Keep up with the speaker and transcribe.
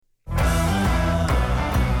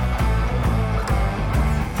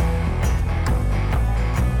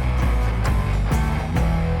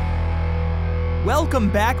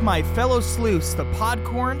Welcome back, my fellow sleuths, to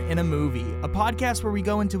Podcorn in a Movie, a podcast where we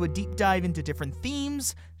go into a deep dive into different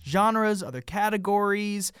themes, genres, other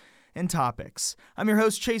categories, and topics. I'm your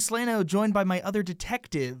host, Chase Lano, joined by my other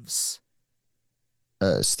detectives.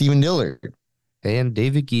 Stephen Dillard. And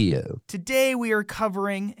David Guillo. Today we are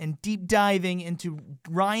covering and deep diving into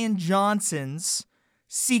Rian Johnson's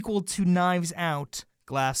sequel to Knives Out,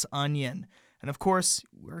 Glass Onion. And of course,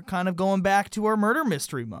 we're kind of going back to our murder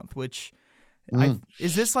mystery month, which...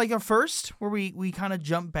 is this like a first where we kind of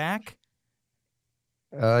jump back?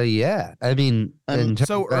 Yeah. I mean,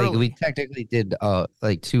 so early. We technically did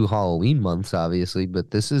like 2 Halloween months, obviously, but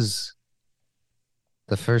this is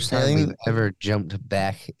the first time we've ever jumped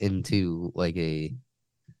back into like a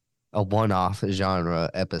one-off genre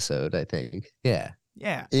episode, I think. Yeah.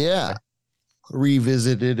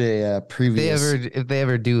 Revisited a previous. If they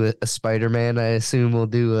ever do a Spider-Man, I assume we'll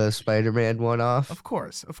do a Spider-Man one-off. Of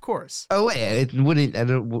course. Oh wait, what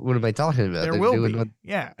am I talking about? There will be.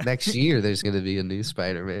 Yeah. Next year, there's going to be a new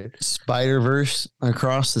Spider-Man. Spider-Verse,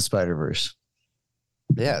 Across the Spider-Verse.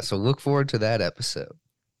 Yeah, so look forward to that episode.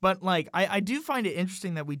 But like, I do find it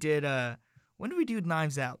interesting that we did. When did we do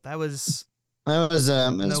Knives Out? That was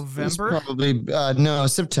November, probably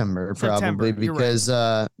September, probably because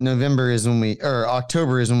right. November is when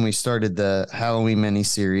October is when we started the Halloween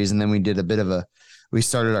miniseries, and then we did we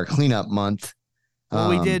started our cleanup month.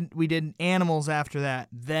 Well, we did animals after that.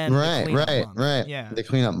 Then right, yeah, the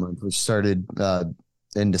cleanup month, which started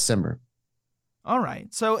in December. All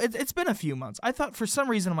right, so it's been a few months. I thought for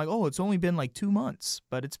some reason I'm like, oh, it's only been like 2 months,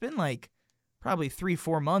 but it's been like probably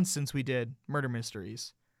 3-4 months since we did murder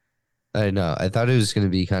mysteries. I know. I thought it was going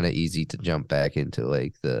to be kind of easy to jump back into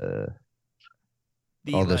like the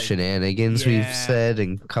shenanigans we've said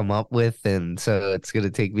and come up with, and so it's going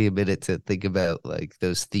to take me a minute to think about like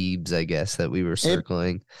those themes, I guess, that we were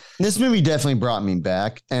circling. This movie definitely brought me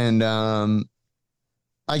back, and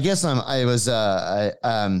I guess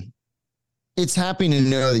it's happy to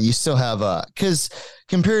know that you still have because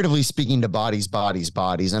comparatively speaking to bodies,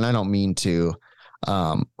 and I don't mean to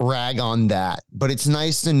rag on that, but it's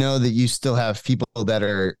nice to know that you still have people that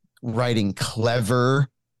are writing clever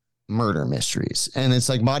murder mysteries. And it's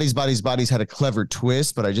like Bodies had a clever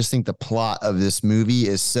twist, but I just think the plot of this movie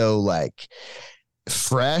is so like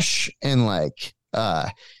fresh and like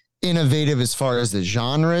innovative as far as the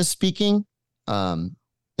genre is speaking, that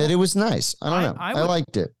it was nice. I don't know. I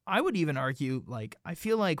liked it. I would even argue, like, I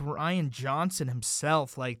feel like Rian Johnson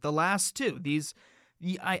himself, like the last two,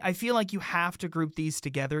 I feel like you have to group these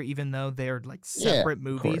together, even though they're like separate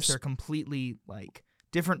movies. They're completely like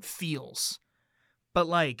different feels. But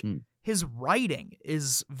like his writing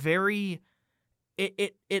is very,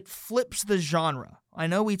 it flips the genre. I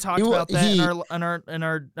know we talked about that in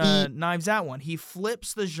our Knives Out one. He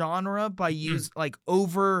flips the genre by not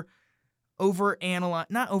over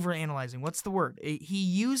analyzing. What's the word? He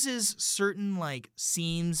uses certain like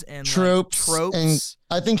scenes and tropes. And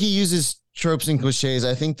I think he uses tropes and cliches.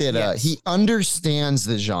 I think that he understands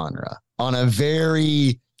the genre on a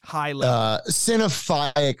very high level,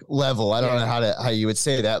 cinephilic level. I don't know how you would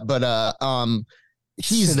say that, but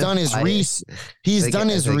he's done his research.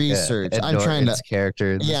 I'm trying to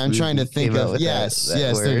character. Yeah, I'm trying to think of yes.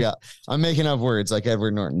 There you go. I'm making up words like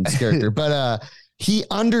Edward Norton's character, but he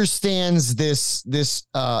understands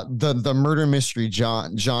the murder mystery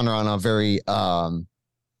genre on a very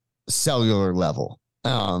cellular level.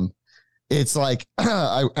 It's like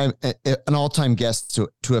an all-time guest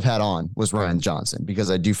to have had on was Rian Johnson, because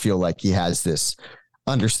I do feel like he has this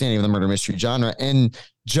understanding of the murder mystery genre. And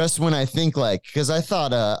just when I think like, because I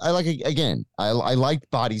thought I liked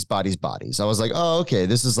Bodies. I was like, oh, okay,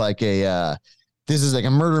 this is like a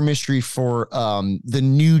murder mystery for the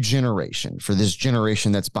new generation, for this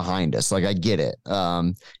generation that's behind us. Like I get it,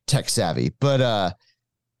 tech savvy, but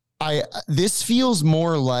this feels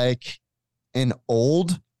more like an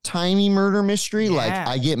old timey murder mystery. Yeah. Like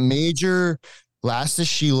I get major Last of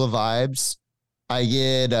Sheila vibes. I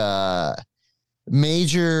get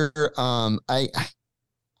major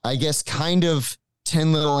I guess kind of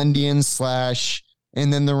 10 Little Indians /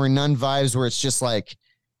 and then there were none vibes where it's just like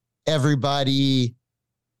everybody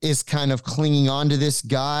is kind of clinging on to this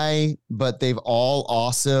guy, but they've all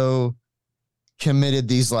also committed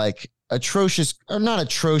these like atrocious, or not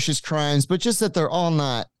atrocious crimes, but just that they're all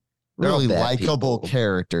not really likable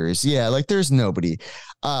characters. Yeah, like there's nobody.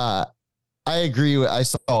 I agree. I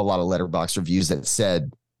saw a lot of Letterboxd reviews that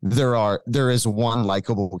said there is one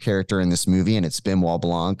likable character in this movie, and it's Benoit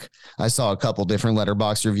Blanc. I saw a couple different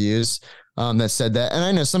Letterboxd reviews that said that. And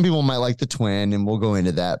I know some people might like the twin, and we'll go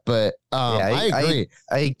into that. But I agree.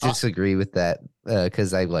 I disagree with that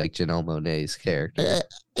because I like Janelle Monáe's character.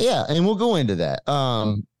 Yeah, and we'll go into that.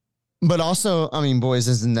 But also, I mean, boys,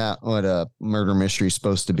 isn't that what a murder mystery is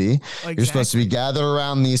supposed to be? Exactly. You're supposed to be gathered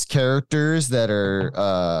around these characters that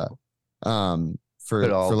are, for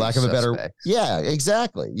lack of a better, yeah,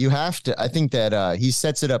 exactly. You have to. I think that he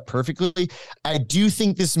sets it up perfectly. I do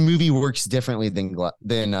think this movie works differently than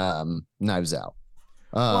Knives Out.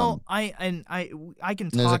 Well, I can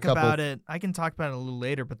talk about it. I can talk about it a little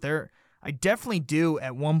later, but I definitely do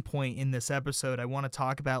at one point in this episode. I want to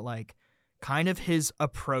talk about like kind of his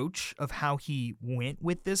approach of how he went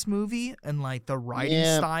with this movie and like the writing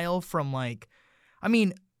style from like, I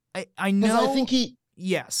mean, I know. I think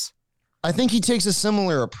yes. I think he takes a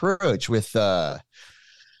similar approach with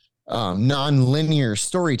non-linear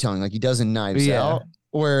storytelling, like he does in Knives Out,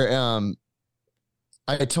 where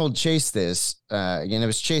I told Chase this again. It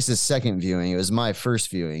was Chase's second viewing. It was my first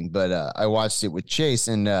viewing, but I watched it with Chase,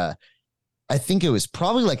 and I think it was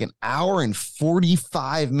probably like an hour and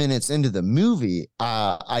 45 minutes into the movie.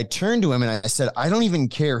 I turned to him and I said, I don't even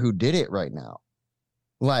care who did it right now.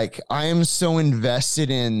 Like, I am so invested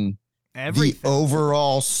in everything. The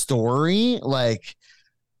overall story. Like,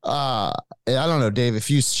 I don't know, Dave,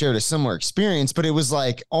 if you shared a similar experience, but it was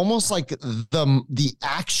like almost like the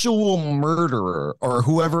actual murderer or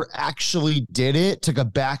whoever actually did it took a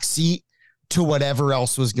backseat to whatever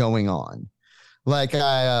else was going on. Like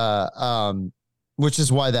which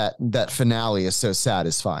is why that finale is so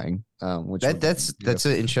satisfying. That's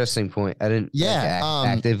an interesting point. I didn't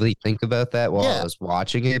actively think about that while I was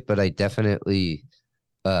watching it, but I definitely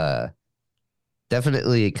kind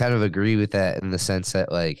of agree with that in the sense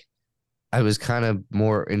that like I was kind of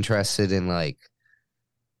more interested in like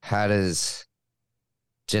how does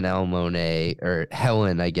Janelle Monáe or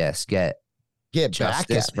Helen, I guess, get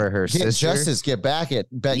justice for her sister. Get back at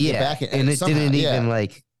and it somehow, didn't even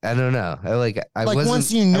like I don't know. I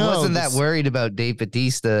wasn't that worried about Dave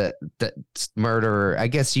Bautista, the murderer. I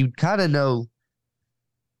guess you kind of know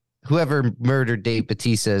whoever murdered Dave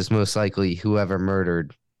Bautista is most likely whoever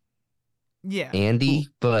murdered Andy.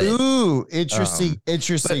 But interesting.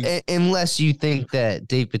 But unless you think that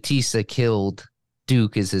Dave Bautista killed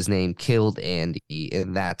Duke is his name, killed Andy,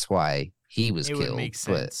 and that's why he was killed. Would make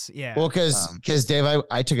sense. Yeah. Well, because Dave,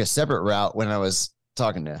 I took a separate route when I was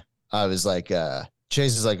talking to. I was like,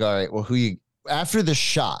 Chase is like, all right, well, after the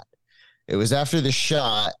shot? It was after the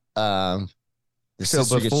shot. So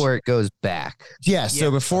before it goes back. Yeah.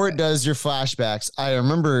 So before it does your flashbacks, I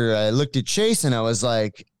remember I looked at Chase and I was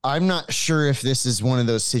like, I'm not sure if this is one of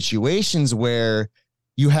those situations where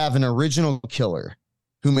you have an original killer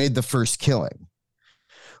who made the first killing.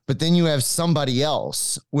 But then you have somebody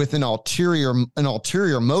else with an ulterior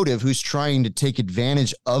motive who's trying to take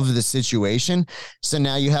advantage of the situation. So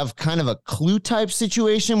now you have kind of a Clue type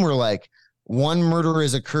situation where like one murder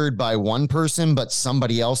has occurred by one person, but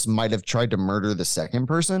somebody else might have tried to murder the second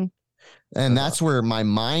person. And that's where my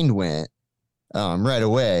mind went right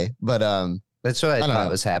away. But that's what I thought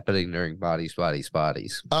was happening during Bodies.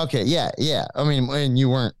 Okay. Yeah. I mean, when you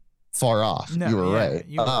weren't far off. No, you were right.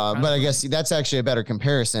 But I guess that's actually a better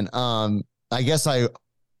comparison. I guess I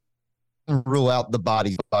rule out the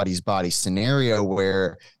body scenario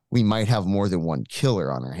where we might have more than one killer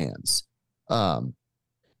on our hands. Go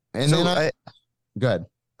ahead.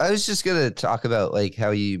 I was just going to talk about like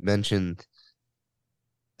how you mentioned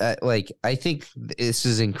like, I think this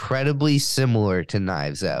is incredibly similar to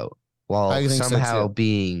Knives Out while somehow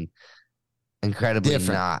being incredibly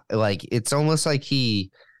different. Not like, it's almost like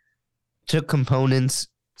he took components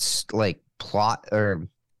like plot or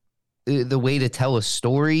the way to tell a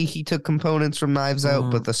story. He took components from Knives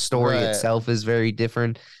Out, but the story itself is very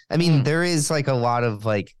different. I mean, there is like a lot of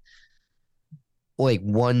like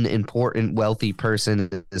one important wealthy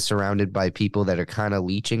person is surrounded by people that are kind of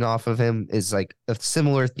leeching off of him is like a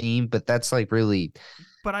similar theme, but that's like really.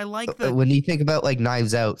 But I like that when you think about like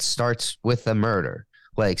Knives Out starts with a murder,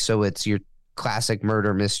 like so it's your classic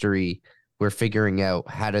murder mystery. We're figuring out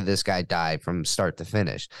how did this guy die from start to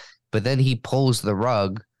finish, but then he pulls the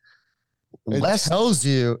rug. It tells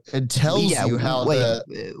you how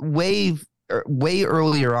way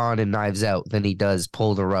earlier on in Knives Out than he does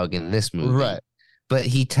pull the rug in this movie, right? But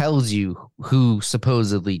he tells you who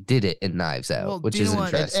supposedly did it in Knives Out, which is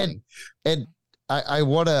interesting. And I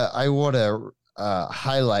wanna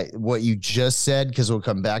highlight what you just said because we'll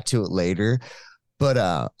come back to it later.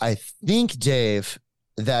 But I think, Dave,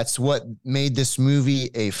 that's what made this movie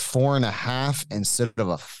a 4.5 instead of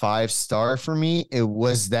a 5-star for me. It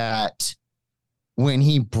was that when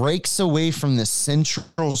he breaks away from the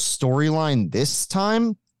central storyline this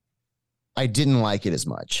time, I didn't like it as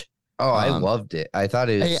much. Oh, I loved it. I thought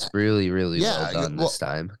it was really, really well done this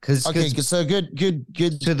time. Okay, so good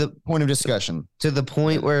to the point of discussion. To the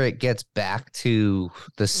point where it gets back to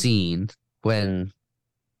the scene when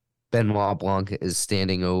Benoit Blanc is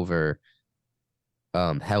standing over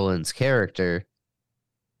Helen's character,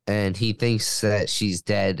 and he thinks that she's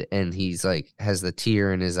dead, and he's like has the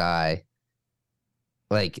tear in his eye.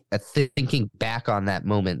 Like thinking back on that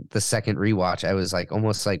moment, the second rewatch, I was like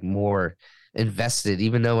almost like more invested,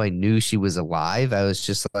 even though I knew she was alive. I was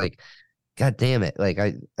just like, God damn it. Like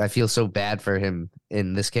I feel so bad for him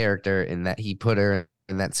in this character in that he put her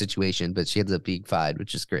in that situation, but she ends up being fine,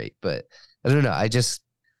 which is great. But I don't know.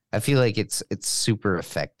 I feel like it's super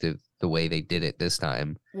effective the way they did it this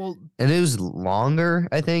time. Well, and it was longer,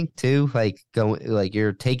 I think, too. Like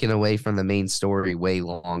you're taken away from the main story way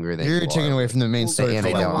longer than you're taken away from the main story.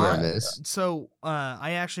 So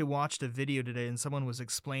I actually watched a video today, and someone was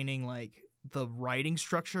explaining like the writing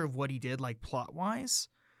structure of what he did, like plot wise.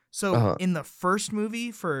 So in the first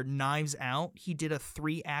movie for Knives Out, he did a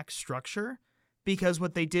 3-act structure because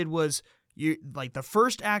what they did was you like the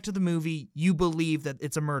first act of the movie, you believe that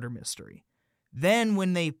it's a murder mystery. Then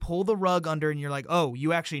when they pull the rug under and you're like, oh,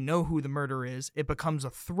 you actually know who the murderer is, it becomes a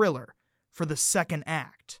thriller for the second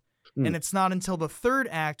act. And it's not until the third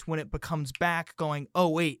act when it becomes back going, oh,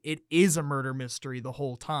 wait, it is a murder mystery the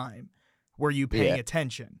whole time where you paying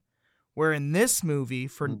attention. Where in this movie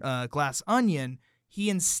for Glass Onion, he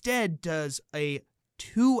instead does a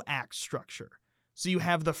 2-act structure. So you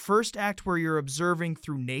have the first act where you're observing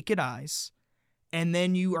through naked eyes, and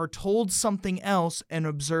then you are told something else and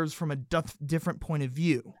observes from a different point of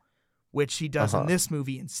view, which he does in this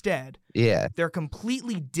movie instead. Yeah. They're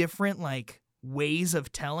completely different, like, ways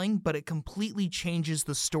of telling, but it completely changes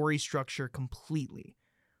the story structure completely,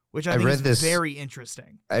 which I think is very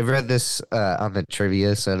interesting. I read this on the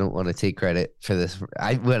trivia, so I don't want to take credit for this.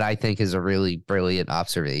 What I think is a really brilliant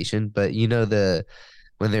observation, but you know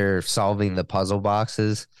when they're solving the puzzle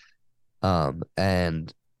boxes,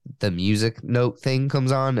 and the music note thing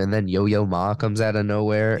comes on, and then Yo-Yo Ma comes out of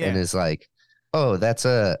nowhere and is like, oh, that's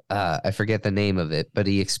I forget the name of it, but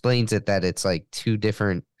he explains it that it's like 2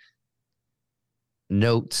 different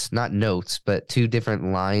not notes, but 2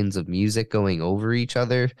 different lines of music going over each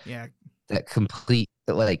other. Yeah. That complete,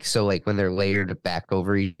 like, so like when they're layered back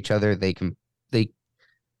over each other, they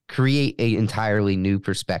create a entirely new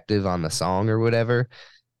perspective on the song or whatever,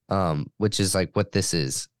 which is like what this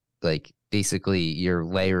is. Like, basically you're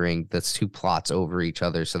layering those 2 plots over each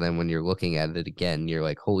other. So then when you're looking at it again, you're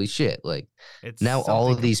like, holy shit. Like it's now all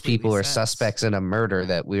of these people are suspects in a murder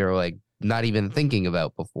that we are like not even thinking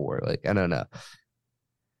about before. Like, I don't know.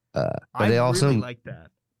 But it also really like that.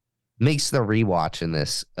 Makes the rewatch in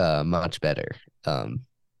this much better.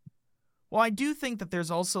 Well, I do think that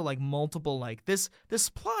there's also like multiple, like this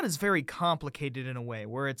plot is very complicated in a way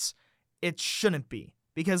where it shouldn't be,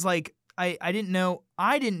 because like I didn't know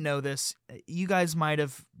this. You guys might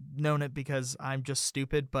have known it because I'm just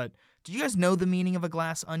stupid, but did you guys know the meaning of a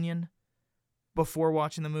glass onion before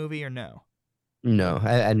watching the movie or no? No,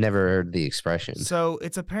 I never heard the expression. So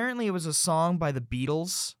it was a song by the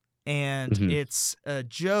Beatles, and it's a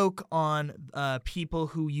joke on people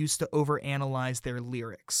who used to overanalyze their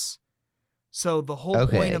lyrics. So the whole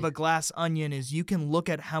point of a glass onion is you can look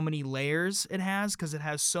at how many layers it has because it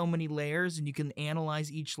has so many layers, and you can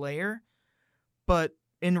analyze each layer. But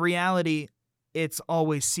in reality, it's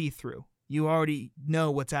always see-through. You already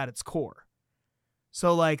know what's at its core.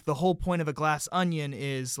 So like the whole point of a glass onion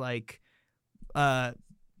is like,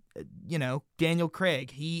 Daniel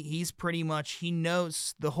Craig, he's pretty much, he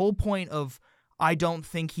knows the whole point of I don't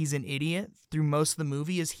think he's an idiot through most of the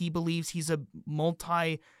movie is he believes he's a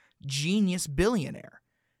multi-genius billionaire.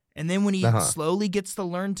 And then when he slowly gets to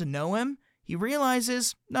learn to know him, he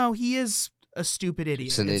realizes, no, he is a stupid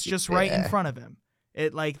idiot. It's just right in front of him.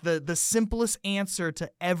 It like the simplest answer to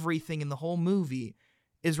everything in the whole movie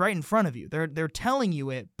is right in front of you. They're telling you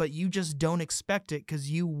it, but you just don't expect it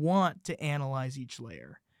because you want to analyze each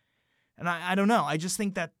layer. And I don't know. I just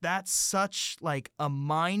think that that's such like a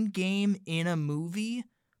mind game in a movie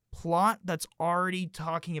plot that's already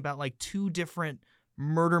talking about like 2 different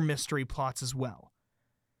murder mystery plots as well.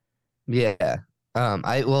 Yeah.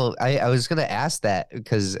 I was gonna ask that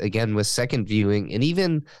because again with second viewing and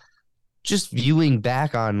even just viewing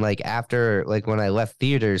back on like after like when I left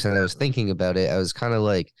theaters and I was thinking about it, I was kind of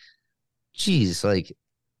like, geez, like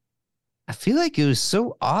I feel like it was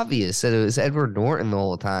so obvious that it was Edward Norton the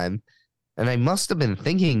whole time. And I must have been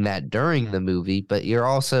thinking that during the movie, but you're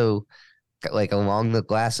also like along the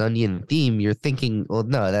glass onion theme, you're thinking, well,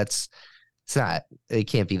 no, it's not, it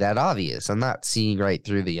can't be that obvious. I'm not seeing right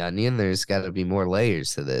through the onion. There's got to be more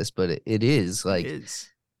layers to this, but it is like,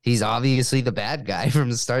 he's obviously the bad guy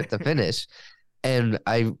from start to finish. And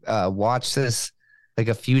I watched this like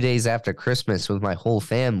a few days after Christmas with my whole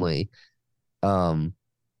family. And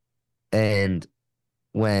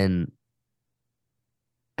when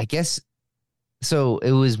I guess, so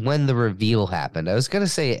it was when the reveal happened. I was going to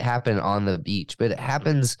say it happened on the beach, but it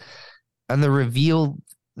happens on the reveal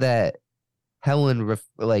that Helen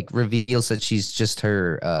reveals that she's just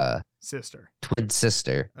her twin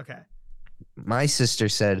sister. Okay. My sister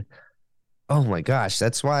said, "Oh my gosh,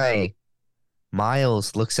 that's why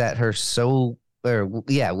Miles looks at her so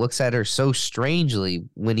strangely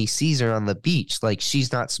when he sees her on the beach, like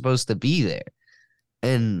she's not supposed to be there."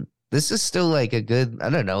 And this is still like a good, I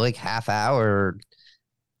don't know, like half hour,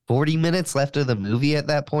 40 minutes left of the movie at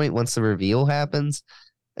that point once the reveal happens.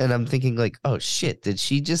 And I'm thinking like, oh shit, did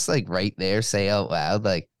she just like right there say out loud,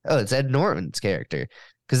 like, oh, it's Ed Norton's character?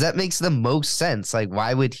 Because that makes the most sense. Like,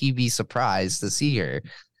 why would he be surprised to see her?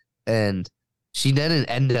 And she didn't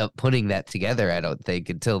end up putting that together, I don't think,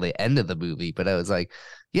 until the end of the movie. But I was like,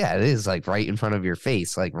 yeah, it is like right in front of your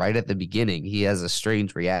face. Like right at the beginning, he has a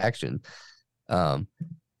strange reaction.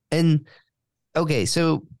 And okay,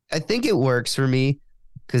 so I think it works for me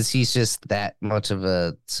because he's just that much of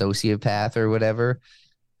a sociopath or whatever.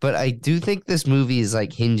 But I do think this movie is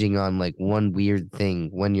like hinging on like one weird thing.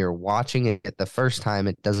 When you're watching it the first time,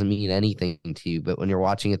 it doesn't mean anything to you. But when you're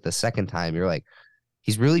watching it the second time, you're like,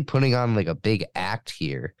 he's really putting on like a big act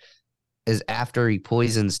here. Is after he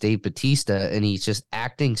poisons Dave Bautista and he's just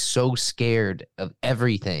acting so scared of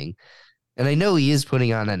everything. And I know he is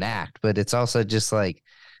putting on an act, but it's also just like,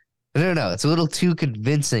 I don't know. It's a little too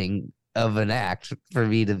convincing of an act for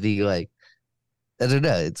me to be like, I don't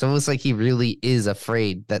know. It's almost like he really is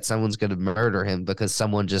afraid that someone's going to murder him because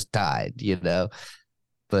someone just died, you know?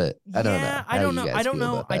 But I don't know. I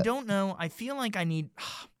don't know. I feel like I need,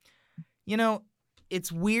 you know, it's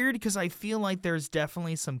weird because I feel like there's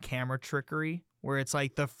definitely some camera trickery where it's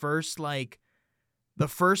like the first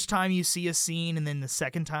time you see a scene and then the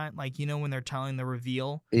second time, like, you know, when they're telling the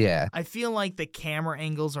reveal. Yeah. I feel like the camera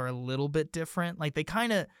angles are a little bit different. Like they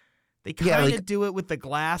kind of do it with the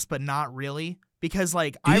glass, but not really. Because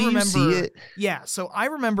like I remember, see it? Yeah. So I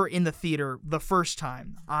remember in the theater the first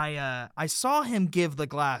time I saw him give the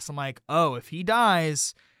glass. I'm like, oh, if he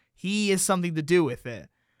dies, he has something to do with it.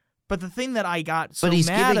 But the thing that I got so mad about, but he's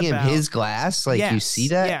giving him his glass. Like yes, you see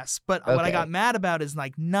that? Yes. But what I got mad about is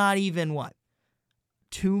like not even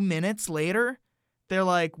 2 minutes later, they're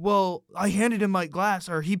like, well, I handed him my glass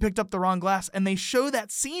or he picked up the wrong glass. And they show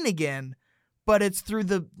that scene again, but it's through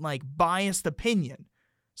the like biased opinion.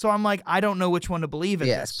 So I'm like, I don't know which one to believe at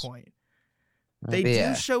this point. They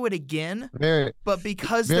do show it again, but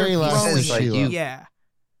because they're throwing it,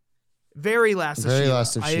 very last of Sheila.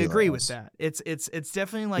 I agree with that. It's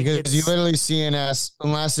definitely like because you literally see in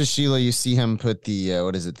Last of Sheila, you see him put the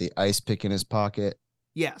the ice pick in his pocket.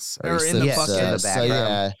 Yes, or in the bucket in the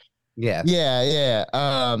background.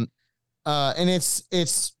 And it's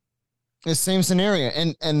the same scenario.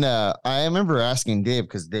 And I remember asking Dave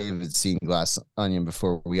because Dave had seen Glass Onion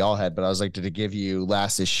before we all had, but I was like, did it give you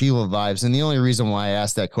Last of Sheila vibes? And the only reason why I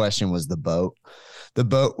asked that question was the boat. The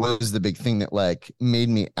boat was the big thing that like made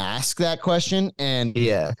me ask that question. And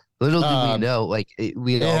little did we know, like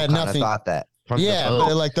we all kind of thought that. But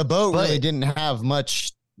like the boat really didn't have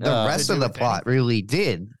much. The rest of the plot really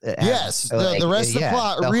did. Yes, the rest of the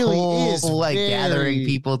plot really is like gathering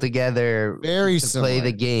people together to play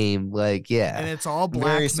the game. Like, and it's all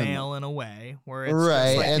blackmail in a way where it's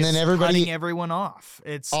right, like and then everybody cutting everyone off.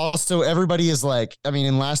 It's also everybody is like, I mean,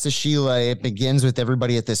 in Last of Sheila, it begins with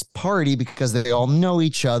everybody at this party because they all know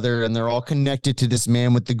each other and they're all connected to this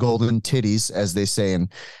man with the golden titties, as they say in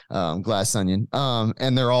Glass Onion.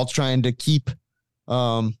 And they're all trying to keep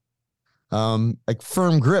like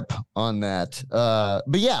firm grip on that.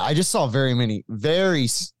 But yeah, I just saw very many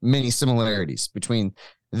similarities between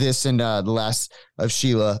this and the Last of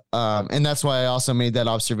Sheila. And that's why I also made that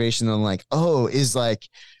observation. I'm like,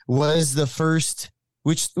 was the first,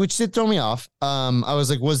 which did throw me off. I was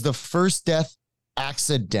like, was the first death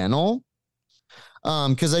accidental?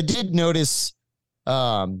 Because I did notice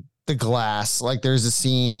the glass, like there's a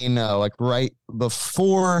scene like right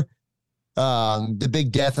before the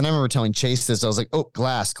big death, and I remember telling Chase this. I was like, oh,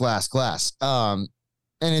 glass. And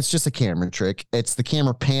it's just a camera trick. It's the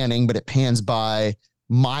camera panning, but it pans by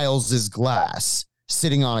Miles's glass.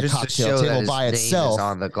 sitting on a just cocktail table by itself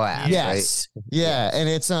on the glass. Yes. Right? Yeah. And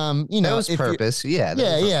it's, that was purpose. Yeah.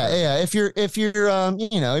 If you're, if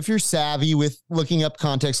you're savvy with looking up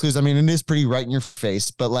context clues, I mean, it is pretty right in your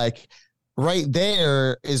face, but like right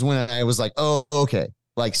there is when I was like, oh, okay.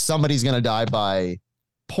 Like somebody's going to die by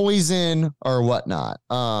poison or whatnot.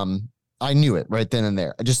 I knew it right then and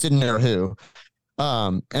there. I just didn't know who.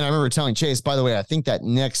 And I remember telling Chase, by the way, I think that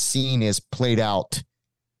next scene is played out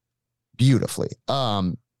beautifully.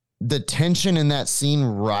 The tension in that scene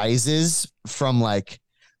rises from like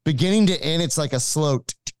beginning to end. It's like a slow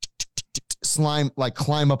slime, like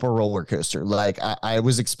climb up a roller coaster. Like I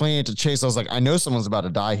was explaining it to Chase. I was like, I know someone's about to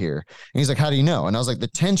die here. And he's like, how do you know? And I was like, the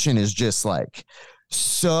tension is just like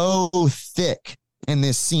so thick in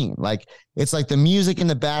this scene. Like it's like the music in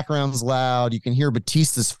the background's loud. You can hear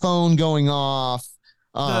Batista's phone going off.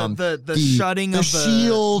 The shutting of the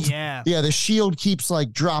shield. The shield keeps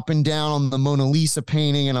like dropping down on the Mona Lisa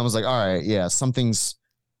painting. And I was like, all right, yeah, something's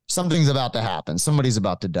about to happen. Somebody's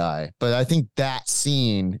about to die. But I think that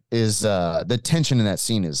scene is the tension in that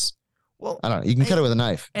scene is, well, I don't know. You can cut it with a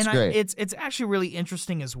knife. It's great. It's actually really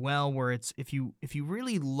interesting as well, where it's if you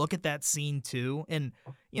really look at that scene too, and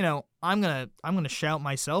you know, I'm gonna shout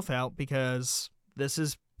myself out because this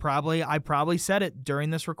is I probably said it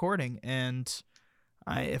during this recording, and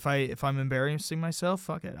if I'm embarrassing myself,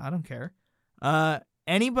 fuck it, I don't care.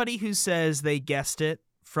 Anybody who says they guessed it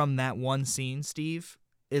from that one scene, Steve,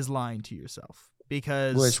 is lying to yourself.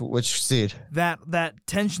 Because which scene? That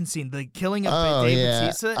tension scene, the killing of David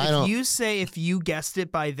Bautista. If you guessed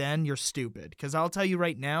it by then, you're stupid. Because I'll tell you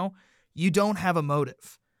right now, you don't have a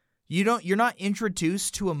motive. You're not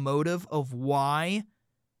introduced to a motive of why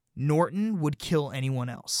Norton would kill anyone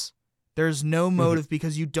else. There's no motive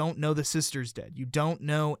because you don't know the sister's dead. You don't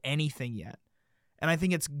know anything yet. And I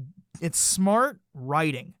think it's smart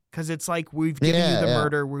writing because it's like we've given you the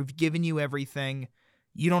murder, we've given you everything.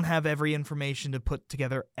 You don't have every information to put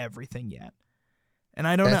together everything yet. And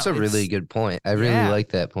I don't know. That's a really good point. I really like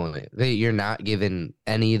that point. You're not given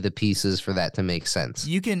any of the pieces for that to make sense.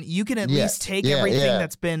 You can at least take everything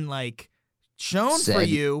that's been like shown for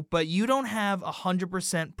you, but you don't have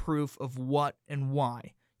 100% proof of what and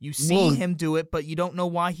why. You see him do it, but you don't know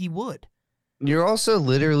why he would. You're also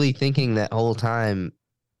literally thinking that whole time,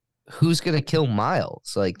 who's going to kill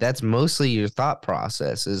Miles? Like that's mostly your thought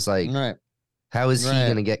process is like, right. How is he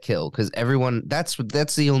going to get killed? Because everyone, that's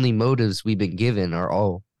the only motives we've been given are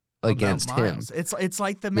all against him. It's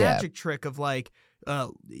like the magic trick of like,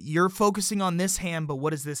 you're focusing on this hand, but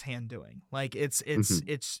what is this hand doing? Like it's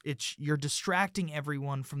you're distracting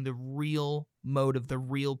everyone from the real motive, the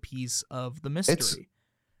real piece of the mystery.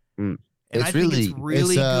 And I think it's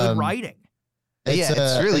really good writing.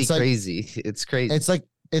 It's really crazy. It's crazy.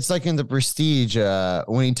 It's like in The Prestige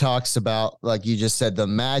when he talks about, like you just said, the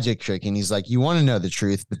magic trick. And he's like, you want to know the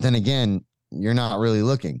truth, but then again, you're not really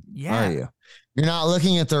looking, are you? You're not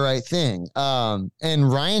looking at the right thing. And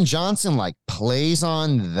Rian Johnson like plays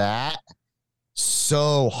on that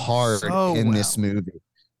so hard in this movie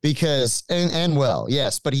because, and well,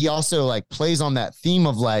 yes, but he also like plays on that theme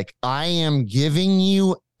of like, I am giving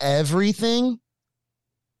you everything.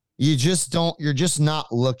 You're just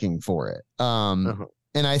not looking for it.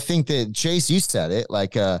 And I think that Chase, you said it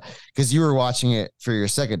like, cause you were watching it for your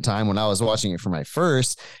second time when I was watching it for my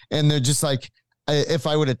first, and they're just like, if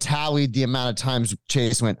I would have tallied the amount of times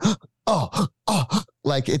Chase went, oh,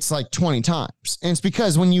 like it's like 20 times. And it's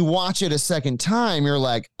because when you watch it a second time, you're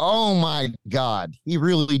like, oh my God, he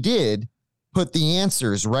really did put the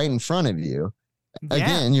answers right in front of you. Yeah.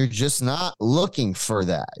 Again, you're just not looking for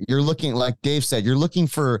that. You're looking, like Dave said, you're looking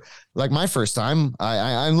for, like my first time,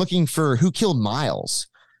 I'm looking for who killed Miles.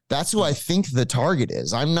 That's who I think the target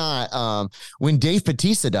is. I'm not, when Dave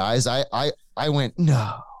Bautista dies, I went,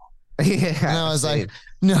 no. And I was like,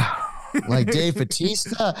 no. Like Dave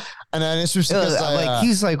Bautista, and then it's just because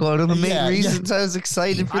he's like one of the main reasons I was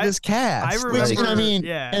excited for this cast. I remember,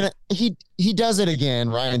 and he does it again,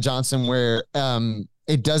 Rian Johnson, where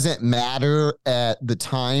it doesn't matter at the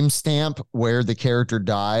time stamp where the character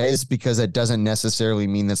dies because it doesn't necessarily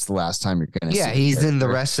mean that's the last time you're going to see. Yeah, he's in the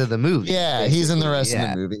rest of the movie. Yeah, basically. He's in the rest of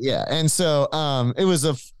the movie. Yeah, and so it was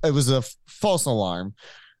a false alarm.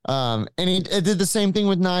 And it did the same thing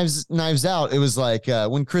with Knives Out. It was like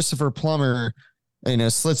when Christopher Plummer,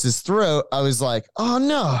 slits his throat. I was like, oh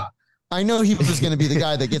no, I know he was going to be the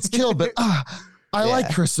guy that gets killed, but I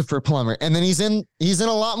like Christopher Plummer, and then he's in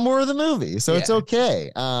a lot more of the movie, so it's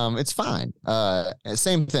okay. It's fine.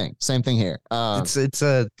 Same thing here. It's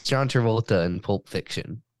John Travolta in Pulp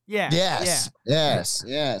Fiction. Yeah.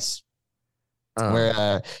 Yes.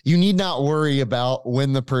 where you need not worry about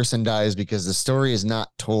when the person dies because the story is not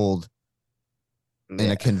told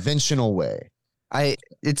in a conventional way.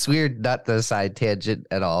 It's weird, not the side tangent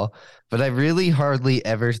at all, but I really hardly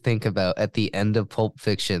ever think about at the end of Pulp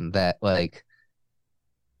Fiction that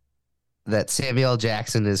Samuel L.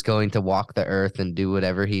 Jackson is going to walk the earth and do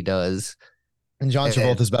whatever he does. And John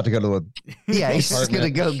Travolta is about to go to he's just going to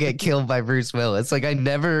go get killed by Bruce Willis. Like, I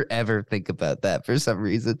never, ever think about that for some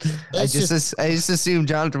reason. I just assume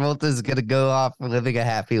John Travolta is going to go off living a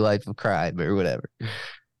happy life of crime or whatever.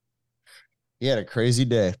 He had a crazy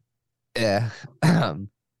day. Yeah. So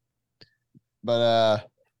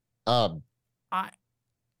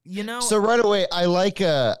right away,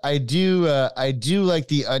 I do like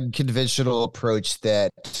the unconventional approach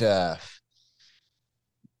that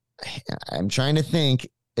I'm trying to think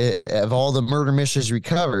of all the murder mysteries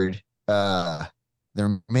recovered. There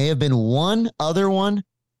may have been one other one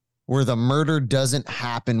where the murder doesn't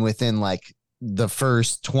happen within like the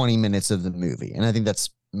first 20 minutes of the movie. And I think that's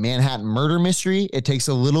Manhattan Murder Mystery. It takes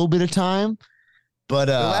a little bit of time, but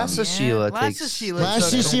Last of Sheila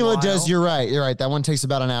does. You're right. That one takes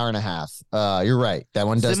about an hour and a half. You're right. That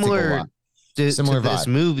one does take a lot. Similar to this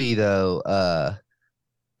movie, though,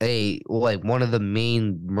 one of the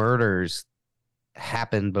main murders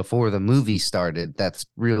happened before the movie started. That's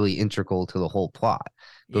really integral to the whole plot,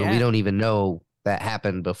 but we don't even know that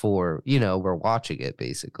happened before. We're watching it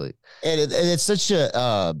basically, and it's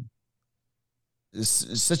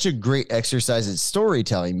such a great exercise in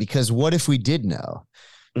storytelling because what if we did know?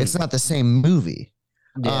 It's not the same movie.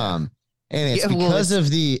 And it's because of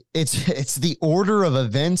it's the order of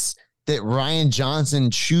events that Rian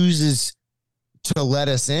Johnson chooses to let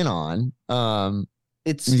us in on.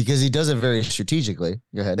 It's because he does it very strategically.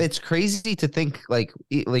 Go ahead. It's crazy to think like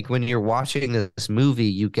when you're watching this movie,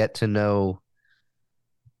 you get to know.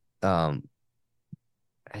 I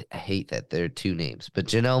hate that there are two names, but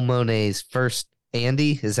Janelle Monáe's first.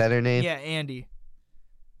 Andy, is that her name? Yeah, Andy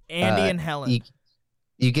and Helen.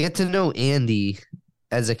 You get to know Andy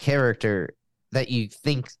as a character that you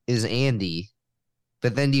think is Andy,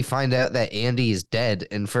 but then you find out that Andy is dead,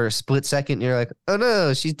 and for a split second, you're like, "Oh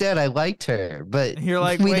no, she's dead. I liked her," but you're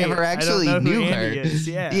like, we never actually knew her.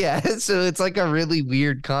 Yeah, So it's like a really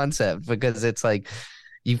weird concept because it's like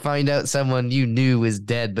you find out someone you knew is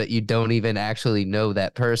dead, but you don't even actually know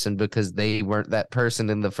that person because they weren't that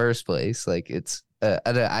person in the first place. Like it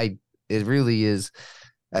really is.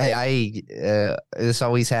 This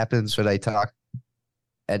always happens when I talk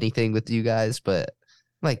anything with you guys, but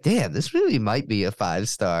I'm like, damn, this really might be a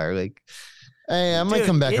 5-star. Like, hey, I might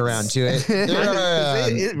come back around to it.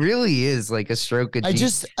 It really is like a stroke of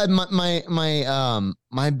genius. I just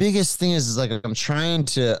my biggest thing is like I'm trying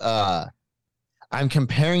to I'm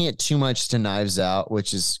comparing it too much to Knives Out,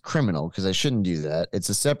 which is criminal because I shouldn't do that. It's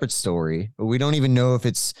a separate story, but we don't even know if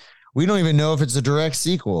it's a direct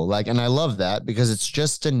sequel. Like, and I love that because it's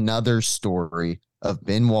just another story of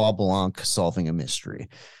Benoit Blanc solving a mystery.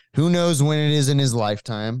 Who knows when it is in his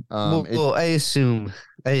lifetime? I assume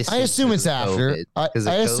it's after. I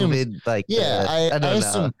assume COVID, I don't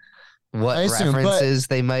know what references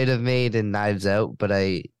they might have made in Knives Out, but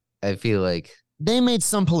I feel like. They made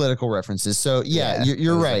some political references. So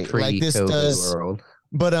you're right. Like this does, world.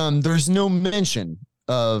 But there's no mention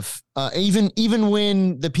of even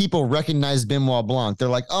when the people recognize Benoit Blanc, they're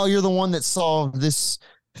like, "Oh, you're the one that solved this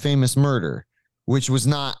famous murder," which was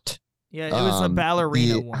not. Yeah, it was the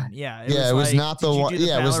ballerina one. Yeah, it was not the one.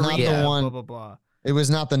 Yeah, it was not the one. Blah, blah, blah. It was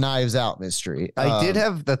not the Knives Out mystery. I did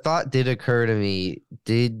have the thought did occur to me.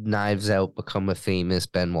 Did Knives Out become a famous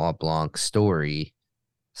Benoit Blanc story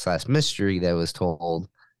 / mystery that was told?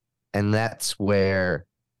 And that's where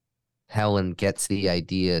Helen gets the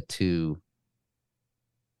idea to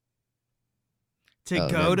Oh,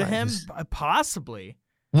 go to him, possibly.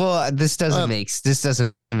 Well, this doesn't make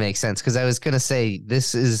sense because I was gonna say I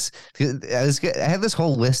had this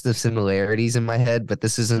whole list of similarities in my head, but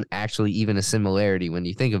this isn't actually even a similarity when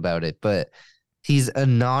you think about it. But he's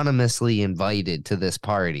anonymously invited to this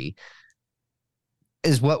party,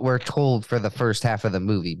 is what we're told for the first half of the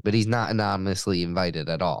movie, but he's not anonymously invited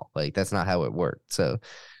at all. Like that's not how it worked. So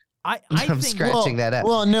I'm scratching that out.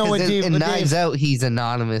 Well, no, in Knives Out, he's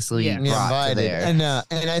anonymously invited there. And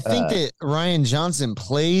I think that Rian Johnson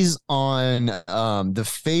plays on the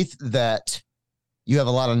faith that you have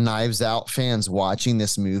a lot of Knives Out fans watching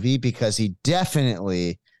this movie because he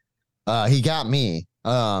definitely he got me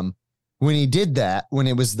when he did that, when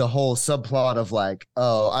it was the whole subplot of like,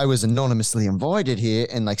 oh, I was anonymously invited here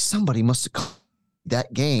and like somebody must have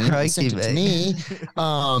that game and sent it to me.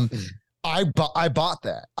 I bought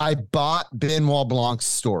that. I bought Benoit Blanc's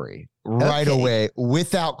story right away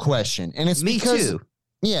without question. And it's because and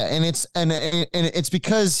it's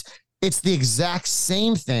because it's the exact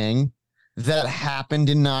same thing that happened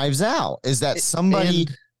in Knives Out. Is that somebody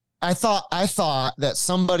I thought that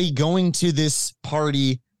somebody going to this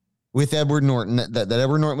party with Edward Norton that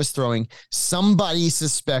Edward Norton was throwing, somebody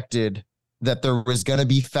suspected that there was going to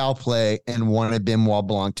be foul play and wanted Benoit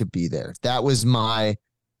Blanc to be there. That was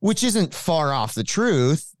which isn't far off the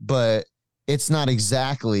truth, but it's not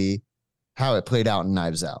exactly how it played out in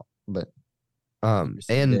Knives Out. But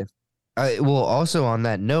and well, also on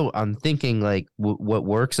that note, I'm thinking like what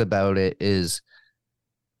works about it is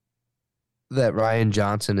that Rian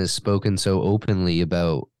Johnson has spoken so openly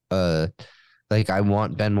about like I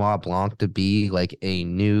want Benoit Blanc to be like a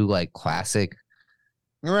new like classic.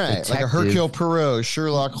 Right, detective. Like a Hercule Poirot,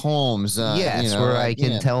 Sherlock Holmes. Yes, where I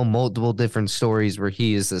can tell multiple different stories where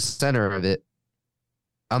he is the center of it.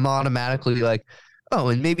 I'm automatically like, oh,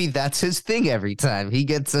 and maybe that's his thing every time. He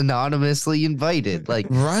gets anonymously invited. Like,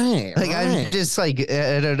 right. I'm just like,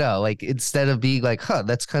 I don't know. Like, instead of being like,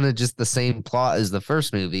 that's kind of just the same plot as the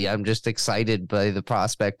first movie, I'm just excited by the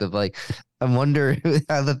prospect of like, I wonder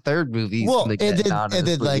how the third movie's gonna get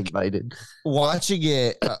anonymously invited. Watching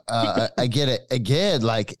it, I get it again.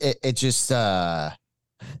 Like it just in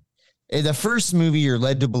the first movie, you're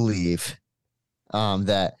led to believe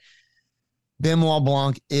that Benoit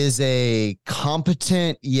Blanc is a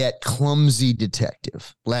competent yet clumsy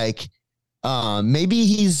detective. Like maybe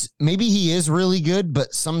he is really good,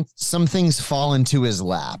 but some things fall into his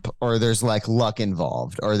lap, or there's like luck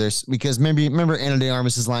involved, or because remember Anna de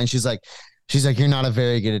Armas's line, she's like, you're not a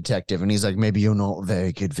very good detective. And he's like, maybe you're not a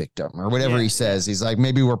very good victim, or whatever he says. He's like,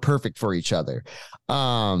 maybe we're perfect for each other.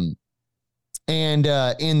 And in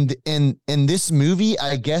this movie,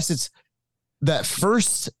 I guess it's that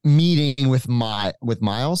first meeting with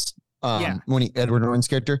Miles, when Edward Norton's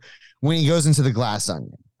character, when he goes into the Glass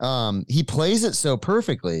Onion, he plays it so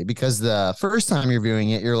perfectly because the first time you're viewing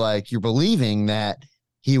it, you're believing that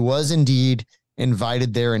he was indeed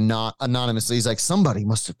invited there and not anonymously. He's like, somebody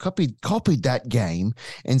must have copied that game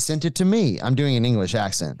and sent it to me. I'm doing an English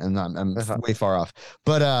accent and I'm way far off,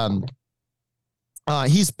 but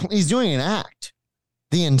he's doing an act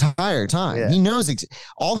the entire time. Yeah. He knows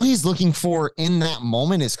all he's looking for in that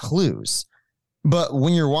moment is clues. But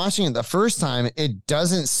when you're watching it the first time, it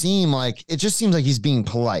doesn't seem like, it just seems like he's being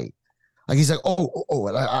polite. Like he's like,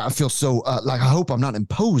 I feel so like I hope I'm not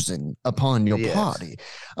imposing upon your party.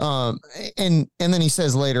 And then he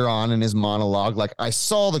says later on in his monologue, like, I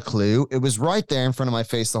saw the clue. It was right there in front of my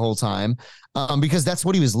face the whole time, because that's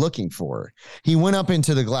what he was looking for. He went up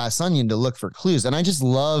into the Glass Onion to look for clues. And I just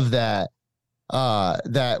love that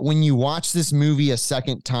when you watch this movie a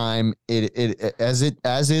second time, it as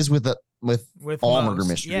is with all murder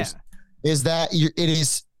mysteries, is that it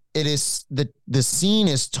is the scene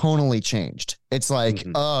is tonally changed. It's like,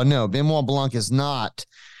 oh no, Benoit Blanc is not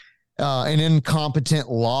an incompetent,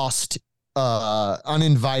 lost,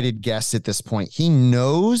 uninvited guest at this point. He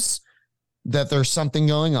knows that there's something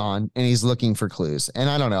going on and he's looking for clues. And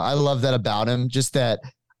I don't know, I love that about him. Just that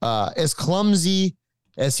as clumsy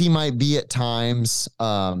as he might be at times,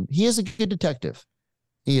 he is a good detective.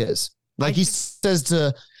 He is. Like he says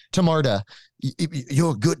to Marta,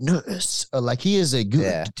 you're a good nurse. Like he is a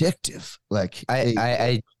good detective. Like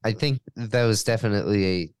I think that was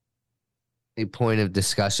definitely a point of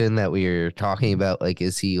discussion that we were talking about. Like,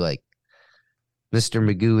 is he like Mr.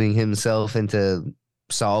 Magooing himself into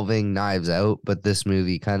solving Knives Out? But this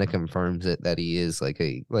movie kind of confirms it, that he is like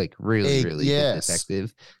a really good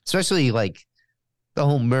detective, especially like the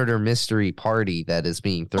whole murder mystery party that is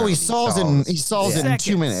being thrown. Oh, he solves it in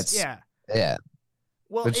 2 minutes. Yeah.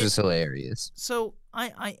 Well, which is hilarious. So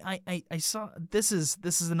I saw this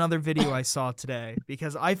is another video I saw today,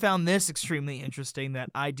 because I found this extremely interesting that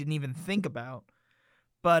I didn't even think about.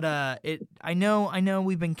 But I know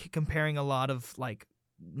we've been comparing a lot of like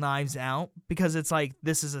Knives Out, because it's like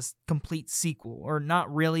this is a complete sequel, or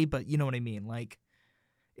not really, but you know what I mean. Like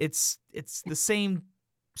it's the same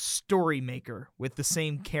story maker with the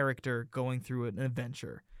same character going through an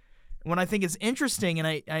adventure. What I think is interesting, and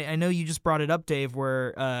I know you just brought it up, Dave,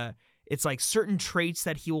 where it's like certain traits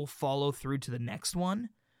that he will follow through to the next one.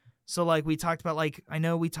 So like we talked about, like I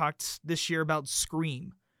know we talked this year about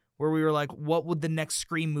Scream, where we were like, what would the next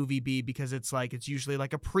Scream movie be? Because it's like it's usually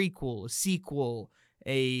like a prequel, a sequel,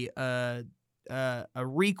 a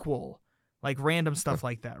requel, like random stuff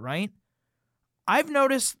like that, right? I've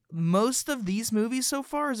noticed most of these movies so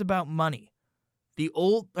far is about money.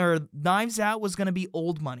 Knives Out was going to be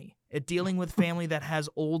old money. at dealing with family that has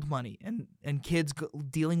old money and kids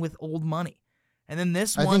dealing with old money. And then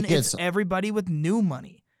this one, it's everybody with new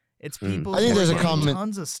money. It's people who are getting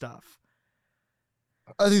tons of stuff.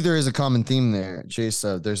 I think there is a common theme there, Chase.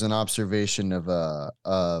 There's an observation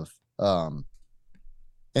of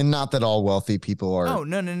and not that all wealthy people are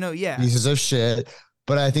pieces of shit,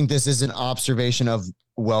 but I think this is an observation of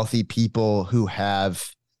wealthy people who have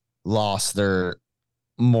lost their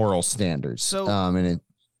moral standards. So, what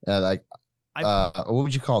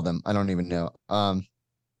would you call them? I don't even know.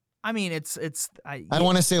 I mean, I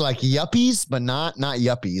want to say like yuppies, but not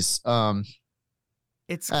yuppies.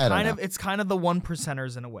 It's kind of the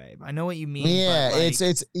 1%ers in a way. I know what you mean. Yeah, but it's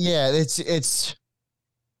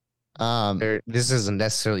this doesn't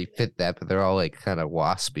necessarily fit that, but they're all like kind of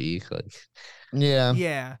waspy. Like,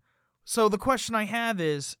 yeah. So the question I have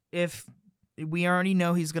is, if we already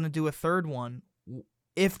know he's going to do a third one,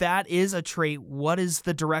 if that is a trait, what is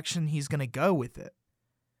the direction he's going to go with it?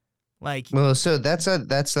 Like, well, so that's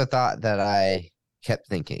the thought that I kept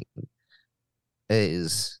thinking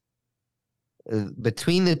is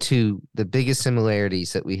between the two, the biggest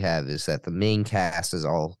similarities that we have is that the main cast is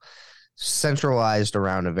all centralized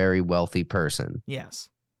around a very wealthy person. Yes.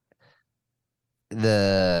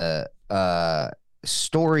 The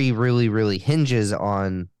story really, really hinges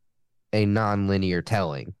on a non-linear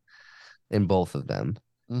telling in both of them.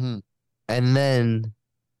 Mm-hmm. And then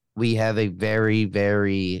we have a very,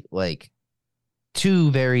 very,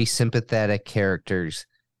 two very sympathetic characters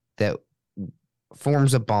that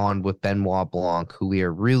forms a bond with Benoit Blanc, who we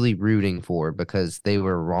are really rooting for because they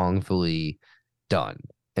were wrongfully done.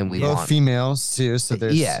 And we both females too, so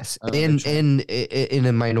there's in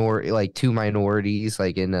a minority, two minorities,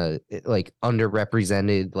 in a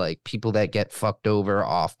underrepresented, people that get fucked over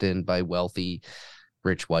often by wealthy,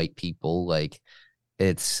 rich white people.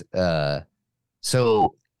 It's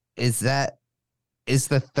so is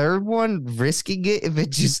the third one risking it if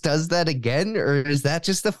it just does that again, or is that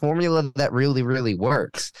just the formula that really, really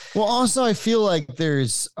works? Well, also I feel like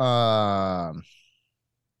there's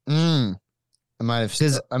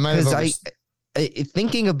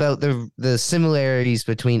thinking about the similarities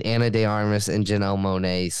between Ana de Armas and Janelle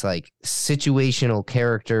Monáe's situational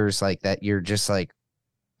characters that you're just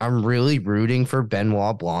I'm really rooting for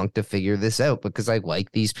Benoit Blanc to figure this out because I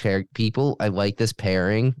like these people, I like this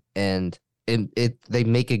pairing, and they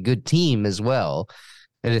make a good team as well.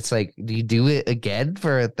 And it's do you do it again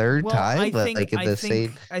for a third time?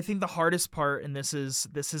 I think the hardest part, and this is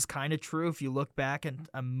kind of true if you look back at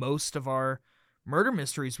most of our murder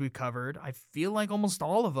mysteries we've covered, I feel like almost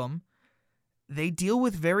all of them, they deal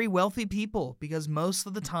with very wealthy people because most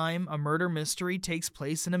of the time a murder mystery takes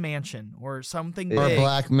place in a mansion or something big. Or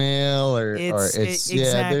blackmail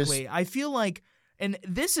exactly. I feel like, and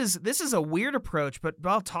this is a weird approach, but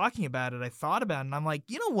while talking about it, I thought about it and I'm like,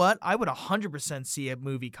 you know what? I would 100% see a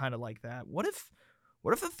movie kind of like that. What if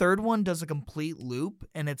the third one does a complete loop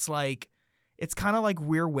and it's kind of like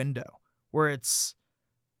Rear Window, where it's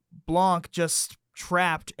Blanc just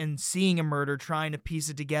trapped and seeing a murder, trying to piece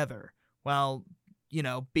it together while,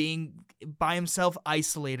 being by himself,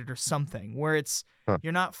 isolated or something, where it's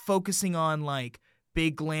you're not focusing on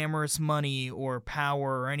big glamorous money or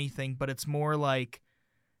power or anything, but it's more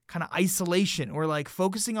kind of isolation or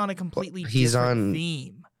focusing on a completely different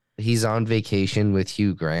theme. He's on vacation with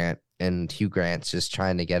Hugh Grant, and Hugh Grant's just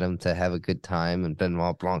trying to get him to have a good time, and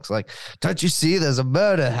Benoit Blanc's like, "Don't you see? There's a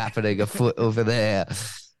murder happening afoot over there."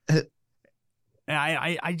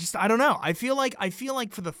 I don't know. I feel like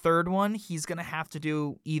for the third one, he's gonna have to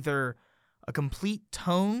do either a complete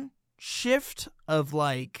tone shift of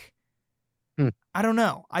I don't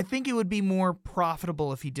know. I think it would be more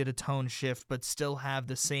profitable if he did a tone shift, but still have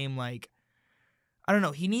the same I don't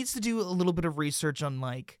know. He needs to do a little bit of research on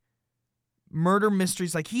murder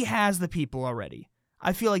mysteries. He has the people already.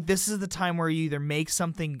 I feel like this is the time where you either make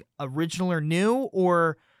something original or new,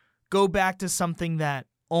 or go back to something that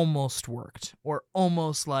almost worked or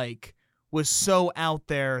almost was so out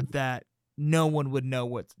there that no one would know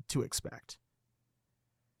what to expect.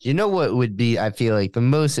 You know what would be, I feel like, the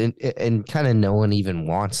most, and kind of no one even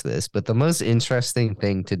wants this, but the most interesting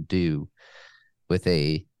thing to do with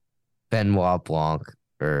a Benoit Blanc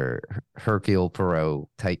or Hercule Poirot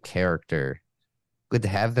type character would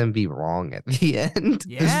have them be wrong at the end.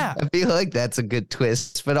 Yeah. I feel like that's a good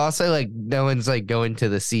twist, but also no one's going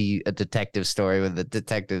to see a detective story when the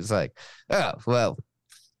detective's oh, well,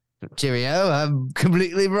 cheerio, I'm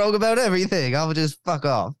completely wrong about everything. I'll just fuck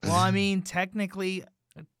off. Well, I mean, technically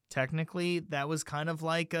that was kind of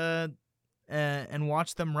and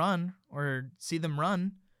watch them run or see them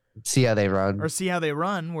run. See how they run. Or see how they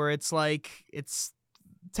run, where it's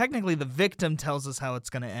technically the victim tells us how it's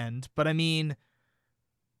going to end, but I mean,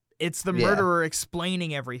 it's the murderer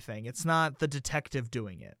explaining everything. It's not the detective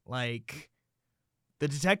doing it. Like, the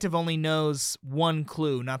detective only knows one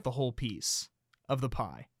clue, not the whole piece of the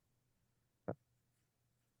pie.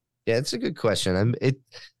 Yeah, it's a good question.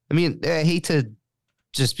 I hate to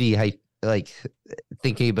just be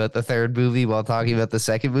thinking about the third movie while talking about the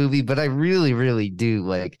second movie, but I really, really do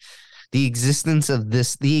like the existence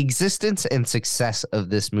and success of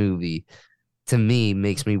this movie. To me,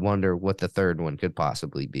 makes me wonder what the third one could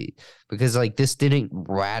possibly be, because like this didn't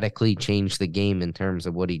radically change the game in terms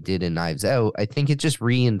of what he did in Knives Out. I think it just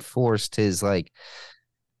reinforced his like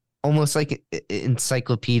almost like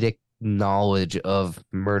encyclopedic knowledge of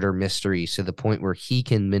murder mysteries to the point where he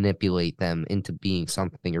can manipulate them into being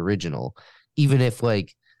something original. Even if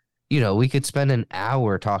like, we could spend an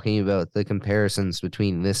hour talking about the comparisons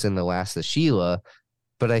between this and The Last of Sheila,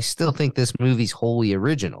 but I still think this movie's wholly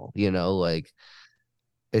original, like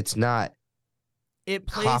it's not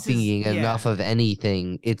copying enough of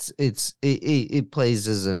anything. It plays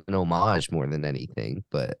as an homage more than anything.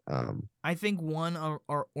 But I think one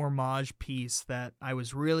homage piece that I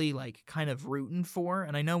was really like kind of rooting for,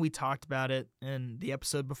 and I know we talked about it in the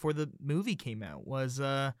episode before the movie came out, was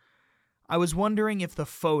I was wondering if the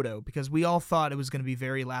photo, because we all thought it was going to be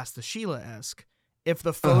very Last of Sheila-esque, if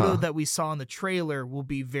the photo that we saw in the trailer will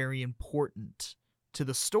be very important to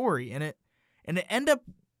the story. And it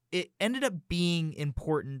ended up being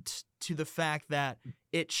important to the fact that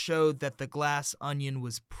it showed that the glass onion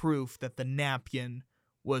was proof that the napkin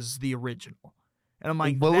was the original. And I'm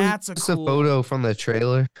like, that's a cool photo from the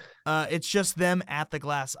trailer. It's just them at the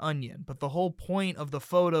glass onion, but the whole point of the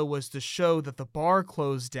photo was to show that the bar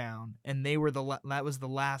closed down and they were that was the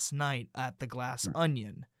last night at the glass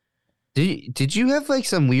onion. Did you have like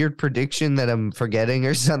some weird prediction that I'm forgetting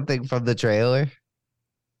or something from the trailer?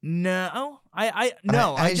 No, I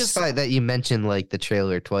just thought that you mentioned like the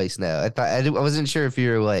trailer twice now. I wasn't sure if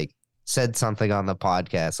you were like said something on the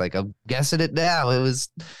podcast. Like, I'm guessing it now. It was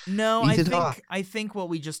no. I think what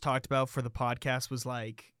we just talked about for the podcast was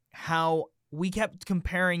like how we kept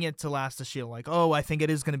comparing it to Last of Sheila. Like, oh, I think it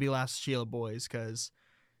is going to be Last of Sheila boys because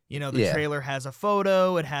the trailer has a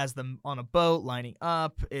photo. It has them on a boat lining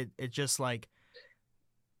up. It just like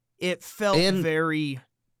it felt very,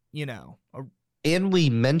 And we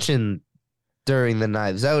mentioned during the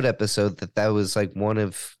Knives Out episode that was like one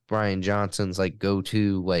of Rian Johnson's like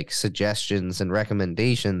go-to like suggestions and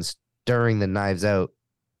recommendations during the Knives Out,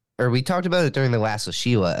 or we talked about it during the Last of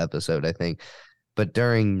Sheila episode, I think, but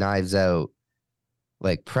during Knives Out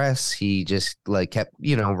like press, he just like kept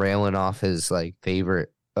railing off his like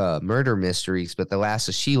favorite murder mysteries, but the Last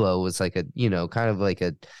of Sheila was like a kind of like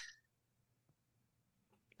a,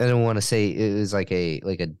 I don't want to say it was like a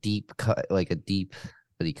deep cut, like a deep,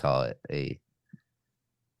 what do you call it?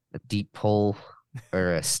 A deep pull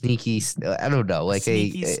or a sneaky, I don't know, like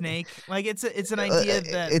sneaky snake. Like it's an idea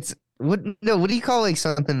that it's what do you call like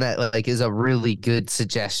something that like is a really good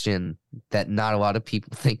suggestion that not a lot of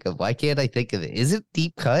people think of? Why can't I think of it? Is it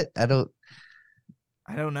deep cut? I don't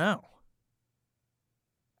know.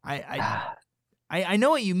 I know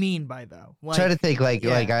what you mean by though. Like, try to think like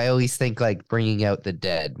I always think like Bringing Out the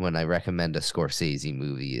Dead when I recommend a Scorsese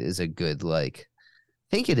movie is a good like.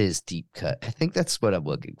 I think it is deep cut. I think that's what I'm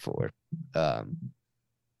looking for. But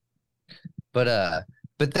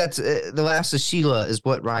that's The Last of Sheila is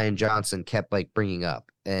what Rian Johnson kept like bringing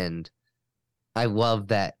up, and I love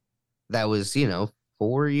that. That was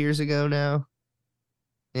 4 years ago now.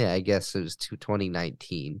 Yeah, I guess it was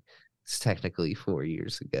 2019. It's technically 4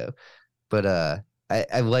 years ago. But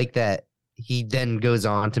I like that he then goes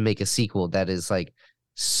on to make a sequel that is like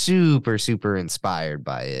super, super inspired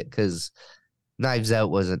by it, because Knives Out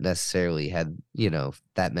wasn't necessarily had,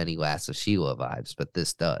 that many Last of Sheila vibes, but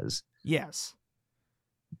this does. Yes.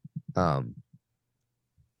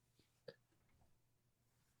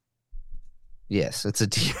 Yes, it's a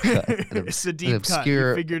deep cut. It's a deep cut.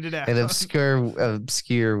 You figured it out. An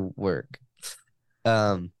obscure work.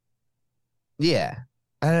 Yeah.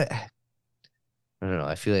 I don't know.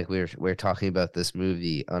 I feel like we're talking about this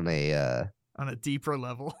movie on a deeper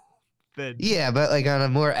level. Yeah, but like on a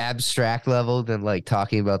more abstract level than like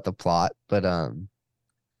talking about the plot. But I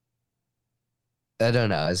don't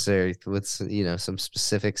know. Is there some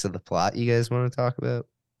specifics of the plot you guys want to talk about?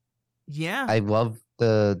 Yeah, I love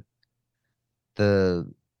the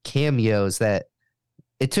cameos that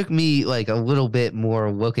it took me like a little bit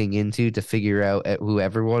more looking into to figure out who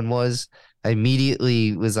everyone was. I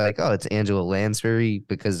immediately was like, oh, it's Angela Lansbury,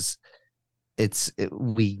 because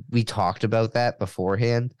we talked about that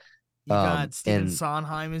beforehand. You got Stephen And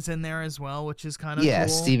Sondheim is in there as well, which is kind of yeah,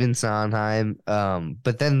 cool. Stephen Sondheim.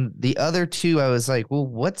 But then the other two, I was like, well,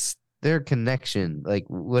 what's their connection? Like,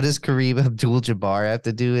 what does Kareem Abdul-Jabbar have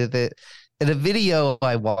to do with it? And a video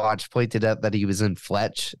I watched pointed out that he was in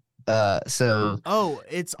Fletch. So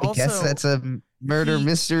it's I also guess that's a murder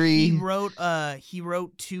mystery. He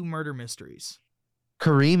wrote 2 murder mysteries.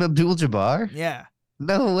 Kareem Abdul-Jabbar? Yeah.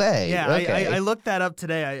 No way. Yeah, okay. I looked that up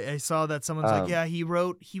today. I saw that someone's like, yeah, he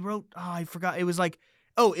wrote. Oh, I forgot. It was like,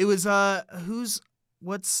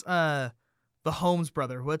 what's the Holmes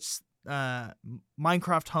brother? What's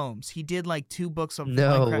Minecraft Holmes? He did like 2 books of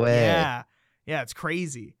No Minecraft. way. Yeah, it's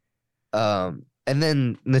crazy. And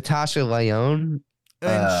then Natasha Lyonne.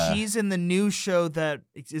 And she's in the new show that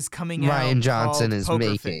is coming out. Rian Johnson is Poker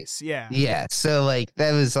making. Face. Yeah. Yeah. So like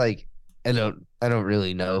that was like I don't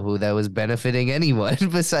really know who that was benefiting anyone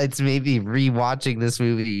besides maybe rewatching this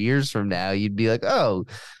movie years from now. You'd be like, oh,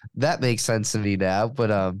 that makes sense to me now. But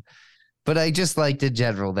I just liked in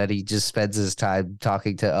general that he just spends his time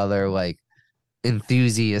talking to other like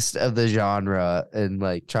enthusiasts of the genre and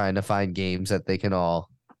like trying to find games that they can all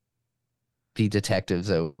be detectives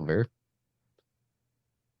over.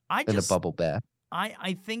 In a bubble bath.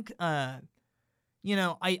 I think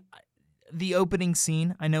the opening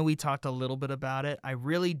scene, I know we talked a little bit about it. I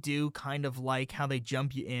really do kind of like how they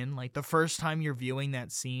jump you in. Like the first time you're viewing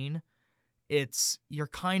that scene, you're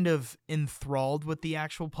kind of enthralled with the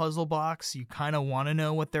actual puzzle box. You kind of want to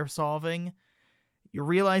know what they're solving. You're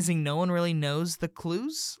realizing no one really knows the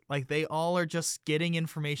clues. Like they all are just getting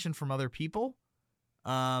information from other people.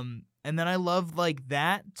 And then I love like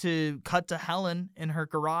that to cut to Helen in her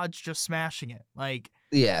garage just smashing it. Like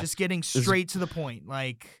just getting straight to the point.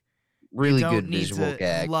 Like really good visual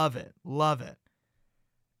gag. Love it.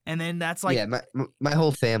 And then that's like my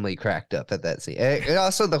whole family cracked up at that scene. And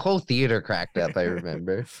also the whole theater cracked up, I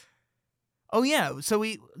remember. Oh yeah.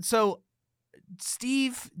 So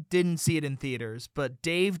Steve didn't see it in theaters, but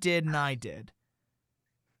Dave did and I did.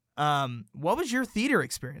 What was your theater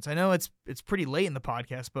experience? I know it's pretty late in the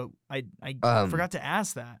podcast, but I forgot to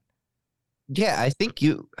ask that. Yeah, I think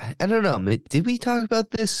I don't know. Did we talk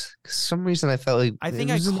about this? 'Cause for some reason I felt like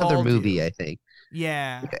it was another movie, you. I think.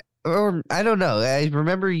 Yeah. Or I don't know. I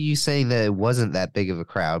remember you saying that it wasn't that big of a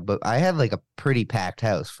crowd, but I had like a pretty packed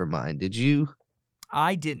house for mine. Did you?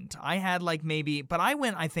 I didn't. I had like but I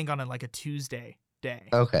went, I think, on like a Tuesday day.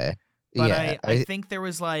 Okay. But yeah, I think there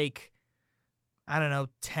was like, I don't know,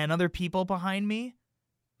 10 other people behind me.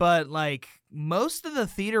 But like most of the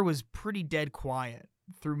theater was pretty dead quiet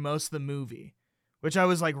through most of the movie, which I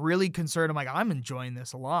was like really concerned. I'm like, I'm enjoying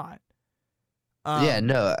this a lot. Yeah,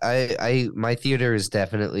 no, my theater is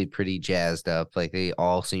definitely pretty jazzed up. Like they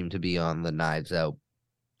all seem to be on the Knives Out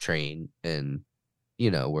train, and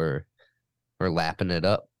we're lapping it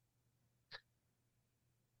up.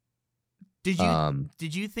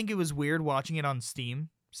 Did you think it was weird watching it on Steam,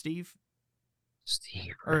 Steve?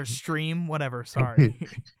 Or stream, whatever. Sorry.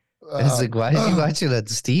 I was like, why did you watch it on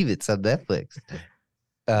Steam? It's on Netflix.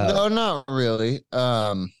 No, not really.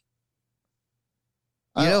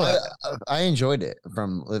 I enjoyed it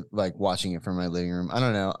from like watching it from my living room. I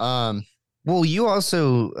don't know. Well, you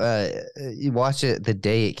also you watched it the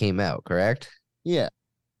day it came out, correct? Yeah.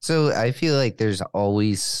 So I feel like there's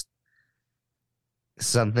always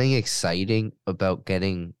something exciting about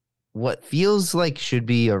getting what feels like should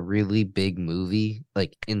be a really big movie,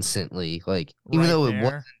 like instantly. Like even though it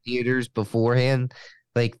was in theaters beforehand,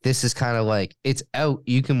 like this is kind of like it's out.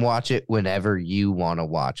 You can watch it whenever you want to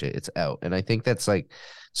watch it. It's out, and I think that's like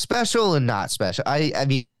special and not special. I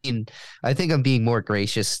mean, I think I'm being more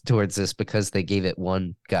gracious towards this because they gave it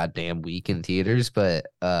one goddamn week in theaters, but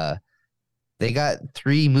they got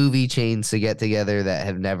 3 movie chains to get together that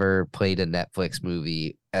have never played a Netflix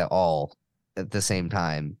movie at all at the same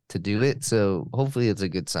time to do it. So hopefully it's a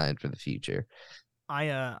good sign for the future. I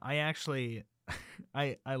actually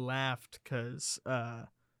I laughed because I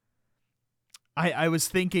was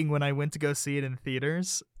thinking when I went to go see it in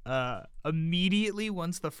theaters, immediately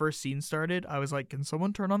once the first scene started, I was like, can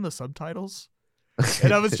someone turn on the subtitles?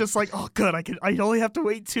 And I was just like, oh good, I only have to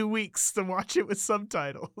wait 2 weeks to watch it with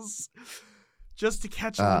subtitles. Just to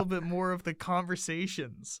catch a little bit more of the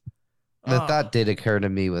conversations. The thought did occur to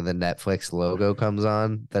me when the Netflix logo comes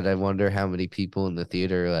on that I wonder how many people in the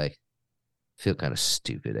theater like feel kind of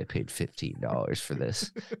stupid. I paid $15 for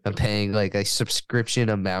this. I'm paying like a subscription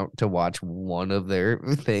amount to watch one of their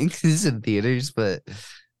things in theaters, but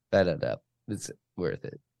I don't know. It's worth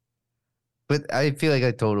it. But I feel like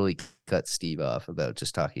I totally cut Steve off about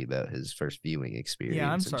just talking about his first viewing experience. Yeah,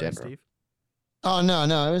 I'm in sorry, general. Steve. Oh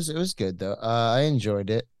no, it was good though. I enjoyed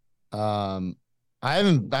it. I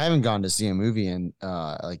haven't gone to see a movie in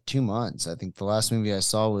like 2 months. I think the last movie I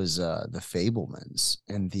saw was The Fablemans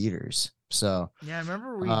in theaters. So Yeah, I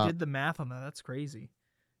remember we uh, did the math on that. That's crazy.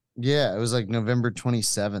 yeah, it was like November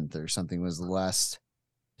 27th or something was the last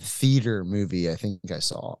theater movie I think I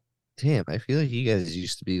saw. Damn, I feel like you guys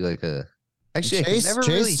used to be like a. Actually, I can Chase never Chase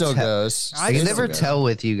really still tell. goes. I can never tell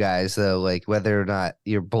with you guys though, like whether or not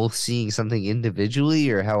you're both seeing something individually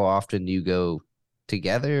or how often you go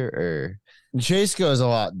together. Or Chase goes a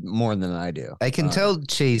lot more than I do. I can tell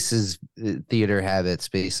Chase's theater habits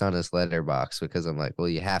based on his letterbox because I'm like, well,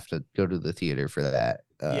 you have to go to the theater for that.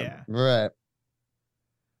 Yeah. Right.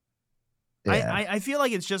 Yeah. I feel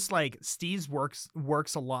like it's just like Steve's works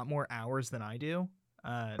a lot more hours than I do.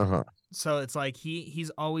 So it's like he's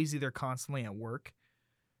always either constantly at work,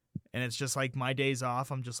 and it's just like my days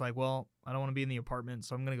off. I'm just like, well, I don't want to be in the apartment,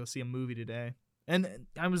 so I'm gonna go see a movie today. And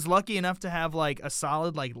I was lucky enough to have like a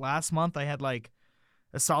solid, like last month I had like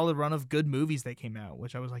a solid run of good movies that came out,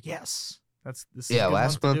 which I was like, yes, this is a good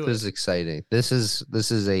last month was it. exciting. This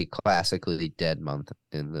is a classically dead month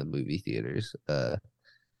in the movie theaters.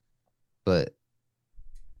 But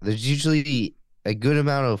there's usually a good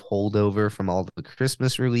amount of holdover from all the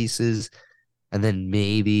Christmas releases, and then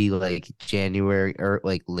maybe like January or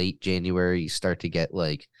like late January, you start to get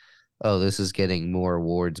like, oh, this is getting more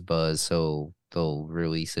awards buzz, so they'll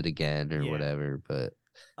release it again or whatever. But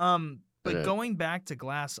going back to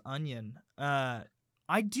Glass Onion, I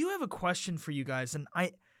do have a question for you guys, and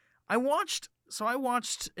I watched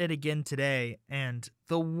it again today, and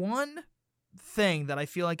the one thing that I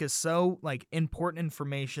feel like is so like important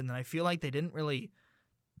information that I feel like they didn't really,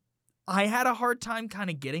 I had a hard time kind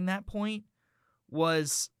of getting that point,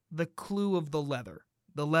 was the clue of the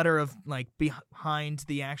letter of like behind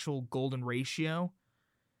the actual golden ratio.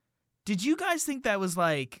 Did you guys think that was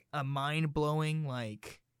like a mind-blowing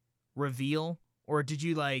like reveal, or did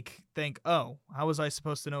you like think, oh, how was I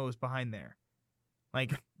supposed to know it was behind there?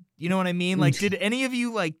 Like, you know what I mean? Like, did any of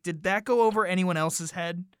you like, did that go over anyone else's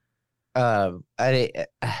head? Yeah.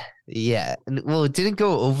 Well, it didn't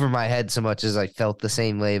go over my head so much as I felt the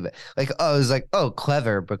same way, but like, I was like, oh,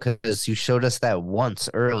 clever, because you showed us that once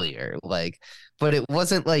earlier. Like, but it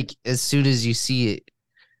wasn't like as soon as you see it.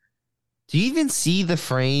 Do you even see the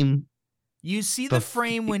frame? You see the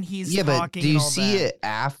frame when he's talking. But do you see it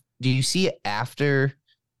do you see it after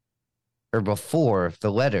or before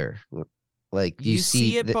the letter? Like, you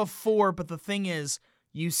see it before, but the thing is,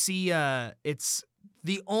 you see it's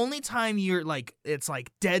the only time you're like, it's like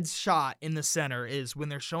dead shot in the center is when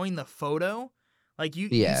they're showing the photo. Like you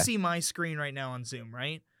see my screen right now on Zoom,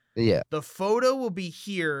 right? Yeah. The photo will be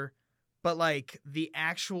here, but like the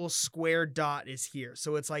actual square dot is here.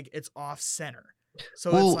 So it's like it's off center. So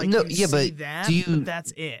it's like but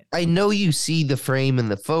that's it. I know you see the frame in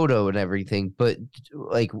the photo and everything, but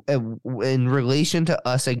like in relation to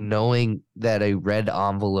us knowing that a red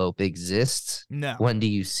envelope exists, no. When do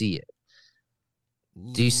you see it?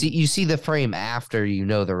 Do you see the frame after you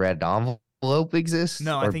know the red envelope exists?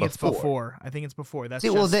 No, I think it's before. I think it's before. That's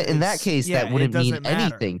in that case, that wouldn't mean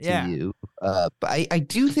anything to you. But I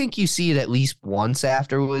do think you see it at least once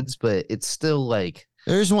afterwards, but it's still like.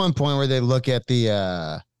 There's one point where they look at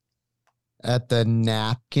the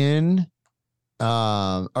napkin,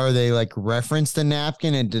 or they like reference the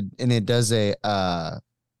napkin, and it does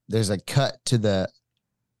there's a cut to the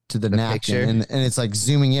napkin, and it's like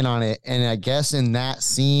zooming in on it, and I guess in that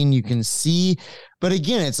scene you can see, but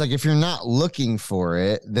again, it's like if you're not looking for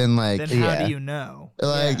it, then like how do you know?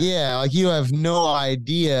 Like like you have no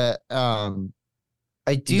idea. I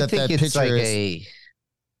do think it's like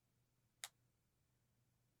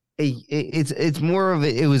it's more of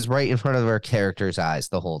it was right in front of our character's eyes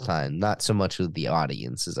the whole time, not so much with the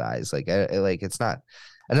audience's eyes. Like it's not.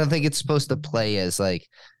 I don't think it's supposed to play as like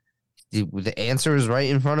the answer is right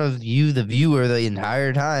in front of you, the viewer, the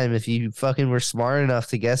entire time. If you fucking were smart enough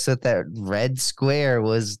to guess that red square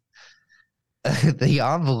was the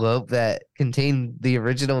envelope that contained the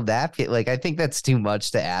original napkin, like I think that's too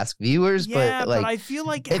much to ask viewers. Yeah, but like, I feel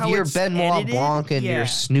like if you're Benoit Blanc and you're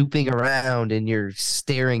snooping around and you're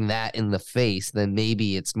staring that in the face, then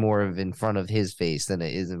maybe it's more of in front of his face than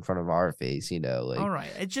it is in front of our face. You know, like. All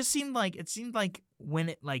right, it seemed like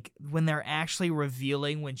when they're actually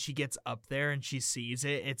revealing when she gets up there and she sees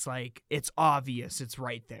it, it's like it's obvious, it's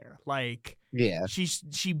right there. Like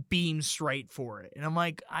she beams straight for it, and I'm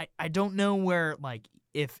like, I don't know where, like,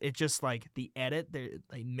 if it just like the edit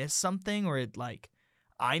they missed something, or it like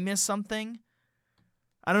I missed something.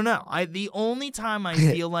 I don't know. The only time I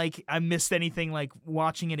feel like I missed anything like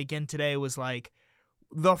watching it again today was like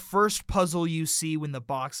the first puzzle you see when the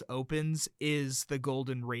box opens is the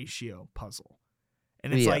golden ratio puzzle.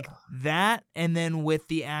 And it's like that, and then with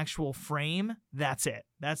the actual frame, that's it.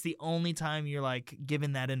 That's the only time you're like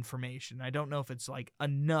given that information. I don't know if it's like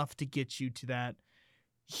enough to get you to that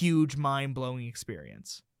huge mind-blowing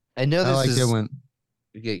experience. I know this is... It when...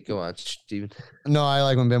 Okay, go on, Steven. No, I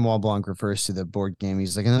like when Benoit Blanc refers to the board game.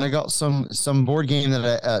 He's like, and then I got some board game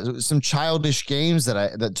that some childish games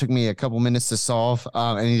that took me a couple minutes to solve,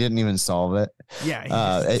 and he didn't even solve it.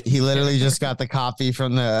 Yeah, he literally just got the copy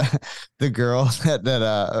from the girl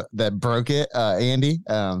that broke it, Andy.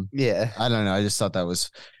 Yeah, I don't know. I just thought that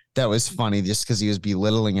was funny, just because he was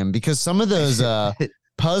belittling him. Because some of those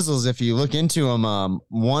puzzles, if you look into them,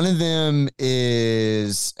 one of them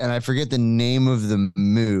is, and I forget the name of the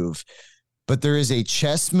move, but there is a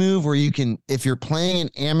chess move where you can, if you're playing an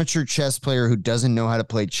amateur chess player who doesn't know how to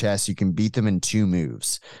play chess, you can beat them in 2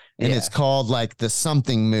 moves, and it's called like the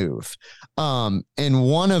something move. And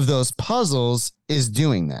one of those puzzles is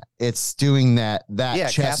doing that. It's doing that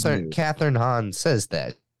chess move. Catherine Hahn says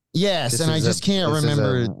that. Yes, and I just can't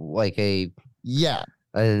remember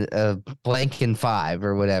a blank in 5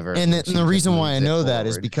 or whatever. And the reason why I know that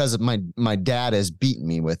is because of my dad has beaten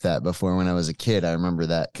me with that before when I was a kid. I remember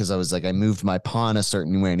that because I was like, I moved my pawn a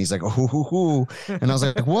certain way, and he's like, oh, and I was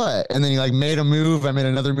like, what? And then he like made a move, I made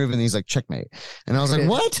another move, and he's like, checkmate. And I was like,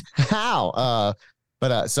 what? How?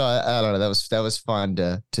 So I don't know. That was fun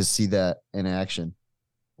to see that in action.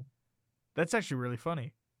 That's actually really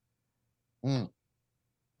funny.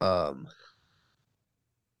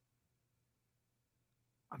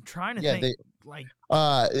 I'm trying to think.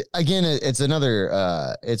 Again, it's another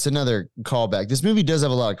callback. This movie does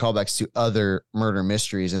have a lot of callbacks to other murder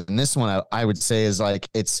mysteries, and this one I would say is like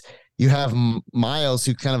you have Miles,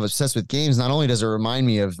 who's kind of obsessed with games. Not only does it remind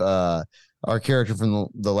me of our character from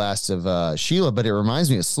the Last of Sheila, but it reminds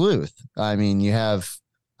me of Sleuth. I mean, you have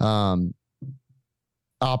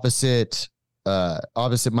opposite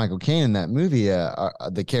Michael Caine in that movie.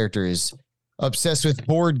 The character is obsessed with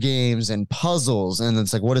board games and puzzles, and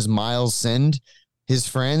it's like, what does Miles send his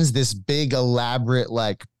friends? This big elaborate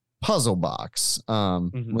like puzzle box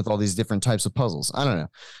with all these different types of puzzles. I don't know.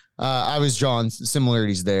 I was drawing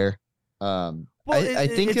similarities there. I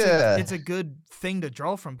think it's a good thing to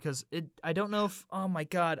draw from, because I don't know if, oh my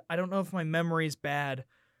god, I don't know if my memory is bad,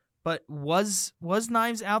 but was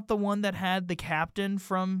Knives Out the one that had the captain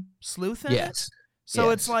from Sleuth in it?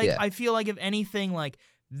 So it's like, I feel like if anything, like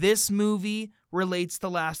this movie relates to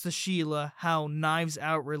Last of Sheila, how Knives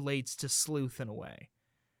Out relates to Sleuth in a way.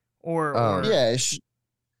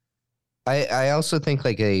 I also think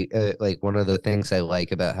like one of the things I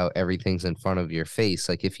like about how everything's in front of your face.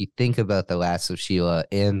 Like if you think about The Last of Sheila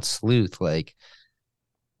and Sleuth, like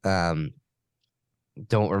don't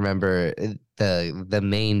remember the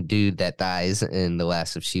main dude that dies in The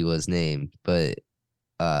Last of Sheila's name, but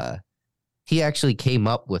he actually came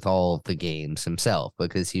up with all of the games himself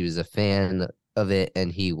because he was a fan of it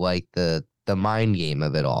and he liked the mind game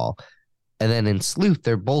of it all. And then in Sleuth,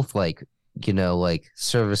 they're both like, like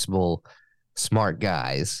serviceable, smart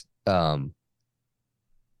guys. And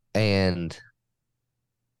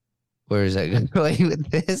where is that going with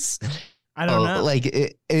this? I don't know.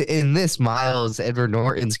 Like in this, Miles, Edward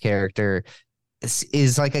Norton's character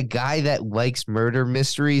is like a guy that likes murder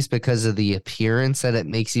mysteries because of the appearance that it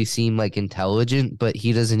makes you seem like intelligent, but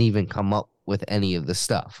he doesn't even come up with any of the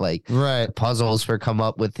stuff. Like the puzzles were come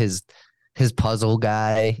up with his puzzle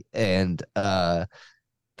guy, and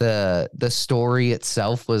the story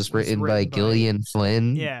itself was written by Gillian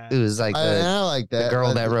Flynn. Yeah, it was like I like that. The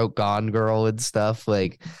girl that wrote Gone Girl and stuff.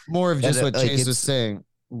 Like more of just what Chase was saying,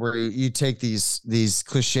 where you take these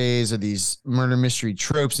cliches or these murder mystery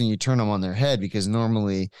tropes and you turn them on their head, because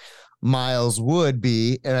normally Miles would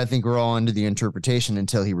be, and I think we're all under the interpretation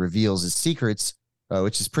until he reveals his secrets,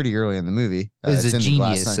 which is pretty early in the movie. He's a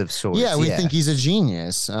genius of sorts. Yeah, we think he's a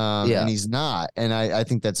genius, and he's not. And I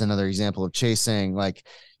think that's another example of Chase saying, like,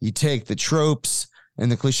 you take the tropes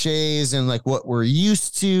and the cliches and like what we're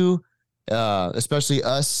used to, especially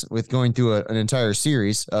us with going through an entire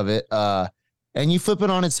series of it, and you flip it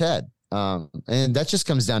on its head. And that just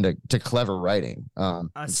comes down to clever writing.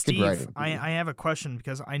 Steve, writing. I have a question,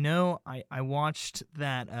 because I know I watched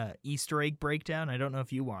that Easter egg breakdown. I don't know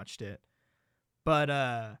if you watched it,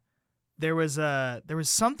 but there was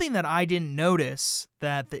something that I didn't notice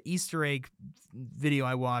that the Easter egg video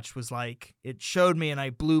I watched was like, it showed me and I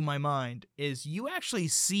blew my mind, is you actually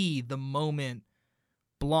see the moment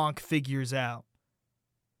Blanc figures out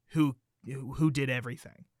who did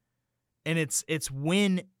everything. And it's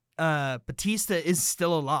when Batista is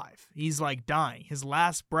still alive. He's like dying. His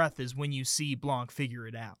last breath is when you see Blanc figure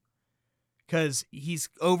it out. Because he's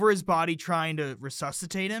over his body trying to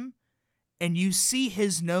resuscitate him. and you see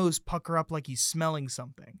his nose pucker up like he's smelling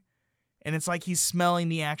something. And it's like he's smelling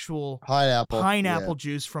the actual pineapple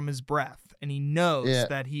juice from his breath. And he knows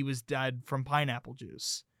that he was dead from pineapple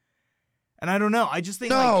juice. And I don't know. I just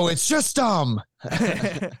think it's just dumb.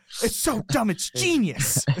 It's so dumb. It's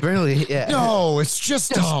genius. Really? Yeah. No, it's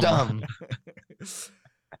just dumb.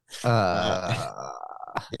 I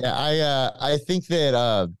think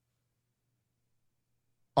that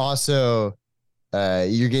also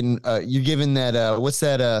you're given that what's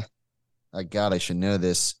that God, I should know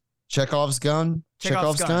this. Chekhov's gun?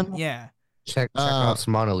 Chekhov's gun. Yeah. Chekhov's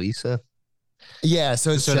Mona Lisa. Yeah,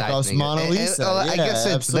 so it's Chekhov's Mona Lisa. I guess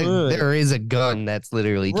there is a gun that's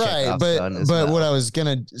literally Chekhov's gun as well. But what I was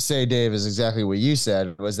gonna say, Dave, is exactly what you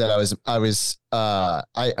said. Was that I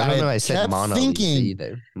said Mona Lisa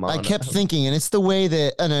either. I kept thinking, and it's the way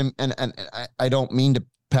that, and I don't mean to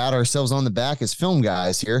pat ourselves on the back as film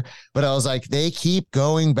guys here, but I was like, they keep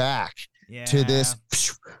going back to this.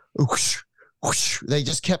 They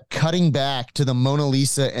just kept cutting back to the Mona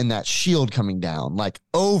Lisa and that shield coming down, like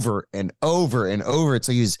over and over and over. It's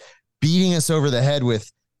like he's beating us over the head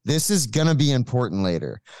with, this is gonna be important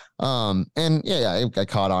later. I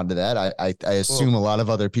caught on to that. I assume a lot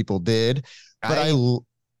of other people did, but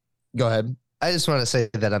go ahead. I just want to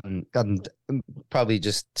say that I'm probably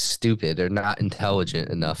just stupid or not intelligent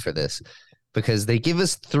enough for this, because they give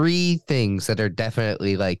us three things that are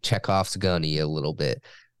definitely like Chekhov's gunny a little bit,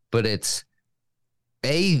 but it's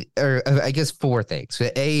I guess four things.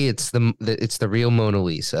 A, it's the real Mona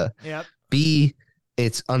Lisa. Yep. B,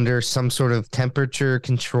 it's under some sort of temperature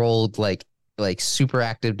controlled like super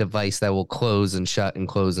active device that will close and shut and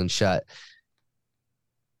close and shut.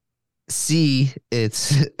 C,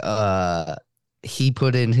 it's he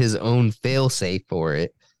put in his own failsafe for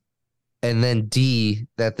it. And then D,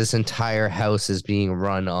 that this entire house is being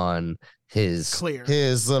run on his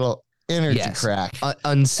little energy crack.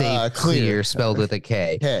 Unsafe clear spelled with a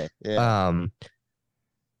K. Okay. Yeah.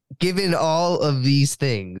 Given all of these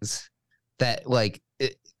things that like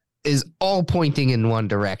it is all pointing in one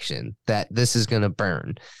direction, that this is gonna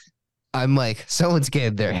burn, I'm like, someone's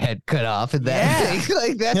getting their head cut off in that thing.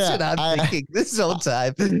 Like that's what I'm thinking this whole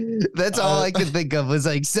time. That's all I could think of was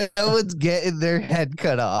like someone's getting their head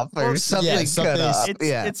cut off or something cut off.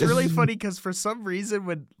 It's really funny because for some reason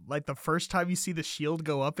when like the first time you see the shield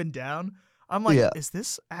go up and down, I'm like, is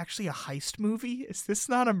this actually a heist movie? Is this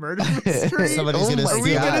not a murder mystery? Are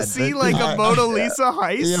we going to see like a Mona Lisa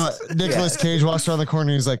heist? Nicolas Cage walks around the corner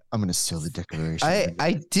and he's like, I'm going to steal the Declaration.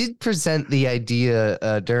 I did present the idea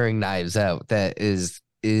during Knives Out that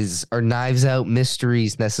are Knives Out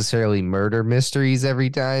mysteries necessarily murder mysteries every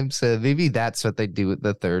time? So maybe that's what they do with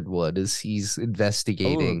the third one, is he's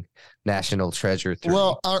investigating National Treasure 3.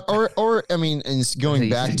 Well, or I mean, and going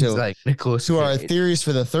back to like our theories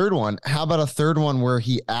for the third one, how about a third one where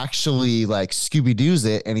he actually like Scooby-Doo's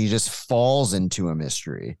it and he just falls into a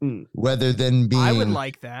mystery, rather than being, I would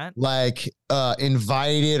like that, like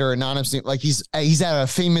invited or anonymous, like he's at a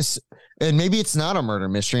famous, and maybe it's not a murder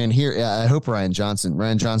mystery. And here, I hope Rian Johnson,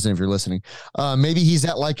 if you're listening, maybe he's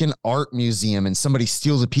at like an art museum and somebody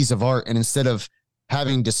steals a piece of art, and instead of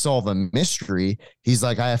having to solve a mystery, he's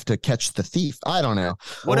like, I have to catch the thief. I don't know.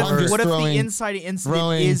 What if the inside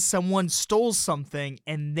incident is someone stole something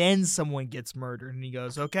and then someone gets murdered and he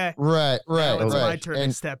goes, okay, right. It's my turn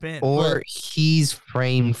to step in. Or he's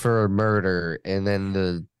framed for a murder and then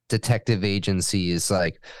the detective agency is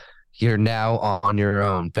like, you're now on your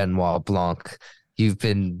own, Benoit Blanc. You've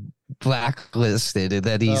been blacklisted, and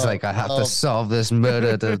then he's like, I have to solve this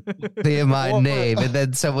murder to clear my name. And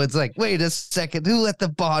then someone's like, wait a second, who let the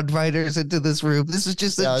Bond writers into this room? This is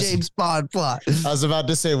just a James Bond plot. I was about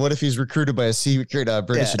to say, what if he's recruited by a secret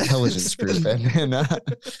British intelligence group?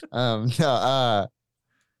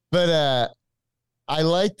 But I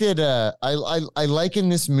liked it. I like in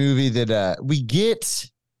this movie that we get,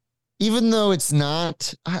 even though it's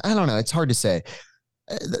not, I don't know, it's hard to say.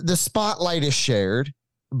 The spotlight is shared,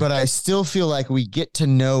 but I still feel like we get to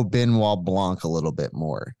know Benoit Blanc a little bit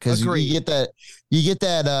more, because you get that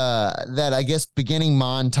I guess beginning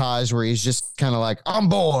montage where he's just kind of like, I'm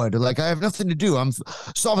bored, like I have nothing to do, I'm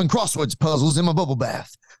solving crosswords puzzles in my bubble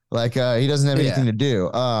bath, like he doesn't have anything to do.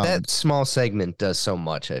 That small segment does so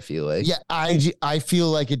much, I feel like. Yeah, I feel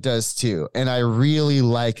like it does too, and I really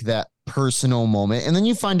like that personal moment. And then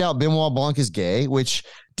you find out Benoit Blanc is gay, which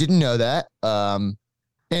didn't know that.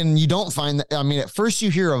 And you don't find that. I mean, at first you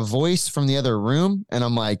hear a voice from the other room, and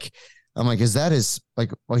I'm like, is that his,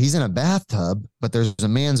 like, well, he's in a bathtub, but there's a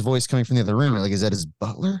man's voice coming from the other room. Like, is that his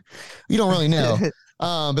butler? You don't really know.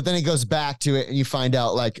 But then it goes back to it, and you find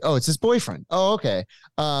out, like, oh, it's his boyfriend. Oh, okay.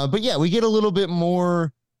 But yeah, we get a little bit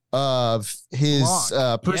more of his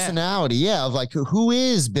personality. Yeah. Of like, who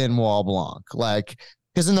is Benoit Blanc? Like,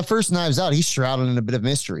 because in the first Knives Out, he's shrouded in a bit of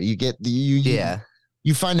mystery. You get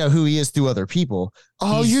you find out who he is through other people.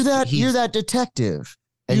 Oh, you're that detective.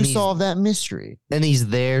 You solve that mystery. And he's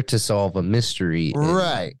there to solve a mystery.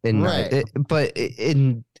 Right.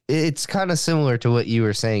 It's kind of similar to what you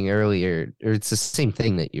were saying earlier, or it's the same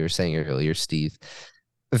thing that you were saying earlier, Steve.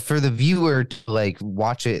 For the viewer to like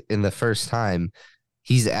watch it in the first time,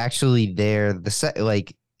 he's actually there.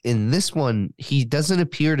 Like in this one, he doesn't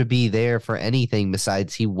appear to be there for anything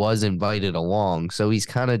besides he was invited along. So he's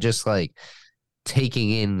kind of just like taking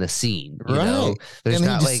in the scene, you know? There's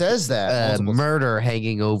not like says that murder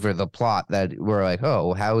hanging over the plot that we're like,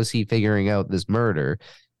 oh, how is he figuring out this murder?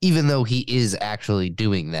 Even though he is actually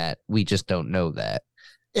doing that, we just don't know that.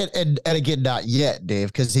 And again, not yet, Dave,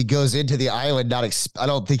 because he goes into the island. I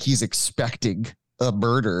don't think he's expecting a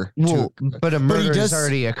murder. But a murder has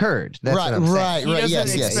already occurred. That's right.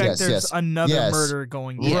 Yes. There's another murder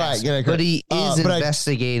going. Yes. Right. But he is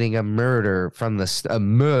investigating a murder from the start.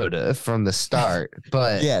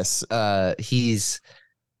 But yes,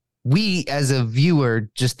 we as a viewer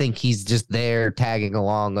just think he's just there tagging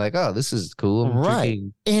along, like, oh, this is cool. Right.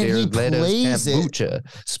 And he plays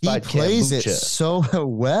it so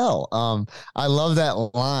well. I love that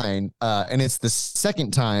line. And it's the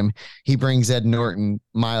second time he brings Ed Norton,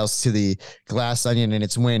 Miles, to the Glass Onion, and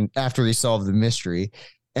it's after he solved the mystery.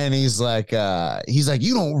 And he's like,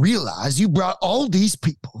 you don't realize you brought all these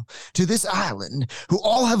people to this island who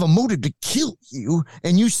all have a motive to kill you,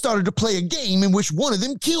 and you started to play a game in which one of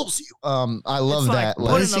them kills you. I love that.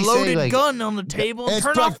 Putting a loaded gun on the table and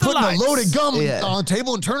turn off the lights. Putting a loaded gun on the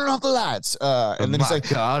table and turning off the lights. And then he's like,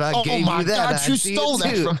 God, I gave you that. God, you stole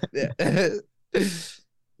that from me.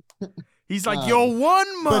 He's like, you're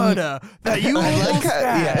one murder that you almost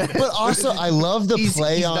had. But also, I love the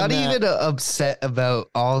play on that. He's not even upset about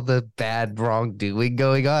all the bad wrongdoing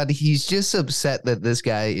going on. He's just upset that this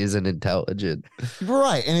guy isn't intelligent.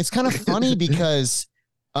 Right. And it's kind of funny because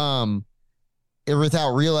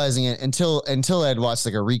without realizing it, until I'd watched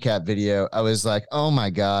like a recap video, I was like, oh my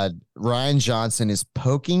God, Rian Johnson is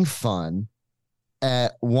poking fun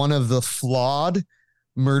at one of the flawed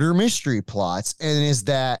murder mystery plots, and is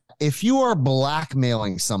that if you are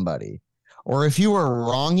blackmailing somebody or if you are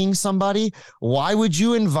wronging somebody, why would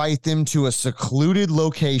you invite them to a secluded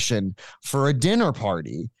location for a dinner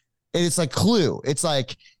party? And it's like Clue. It's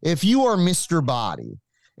like if you are Mr. Body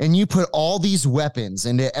and you put all these weapons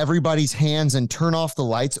into everybody's hands and turn off the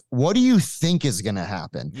lights, what do you think is going to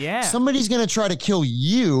happen? Yeah. Somebody's going to try to kill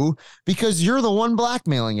you because you're the one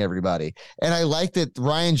blackmailing everybody. And I like that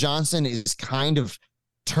Rian Johnson is kind of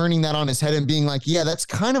turning that on his head and being like, yeah, that's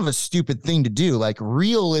kind of a stupid thing to do. Like,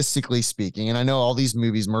 realistically speaking, and I know all these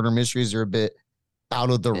movies, murder mysteries, are a bit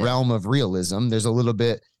out of the realm of realism. There's a little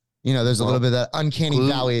bit, there's a little bit of that uncanny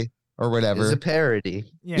valley or whatever. It's a parody.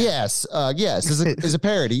 Yeah. Yes. Is a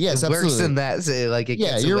parody. Yes, absolutely. Worse than that. So like it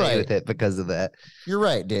gets away with it because of that. You're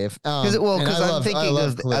right, Dave. Because I'm thinking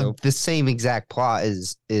of the same exact plot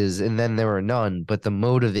is, and then there were none, but the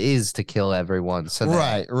motive is to kill everyone. So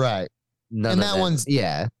right.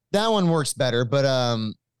 That one works better, but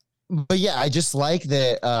yeah, I just like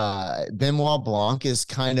that Benoit Blanc is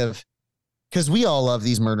kind of, because we all love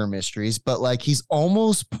these murder mysteries, but like he's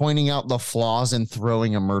almost pointing out the flaws in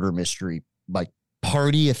throwing a murder mystery like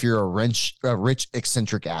party if you're a rich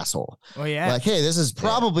eccentric asshole. Oh yeah, like, hey, this is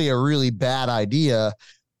probably a really bad idea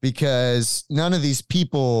because all these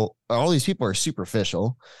people are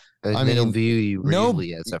superficial. They don't view you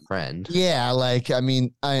really as a friend. Yeah, like, I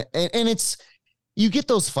mean, and it's, you get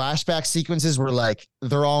those flashback sequences where like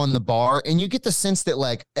they're all in the bar and you get the sense that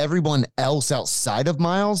like everyone else outside of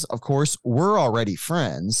Miles, of course, we're already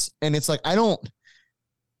friends. And it's like, I don't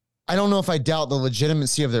know if I doubt the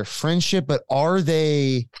legitimacy of their friendship, but are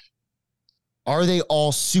they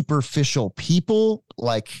all superficial people?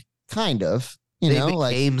 Like, kind of, they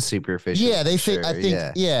became superficial. Yeah, I think.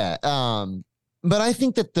 But I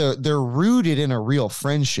think that they're rooted in a real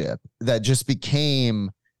friendship that just became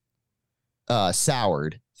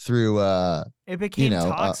soured through it became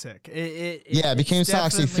toxic. It became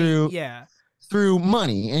toxic through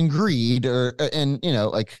money and greed and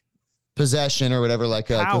like possession or whatever. Like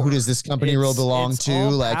who does this company really belong to?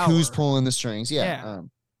 Like power. Who's pulling the strings? Yeah.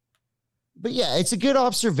 But yeah, it's a good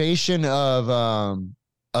observation of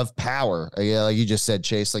power. Yeah, like you just said,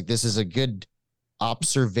 Chase. Like this is a good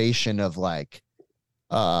observation of like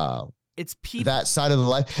it's people, that side of the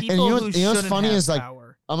life. And what's funny is like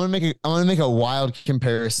power. I'm gonna make a wild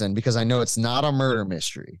comparison because I know it's not a murder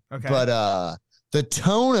mystery. Okay. But the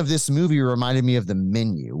tone of this movie reminded me of The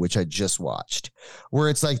Menu, which I just watched, where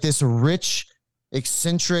it's like this rich,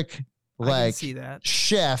 eccentric, like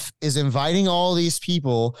chef is inviting all these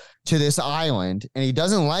people to this island, and he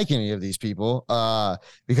doesn't like any of these people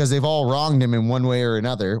because they've all wronged him in one way or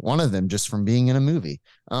another. One of them just from being in a movie.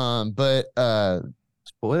 But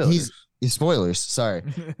spoilers. Spoilers. Sorry.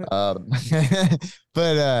 But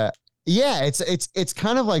yeah, it's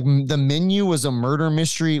kind of like The Menu was a murder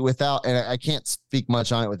mystery without, and I can't speak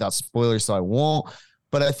much on it without spoilers, so I won't.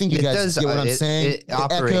 But I think you guys get what I'm saying. It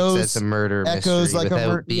operates as a murder mystery like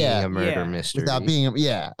without being a murder mystery. Without being,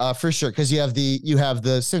 for sure. Because you have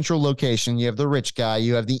the central location, you have the rich guy,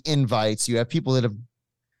 you have the invites, you have people that have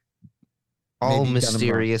all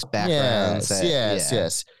mysterious backgrounds.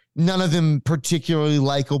 Yes. None of them particularly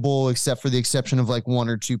likable, except for the exception of like one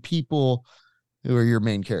or two people who are your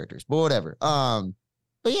main characters. But whatever. But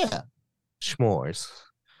yeah, Schmores.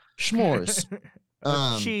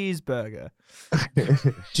 Cheeseburger.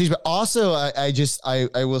 But also, I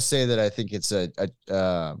will say that I think it's I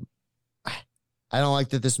don't like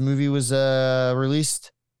that this movie was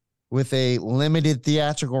released with a limited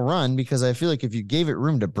theatrical run, because I feel like if you gave it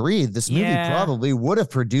room to breathe, this movie probably would have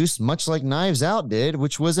produced much like Knives Out did,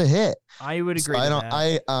 which was a hit. I would agree.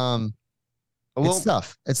 It's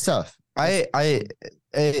tough. It's tough. I I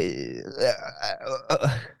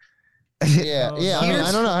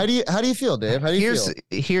don't know. How do you feel, Dave? How do you feel?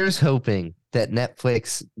 Here's hoping that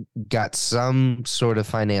Netflix got some sort of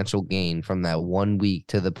financial gain from that 1 week,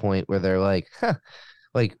 to the point where they're like,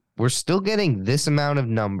 like, we're still getting this amount of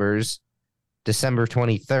numbers December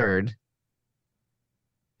 23rd,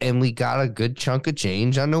 and we got a good chunk of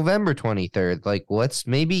change on November 23rd. Like, let's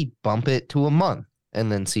maybe bump it to a month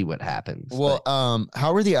and then see what happens. Well,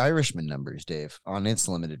 how are the Irishman numbers, Dave, on its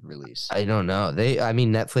limited release? I don't know.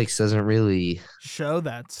 Netflix doesn't really show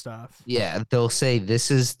that stuff. Yeah, they'll say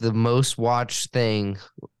this is the most watched thing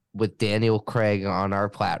with Daniel Craig on our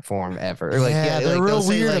platform ever. They're real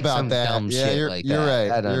weird about that. You're right. You're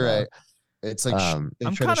right. It's like I'm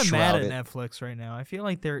kind of mad at Netflix right now. I feel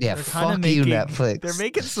like they're kind of making Netflix. They're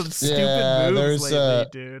making some stupid moves lately,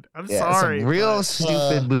 dude. I'm sorry. Some real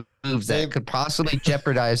stupid moves that could possibly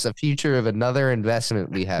jeopardize the future of another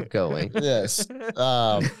investment we have going. Yes.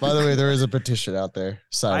 By the way, there is a petition out there.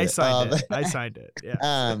 I signed it.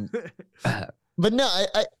 Yeah. But no,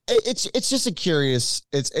 it's just a curious.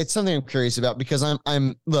 It's something I'm curious about, because I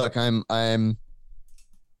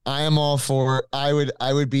am all for. I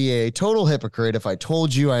would be a total hypocrite if I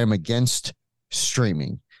told you I am against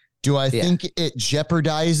streaming. Do I think it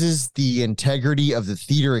jeopardizes the integrity of the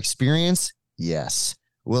theater experience? Yes.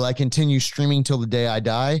 Will I continue streaming till the day I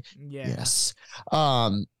die? Yeah. Yes.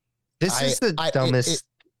 This is the dumbest.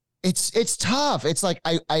 It's tough. It's like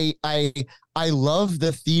I love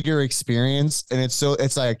the theater experience, and it's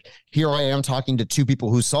like, here I am talking to two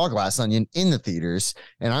people who saw Glass Onion in the theaters,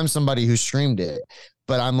 and I'm somebody who streamed it.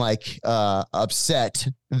 But I'm like upset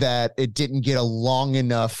that it didn't get a long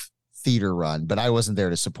enough theater run, but I wasn't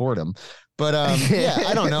there to support him. But I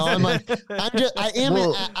don't know.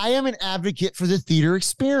 I am an advocate for the theater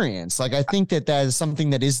experience. Like, I think that is something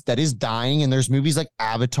that is dying. And there's movies like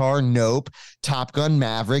Avatar, Nope, Top Gun,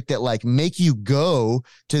 Maverick that like make you go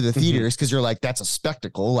to the theaters because you're like, that's a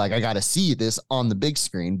spectacle. Like, I got to see this on the big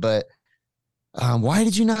screen. But why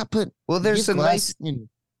did you not put? Well, there's a nice thing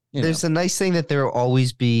that there will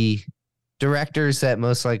always be directors that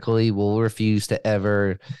most likely will refuse to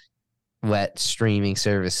ever let streaming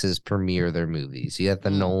services premiere their movies. You have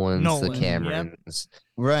the Nolans, the Camerons. Yep.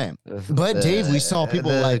 Right. But Dave, we saw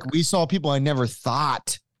people I never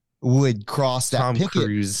thought would cross that Tom picket.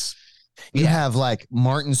 Cruise. You have like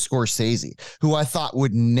Martin Scorsese, who I thought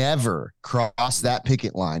would never cross that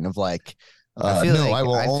picket line of like, I feel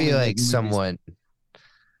like someone,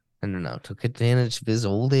 I don't know, took advantage of his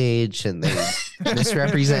old age and they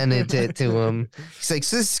misrepresented it to him. He's like,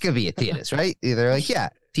 so this is going to be at theaters, right? They're like, yeah.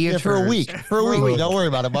 Theaters. Yeah, for a week. Don't worry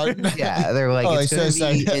about it, Martin. Yeah, they're like, it's going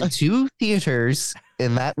to be in 2 theaters,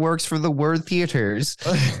 and that works for the word theaters.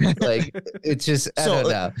 Like, it's just, I don't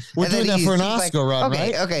know. We're doing that for an Oscar run,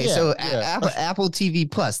 right? Okay, yeah, so Apple TV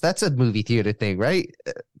Plus, that's a movie theater thing, right?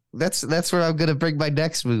 That's where I'm going to bring my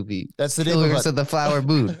next movie. That's the Killers of the Flower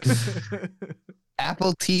Moon.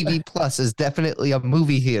 Apple TV Plus is definitely a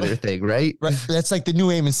movie theater thing, right? Right. That's like the new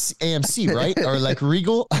AMC, right? Or like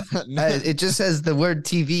Regal. It just has the word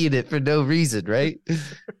TV in it for no reason, right?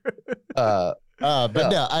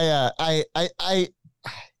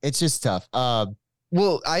 It's just tough.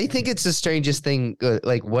 Well, I think it's the strangest thing.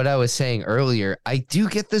 Like what I was saying earlier, I do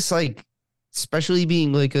get this like especially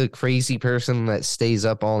being like a crazy person that stays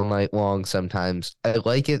up all night long sometimes. I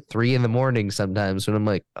like it 3 a.m. sometimes when I'm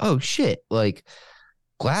like, oh shit, like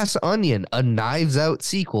Glass Onion, a Knives Out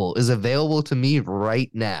sequel is available to me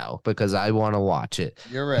right now because I want to watch it.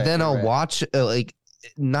 You're right. Then I'll right. watch like,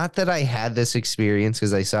 not that I had this experience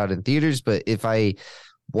because I saw it in theaters, but if I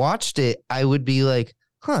watched it, I would be like,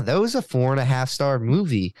 huh, that was a 4.5-star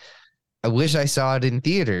movie. I wish I saw it in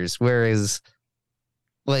theaters. Whereas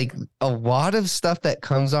like a lot of stuff that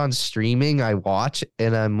comes on streaming, I watch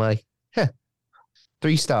and I'm like,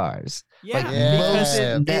 3 stars. Yeah, like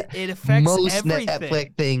it affects most everything.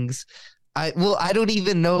 Netflix things. I don't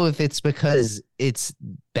even know if it's because it's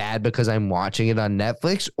bad because I'm watching it on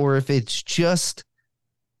Netflix or if it's just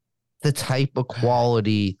the type of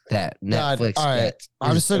quality that Netflix gets.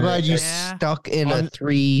 I'm so glad you stuck in a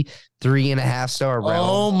 3.5-star realm.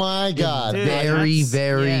 Oh my God. Dude,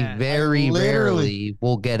 very rarely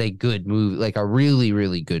will get a good movie, like a really,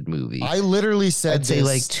 really good movie. I literally said I'd say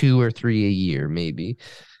like 2 or 3 a year, maybe.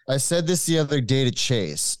 I said this the other day to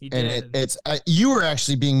Chase, and it's you were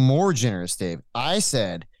actually being more generous, Dave. I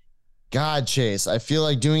said, God, Chase, I feel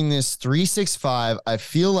like doing this 365. I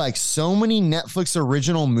feel like so many Netflix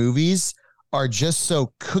original movies are just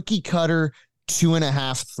so cookie cutter 2.5,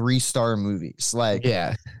 3-star movies. Like,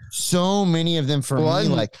 so many of them for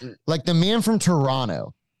me, like The Man from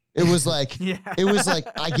Toronto. It was like, it was like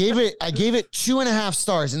I gave it 2.5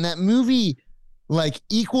 stars, and that movie like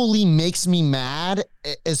equally makes me mad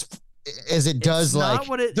as it does. Like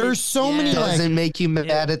there's so many like doesn't make you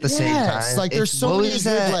mad at the same time. Like there's so many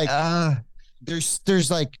good like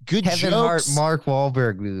there's like good Kevin jokes. Hart, Mark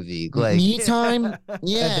Wahlberg movie, like Me Time.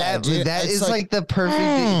 Yeah, that is like the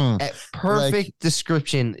perfect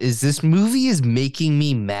description. Is this movie is making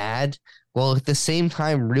me mad, while at the same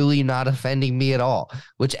time really not offending me at all,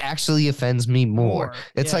 which actually offends me more.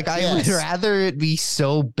 It's like I would rather it be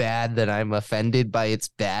so bad that I'm offended by its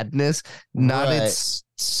badness, not its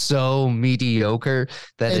so mediocre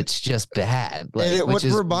that it's just bad. Like, what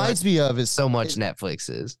reminds me of is so much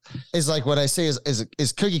Netflix is like what I say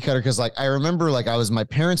is cookie cutter, because like I remember like my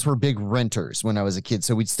parents were big renters when I was a kid,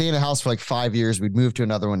 so we'd stay in a house for like 5 years, we'd move to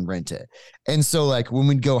another one, rent it, and so like when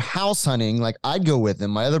we'd go house hunting, like I'd go with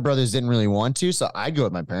them. My other brothers didn't really want to, so I'd go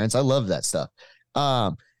with my parents. I love that stuff.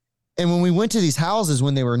 And when we went to these houses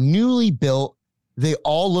when they were newly built, they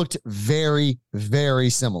all looked very,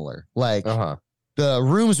 very similar. Like the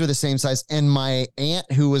rooms were the same size. And my aunt,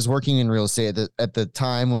 who was working in real estate at the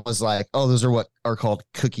time, was like, oh, those are what are called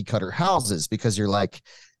cookie cutter houses, because you're like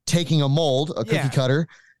taking a mold, a cookie cutter,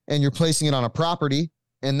 and you're placing it on a property,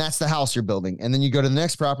 and that's the house you're building. And then you go to the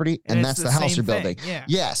next property, and that's the house you're building. Yeah.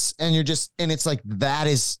 Yes. And it's like, that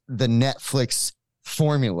is the Netflix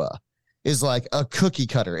formula, is like a cookie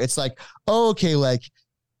cutter. It's like, oh, okay, like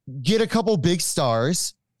get a couple big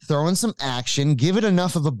stars, throw in some action, give it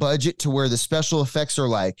enough of a budget to where the special effects are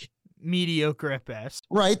like mediocre at best.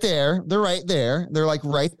 Right there. They're right there. They're like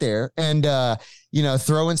right there. And,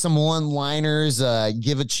 throw in some one-liners, I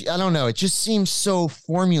don't know. It just seems so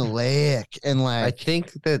formulaic. And like, I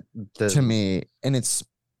think that to me, and it's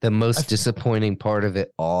the most disappointing part of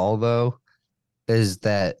it all, though, is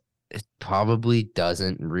that it probably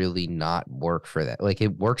doesn't really not work for that. Like,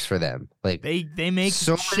 it works for them. Like, they make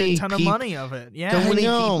so shit ton of money of it. Yeah. So many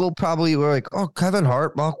people probably were like, oh, Kevin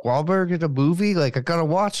Hart, Mark Wahlberg in a movie? Like, I gotta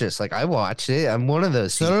watch this. Like, I watched it. I'm one of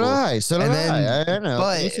those people. So did I. I know.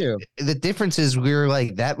 But me too. The difference is we were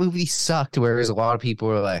like, that movie sucked, whereas a lot of people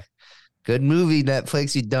were like, good movie,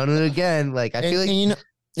 Netflix, you've done it again. Like, I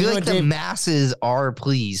feel like the masses are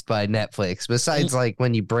pleased by Netflix, besides like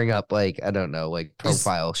when you bring up like, I don't know, like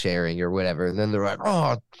profile sharing or whatever, and then they're like,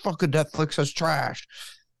 oh, fucking Netflix is trash.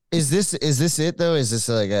 Is this it though? Is this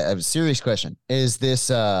like a serious question? Is this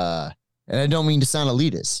and I don't mean to sound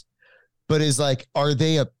elitist, but is like, are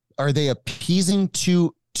they appeasing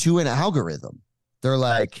to an algorithm? They're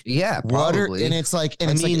like, probably. And it's like,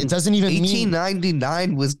 it doesn't even mean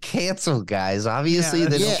 1899 was canceled, guys. Obviously,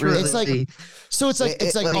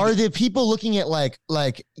 it's like, are the people looking at like,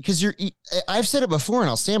 because I've said it before and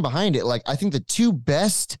I'll stand behind it. Like, I think the two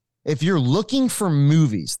best, if you're looking for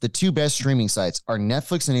movies, the two best streaming sites are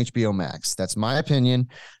Netflix and HBO Max. That's my opinion.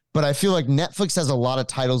 But I feel like Netflix has a lot of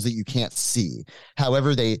titles that you can't see.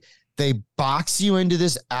 However, they box you into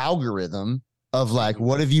this algorithm of like,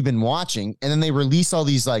 what have you been watching? And then they release all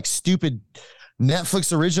these like stupid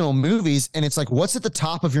Netflix original movies. And it's like, what's at the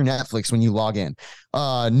top of your Netflix when you log in?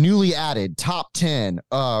 Newly added, top 10,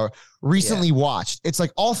 recently watched. It's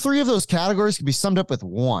like all three of those categories can be summed up with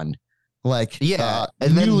one. Like, and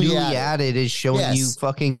then newly added is showing you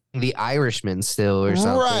fucking The Irishman still or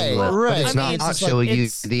something. Right. But it's not showing you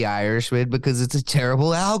The Irishman because it's a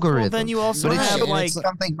terrible algorithm. Well, then you also but have it's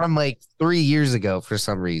something from like 3 years ago for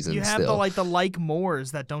some reason. You have the like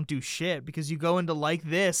mores that don't do shit because you go into like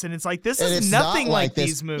this and it's like this is nothing like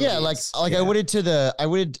these movies. Yeah,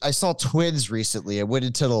 I saw Twins recently. I went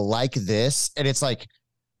into the like this and it's like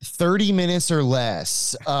 30 minutes or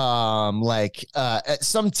less, some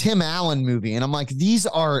Tim Allen movie. And I'm like, these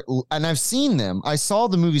are, and I've seen them. I saw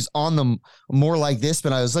the movies on them more like this,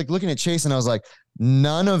 but I was like looking at Chase and I was like,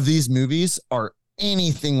 none of these movies are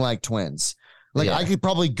anything like Twins. Like I could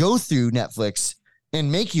probably go through Netflix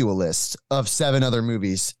and make you a list of 7 other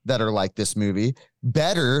movies that are like this movie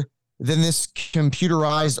better than this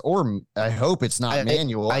computerized, or I hope it's not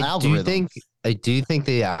manual algorithm. I do think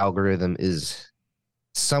the algorithm is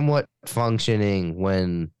somewhat functioning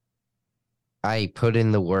when I put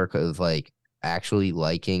in the work of like actually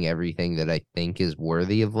liking everything that I think is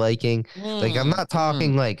worthy of liking. Like I'm not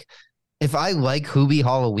talking like if I like Hubie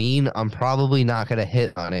Halloween, I'm probably not gonna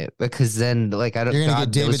hit on it because then like I don't. You're gonna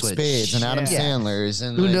get David Spades and Adam Sandler's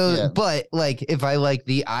and who knows. Yeah. But like if I like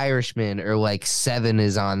The Irishman or like Seven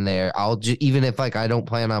is on there, I'll even if like I don't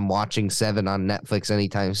plan on watching Seven on Netflix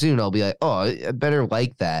anytime soon, I'll be like, oh, I better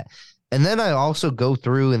like that. And then I also go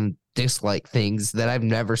through and dislike things that I've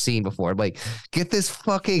never seen before. Like, get this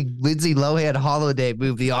fucking Lindsay Lohan holiday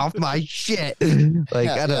movie off my shit. Like,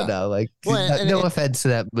 I don't know. Like, no offense to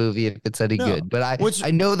that movie if it's any good. But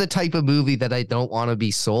I know the type of movie that I don't want to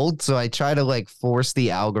be sold. So I try to, like, force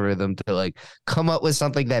the algorithm to, like, come up with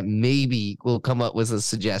something that maybe will come up with a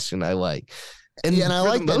suggestion I like. And I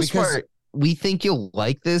like that because we think you'll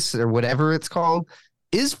like this or whatever it's called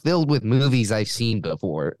is filled with movies I've seen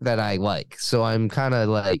before that I like. So I'm kind of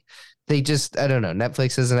like, I don't know.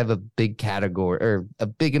 Netflix doesn't have a big category or a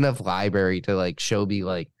big enough library to like show me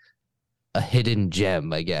like a hidden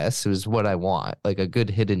gem, I guess is what I want. Like a good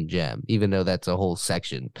hidden gem, even though that's a whole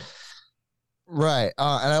section. Right.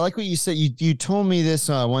 And I like what you said. You told me this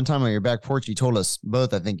one time on your back porch. You told us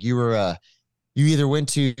both, I think you were, you either went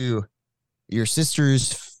to your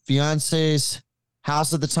sister's fiance's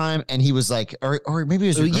house at the time, and he was like, or maybe it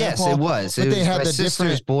was your grandpa. Yes, it was. But it they was had my the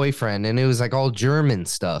sister's boyfriend, and it was like all German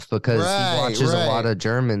stuff because he watches a lot of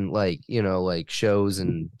German, like like shows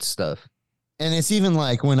and stuff. And it's even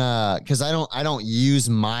like when because I don't use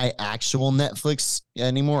my actual Netflix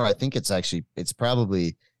anymore. I think it's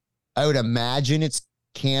probably, I would imagine it's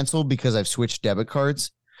canceled because I've switched debit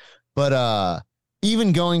cards. But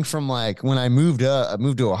even going from like when I moved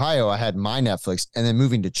to Ohio, I had my Netflix, and then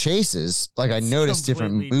moving to Chase's, like I noticed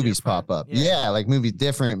different movies pop up. Yeah, like movie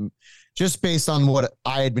different, just based on what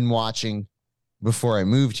I had been watching before I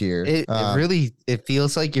moved here. It really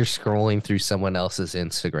feels like you're scrolling through someone else's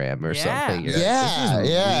Instagram or something. This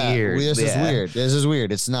is weird. This is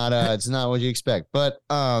weird. It's not what you expect. But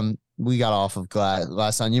we got off of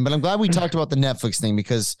Glass Onion, but I'm glad we talked about the Netflix thing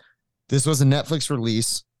because this was a Netflix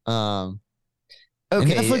release.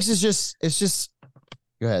 Okay, and Netflix is just.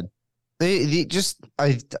 Go ahead. They just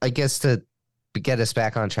I guess to get us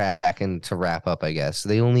back on track and to wrap up, I guess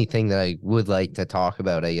the only thing that I would like to talk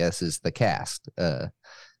about, I guess, is the cast.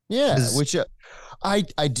 Which I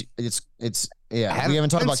it's we haven't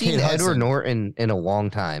talked about Kate Hudson. Edward Norton in a long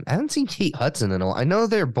time. I haven't seen Kate Hudson in a. I know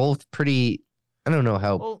they're both pretty. I don't know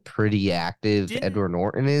how pretty active Edward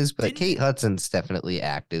Norton is, but Kate Hudson's definitely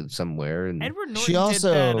active somewhere. And Edward Norton did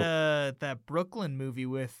that Brooklyn movie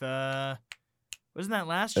with wasn't that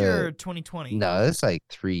last year or 2020? No, that's like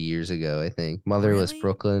 3 years ago, I think. Motherless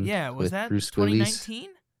Brooklyn. Yeah, was that Bruce 2019?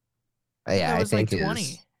 Yeah, I think like it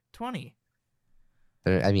 2020.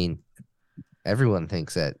 I mean, everyone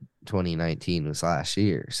thinks that 2019 was last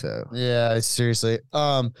year, so yeah, seriously.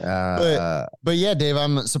 But yeah, Dave,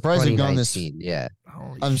 I'm surprised you've gone this. Yeah,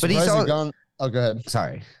 I'm surprised you've gone. Oh, go ahead.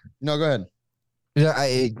 Sorry. No, go ahead. Yeah,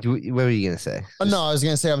 what were you gonna say? No, I was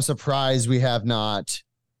gonna say I'm surprised we have not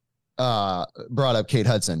brought up Kate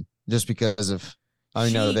Hudson just because of I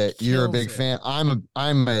know that you're a big fan. And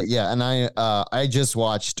I just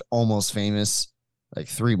watched Almost Famous like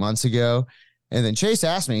 3 months ago. And then Chase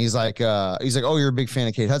asked me, he's like, oh, you're a big fan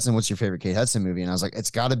of Kate Hudson. What's your favorite Kate Hudson movie? And I was like, it's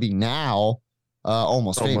got to be now.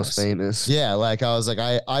 Almost Famous. Yeah. Like I was like,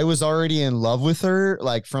 I was already in love with her,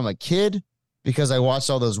 like from a kid because I watched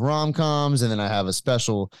all those rom-coms. And then I have a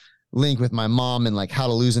special link with my mom and like How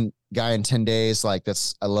to Lose a Guy in 10 Days. Like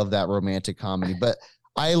I love that romantic comedy, but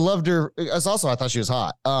I loved her. As also, I thought she was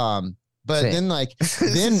hot. But Same.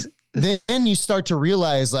 Then then you start to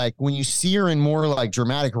realize, like, when you see her in more like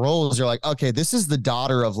dramatic roles, you're like, okay, this is the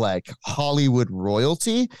daughter of like Hollywood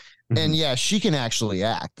royalty. And yeah, she can actually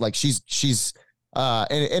act. Like she's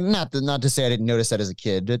and not to say I didn't notice that as a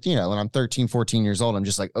kid, but you know, when I'm 13, 14 years old, I'm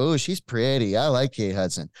just like, oh, she's pretty. I like Kate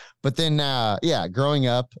Hudson. But then yeah, growing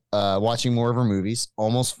up, watching more of her movies,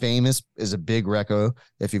 Almost Famous is a big reco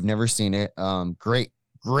if you've never seen it. Great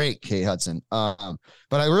Kate Hudson. But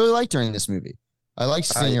I really liked her in this movie. I like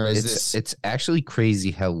seeing her as this. It's actually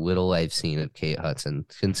crazy how little I've seen of Kate Hudson,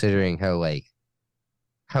 considering how like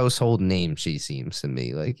household name she seems to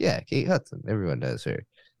me. Like, yeah, Kate Hudson. Everyone knows her.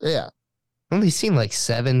 Yeah. I've only seen like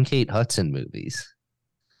 7 Kate Hudson movies.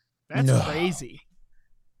 That's crazy.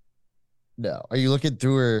 No. Are you looking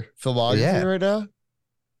through her filmography right now?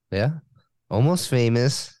 Yeah. Almost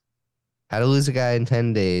Famous. How to Lose a Guy in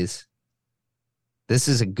 10 Days. This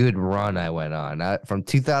is a good run I went on. From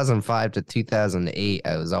 2005 to 2008,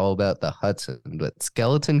 I was all about the Hudson. But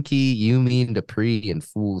Skeleton Key, You Mean Dupree, and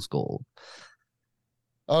Fool's Gold.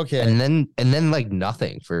 Okay. And then like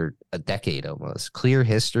nothing for a decade almost. Clear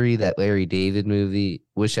History, that Larry David movie.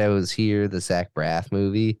 Wish I Was Here, the Zach Braff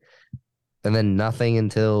movie. And then nothing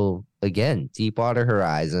until, again, Deepwater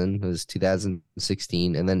Horizon was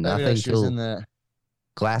 2016. And then nothing until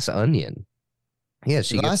Glass Onion. Yeah,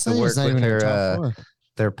 she gets to work with her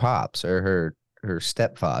their pops or her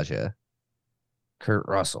stepfather, Kurt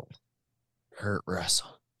Russell.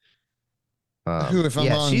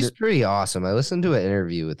 She's pretty awesome. I listened to an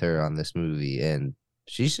interview with her on this movie, and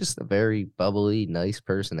she's just a very bubbly, nice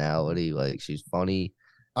personality. Like, she's funny.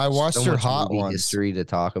 I watched her Hot Ones. History to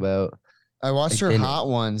talk about. I watched her Hot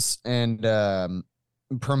Ones and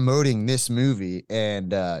promoting this movie,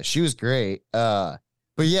 and she was great.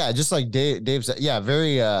 But yeah, just like Dave said, yeah,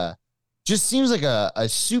 very just seems like a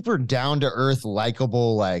super down to earth,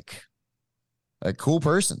 likable, like a cool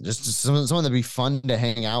person. Just someone that'd be fun to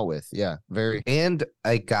hang out with. Yeah, very. And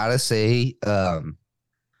I gotta say, I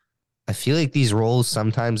feel like these roles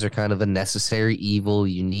sometimes are kind of a necessary evil.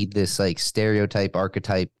 You need this like stereotype,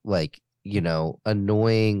 archetype, like, you know,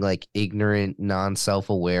 annoying, like ignorant,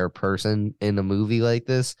 non-self-aware person in a movie like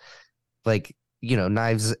this. Like, you know,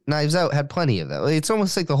 Knives Out had plenty of that. It's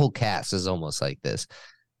almost like the whole cast is almost like this.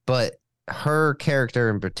 But her character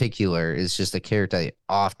in particular is just a character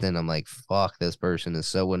often I'm like, fuck, this person is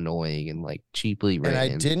so annoying and like cheaply written.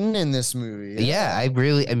 And I didn't in this movie. Yeah, I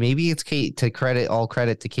really, and maybe it's all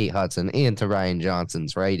credit to Kate Hudson and to Rian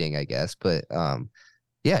Johnson's writing, I guess. But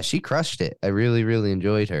yeah, she crushed it. I really, really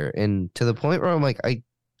enjoyed her. And to the point where I'm like, I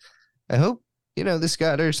hope, you know, this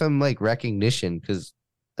got her some like recognition, because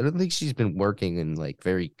I don't think she's been working in like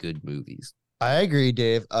very good movies. I agree,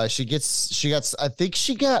 Dave. I think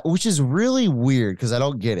she got, which is really weird because I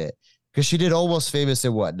don't get it. Because she did Almost Famous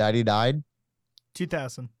in what, 99?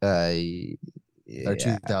 2000. Yeah. Or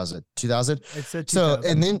 2000. 2000? It said 2000. So,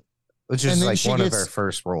 and then, which is like one of her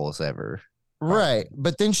first roles ever. Right.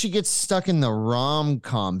 But then she gets stuck in the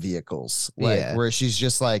rom-com vehicles, like where she's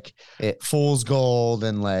just like Fool's Gold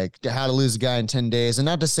and like How to Lose a Guy in 10 Days. And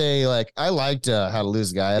not to say like I liked How to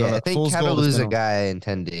Lose a Guy. I think Fool's How to Lose a Guy in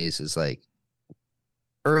 10 Days is like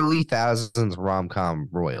early thousands rom-com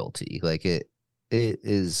royalty. Like it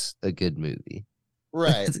is a good movie.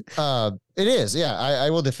 Right. It is. Yeah.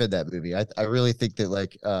 I will defend that movie. I really think that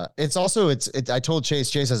like it's also I told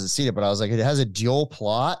Chase hasn't seen it, but I was like, it has a dual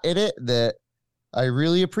plot in it that I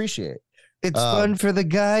really appreciate. It's fun for the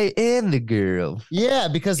guy and the girl. Yeah,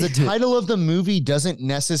 because the title of the movie doesn't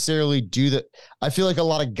necessarily do that. I feel like a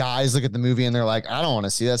lot of guys look at the movie and they're like, I don't want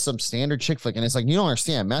to see that, some standard chick flick. And it's like, you don't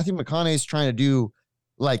understand. Matthew McConaughey's trying to do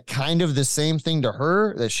like kind of the same thing to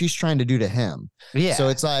her that she's trying to do to him. Yeah. So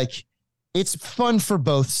it's like, it's fun for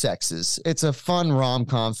both sexes. It's a fun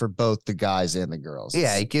rom-com for both the guys and the girls.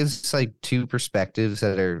 Yeah, it gives like two perspectives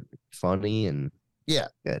that are funny and yeah,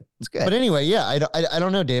 good. It's good. But anyway, yeah, I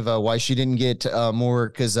don't know, Dave, why she didn't get more,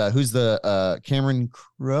 because who's the Cameron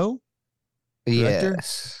Crowe director?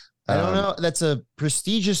 Yes. I don't know. That's a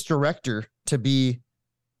prestigious director to be,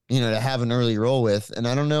 you know, to have an early role with, and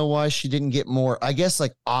I don't know why she didn't get more. I guess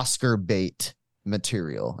like Oscar bait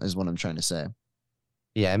material is what I'm trying to say.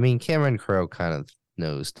 Yeah, I mean, Cameron Crowe kind of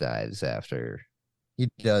nosedives after. He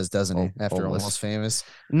does, doesn't he? After Almost Famous.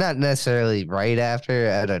 Not necessarily right after.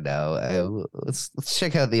 I don't know. Let's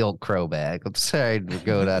check out the old Crow bag. I'm sorry we're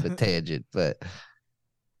going on a tangent, but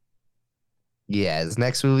yeah, his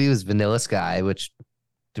next movie was Vanilla Sky, which,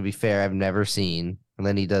 to be fair, I've never seen. And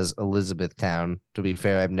then he does Elizabethtown. To be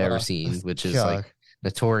fair, I've never seen, which is like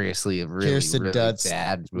notoriously a really, really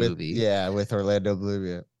bad movie. With Orlando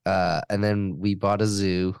Bloom. And then We Bought a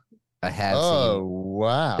Zoo, I have Oh, seen.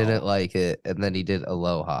 wow. Didn't like it, and then he did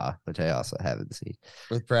Aloha, which I also haven't seen.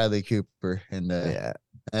 With Bradley Cooper and Yeah,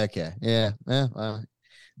 okay, yeah.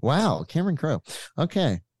 Wow, Cameron Crowe.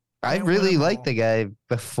 Okay, I really liked the guy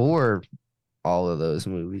before all of those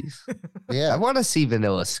movies. yeah. I want to see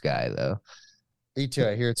Vanilla Sky though. Me too.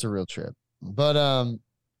 I hear it's a real trip, but I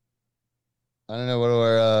don't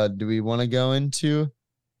know. Do we want to go into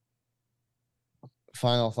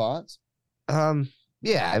final thoughts?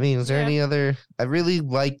 Yeah, I mean, is there any other? I really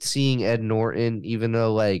liked seeing Ed Norton, even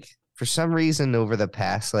though, like, for some reason over the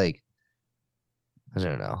past, like, I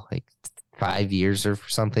don't know, like 5 years or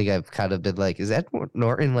something, I've kind of been like, is Ed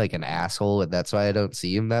Norton like an asshole? And that's why I don't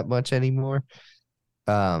see him that much anymore.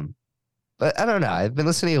 But I don't know. I've been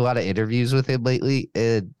listening to a lot of interviews with him lately,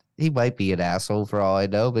 and he might be an asshole for all I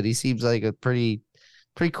know, but he seems like a pretty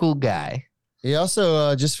cool guy. He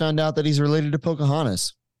also just found out that he's related to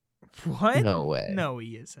Pocahontas. What? No way. No,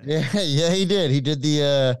 he isn't. Yeah, he did. He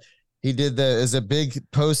did as a big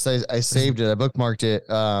post. I saved it. I bookmarked it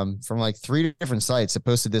from like 3 different sites. I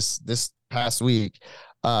posted this past week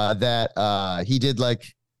that he did like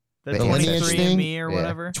the lineage thing or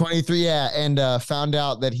whatever. 23, yeah, and found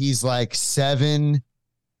out that he's like seven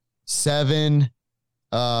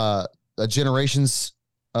generations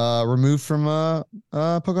removed from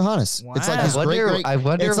Pocahontas. Wow. It's like his I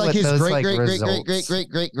wonder it's like what his those, great like, great results.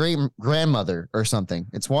 great grandmother or something.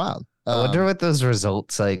 It's wild. I wonder what those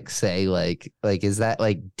results like say. Like is that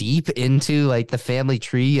like deep into like the family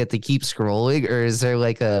tree? You have to keep scrolling, or is there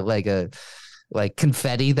like a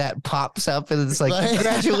confetti that pops up and it's like,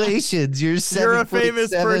 congratulations, you're a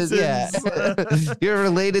famous person. Yeah, you're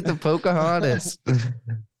related to Pocahontas.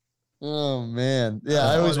 Oh man, yeah,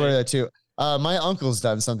 I always wonder that too. My uncle's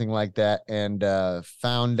done something like that and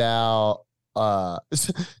found out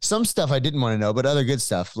some stuff I didn't want to know, but other good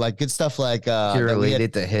stuff like you're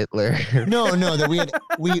related to Hitler. No, that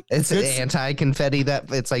we it's an anti-confetti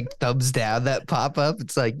that it's like thumbs down that pop up.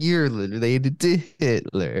 It's like you're related to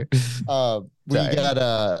Hitler. We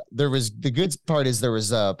got there was the good part is there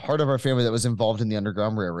was a part of our family that was involved in the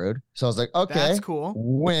Underground Railroad. So I was like, okay, that's cool.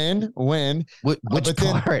 Which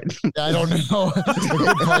part? I don't know. The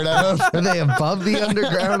good part, I hope. Are they above the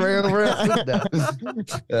Underground Railroad? No.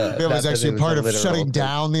 It was actually part of shutting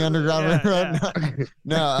down the Underground Railroad. Yeah.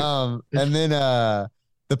 No, and then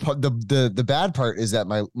the bad part is that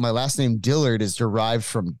my last name Dillard is derived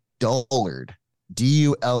from Dullard,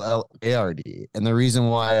 Dullard, and the reason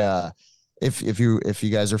why if you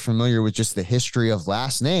guys are familiar with just the history of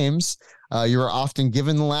last names, you are often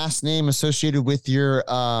given the last name associated with your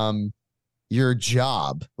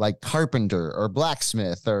job, like carpenter or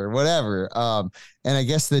blacksmith or whatever. And I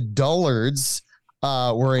guess the Dullards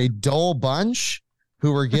were a dull bunch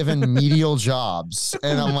who were given medial jobs.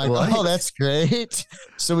 And I'm like, what? Oh, that's great.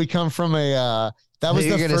 So we come from that was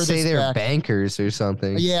the furthest back. Say they're bankers or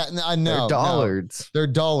something. Yeah, I know. They're Dullards. No, they're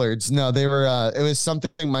Dullards. No, they were. It was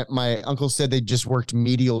something. My uncle said they just worked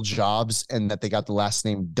medial jobs and that they got the last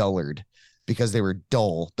name Dullard because they were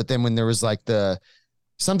dull. But then when there was like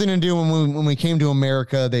something to do when we came to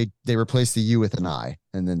America, they replaced the U with an I,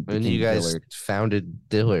 and then you guys Dillard. Founded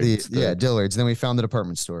Dillard's. Dillard's. Then we found the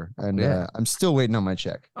department store, and I'm still waiting on my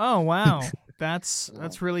check. Oh wow, that's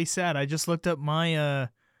really sad. I just looked up my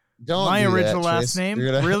my original last name.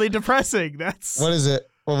 Really depressing. That's what is it?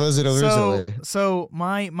 What was it originally? So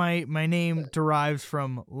my name derives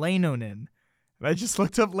from Leinonen. I just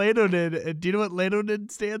looked up Leinonen, and do you know what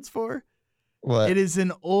Leinonen stands for? What? It is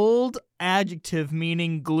an old adjective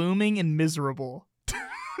meaning glooming and miserable.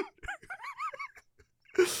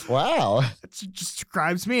 Wow. It just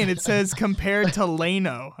describes me, and it says compared to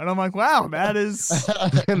Leno. And I'm like, wow, that is...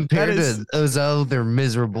 compared to those other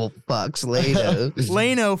miserable fucks, Leno.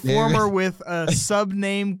 Leno, former with a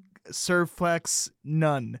subname surflex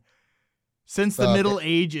none. Since the Middle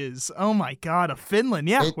Ages. Oh my God, of Finland.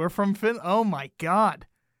 Yeah, we're from Finland. Oh my God.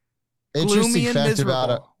 Interesting fact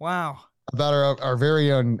miserable. Wow. About our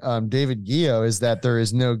very own David Gio is that there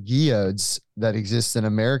is no geodes that exist in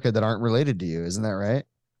America that aren't related to you. Isn't that right?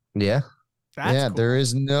 Yeah. That's cool. There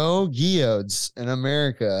is no geodes in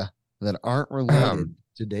America that aren't related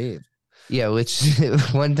to Dave. Yeah, which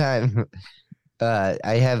one time I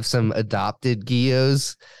have some adopted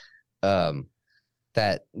geos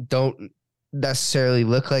that don't necessarily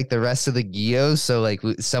look like the rest of the geos. So like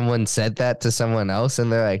someone said that to someone else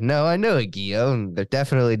and they're like, no, I know a geo and they're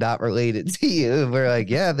definitely not related to you. And we're like,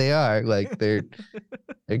 yeah, they are. Like they're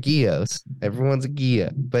geos. Everyone's a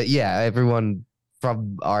geo. But yeah, everyone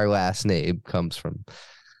from our last name comes from.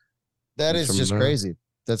 That is just crazy.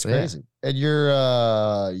 That's crazy. And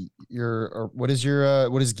what is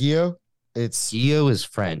Geo? It's Guillaume is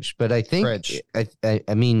French, but I think French.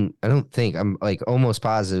 I mean I don't think I'm like almost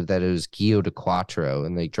positive that it was Guillaume de Quattro,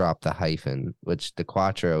 and they dropped the hyphen, which de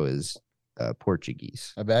Quattro is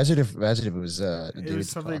Portuguese. Imagine if it was It was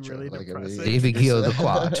something really depressing. David Guillaume de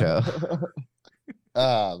Quattro.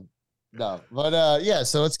 No, but yeah.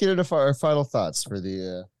 So let's get into our final thoughts for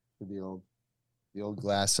the old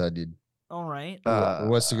glass dude. All right. Who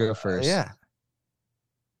wants to go first? Yeah,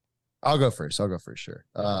 I'll go first. Sure.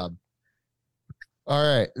 All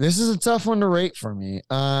right. This is a tough one to rate for me.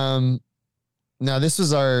 Now this is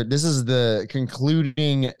the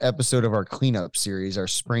concluding episode of our cleanup series, our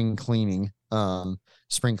spring cleaning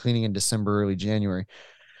in December, early January.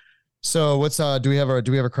 So what's do we have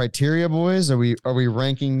a criteria, boys? Are we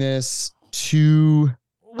ranking this to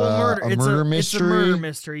murder? A murder mystery? It's a murder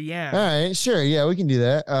mystery, yeah. All right, sure. Yeah, we can do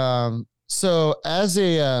that. So as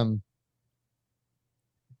a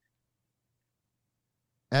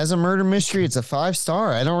murder mystery, it's a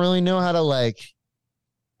 5-star. I don't really know how to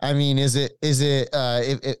I mean, is it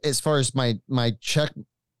as far as my check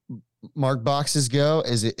mark boxes go,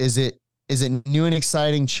 is it new and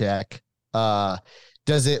exciting? Check.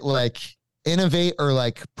 Does it innovate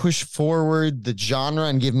or push forward the genre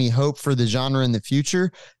and give me hope for the genre in the future?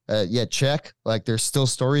 Yeah, check. There's still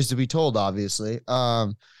stories to be told, obviously.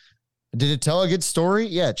 Did it tell a good story?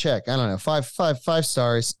 Yeah, check. I don't know. Five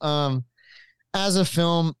stars. As a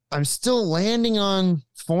film, I'm still landing on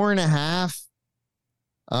 4.5.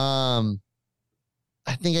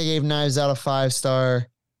 I think I gave Knives Out a 5-star.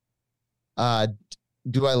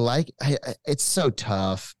 Do I like? It's so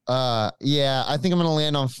tough. Yeah, I think I'm gonna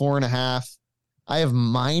land on 4.5. I have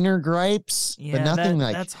minor gripes, but nothing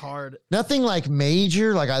that's hard. Nothing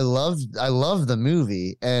major. I love the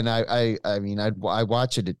movie, and I mean I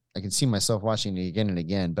watch it. I can see myself watching it again and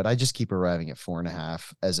again, but I just keep arriving at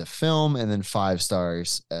 4.5 as a film, and then 5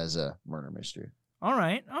 stars as a murder mystery. All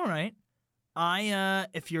right.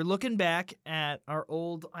 If you're looking back at our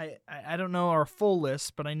old, I don't know our full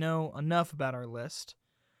list, but I know enough about our list.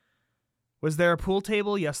 Was there a pool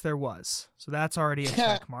table? Yes, there was. So that's already a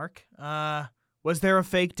check mark. Was there a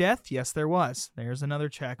fake death? Yes, there was. There's another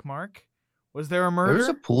check mark. Was there a murder? There's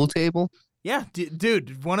a pool table? Yeah,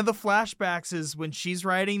 dude, one of the flashbacks is when she's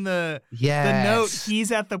writing the note,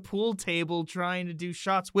 he's at the pool table trying to do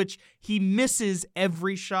shots, which he misses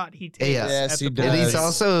every shot he takes. Yes, he does. And he's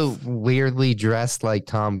also weirdly dressed like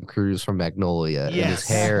Tom Cruise from Magnolia. Yes, and his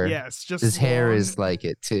hair, just hair is like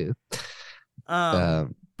it too. But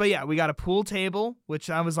yeah, we got a pool table, which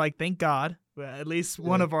I was like, thank God. At least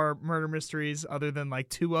one of our murder mysteries, other than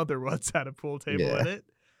 2 other ones, had a pool table in it.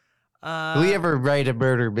 If we ever write a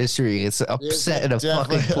murder mystery, it's upset in a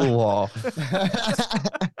fucking pool hall.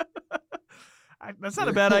 That's not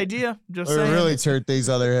a bad idea. Just saying. Really turn things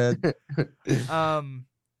on their head.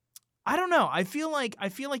 I don't know. I feel like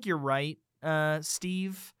you're right,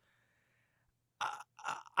 Steve.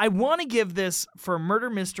 I want to give this for a murder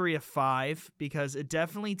mystery a 5 because it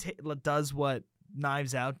definitely does what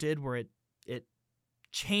Knives Out did, where it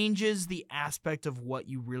changes the aspect of what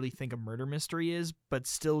you really think a murder mystery is, but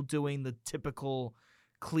still doing the typical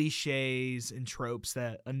cliches and tropes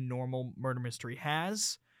that a normal murder mystery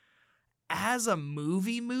has. As a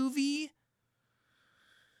movie,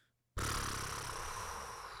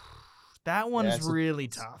 that one's really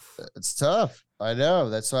tough. It's tough. I know.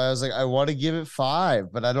 That's why I was like, I want to give it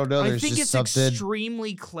 5, but I don't know. There's just something. I think it's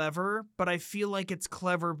extremely clever, but I feel like it's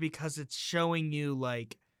clever because it's showing you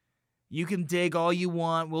you can dig all you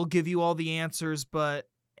want. We'll give you all the answers, but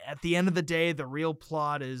at the end of the day, the real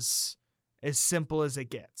plot is as simple as it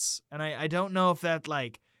gets. And I don't know if that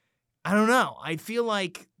I don't know. I feel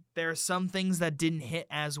like there are some things that didn't hit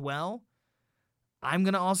as well. I'm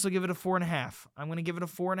going to also give it a 4.5. I'm going to give it a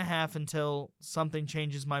 4.5 until something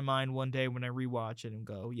changes my mind one day when I rewatch it and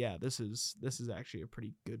go, yeah, this is actually a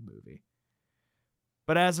pretty good movie.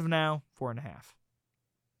 But as of now, 4.5.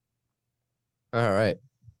 All right.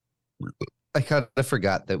 I kind of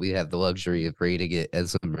forgot that we have the luxury of rating it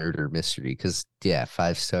as a murder mystery because,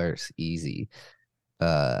 5 stars, easy.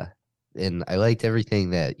 And I liked everything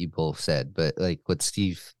that you both said, but what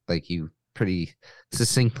Steve, you pretty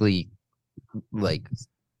succinctly,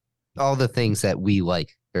 all the things that we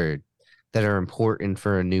like or that are important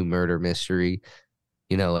for a new murder mystery,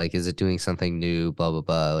 is it doing something new, blah, blah,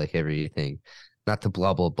 blah, everything. Not the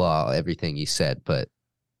blah, blah, blah, everything you said, but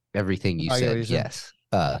everything you said, yes.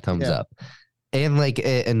 Thumbs up. And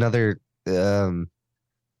another thing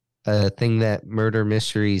that murder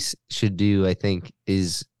mysteries should do, I think,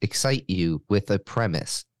 is excite you with a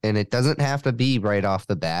premise. And it doesn't have to be right off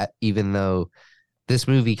the bat, even though this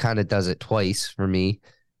movie kind of does it twice for me.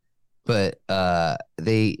 but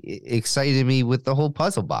they excited me with the whole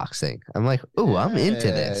puzzle box thing. I'm like, oh, I'm into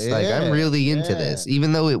this. Like, I'm really into this.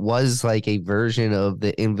 Even though it was like a version of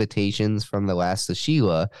the invitations from The Last of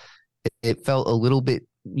Sheila, it felt a little bit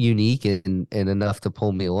unique and enough to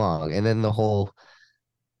pull me along. And then the whole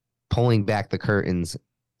pulling back the curtains,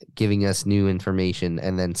 giving us new information,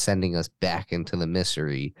 and then sending us back into the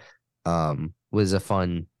mystery was a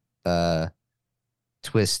fun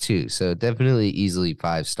twist too. So definitely easily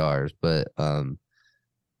 5 stars, but I'm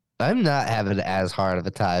not having as hard of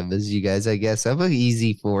a time as you guys, I guess. I'm an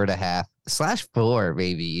easy 4.5/4,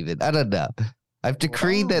 maybe even. I don't know. I've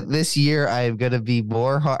decreed that this year I am going to be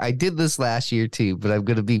more I did this last year too, but I'm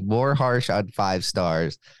going to be more harsh on 5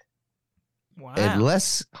 stars. Wow. And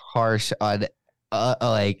less harsh on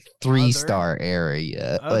like 3-star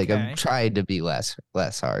area. Okay. Like, I'm trying to be less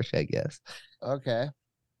harsh, I guess. Okay.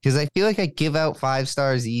 Because I feel like I give out 5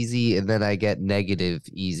 stars easy, and then I get negative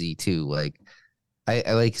easy too. Like, I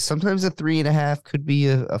like sometimes a 3.5 could be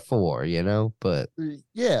a 4, you know. But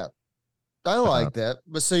yeah, I like that.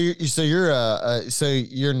 But so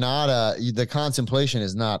you're not the contemplation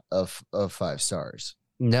is not of 5 stars.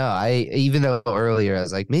 No, even though earlier I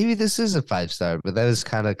was like, maybe this is a 5-star, but that was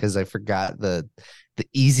kind of because I forgot the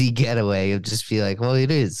easy getaway of just be like, well,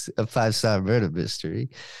 it is a 5-star murder mystery.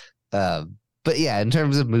 But yeah, in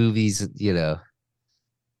terms of movies, you know,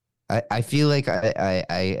 I feel like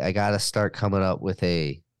I gotta start coming up with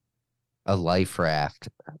a life raft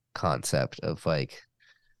concept of like,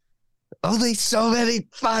 only so many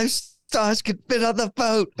 5 stars can fit on the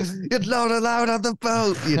boat. You're not allowed on the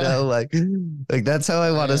boat. You know, like that's how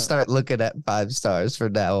I want to start looking at 5 stars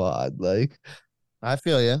from now on. Like, I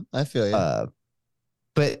feel you.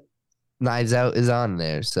 But Knives Out is on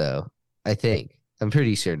there, so I'm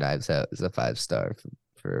pretty sure Knives Out is a 5-star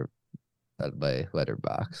for my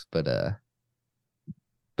letterbox. But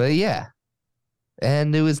yeah.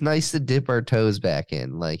 And it was nice to dip our toes back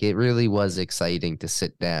in. Like, it really was exciting to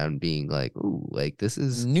sit down being like, ooh, like, this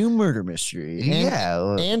is new murder mystery.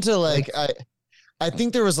 And to I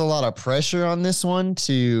think there was a lot of pressure on this one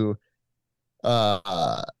to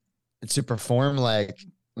perform like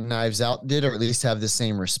Knives Out did, or at least have the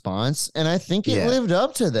same response. And I think it lived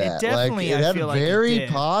up to that. It definitely, it had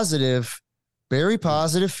very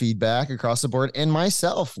positive feedback across the board. And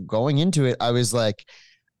myself going into it, I was like,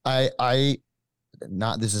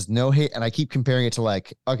 this is no hate, and I keep comparing it to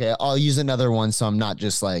like, okay, I'll use another one so I'm not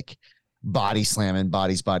just like body slamming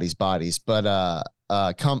bodies, but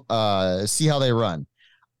See How They Run.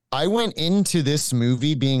 I went into this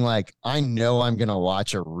movie being like, I know I'm gonna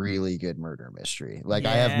watch a really good murder mystery. Like,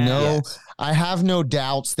 I have no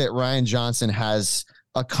doubts that Rian Johnson has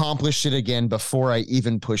accomplished it again before I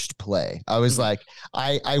even pushed play. I was like,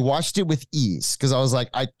 I watched it with ease because I was like,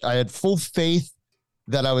 I had full faith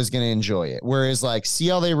that I was going to enjoy it. Whereas like See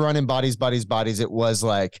How They Run in Bodies, it was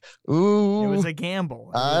like, ooh, it was a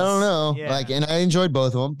gamble. I don't know. Yeah. Like, and I enjoyed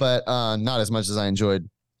both of them, but not as much as I enjoyed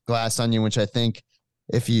Glass Onion, which I think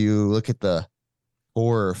if you look at the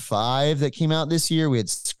 4 or 5 that came out this year, we had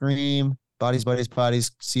Scream, Bodies,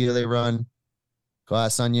 See How They Run,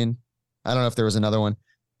 Glass Onion. I don't know if there was another one,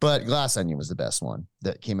 but Glass Onion was the best one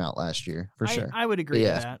that came out last year for sure. I would agree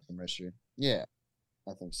with that. Yeah.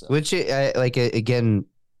 I think so. Which, again,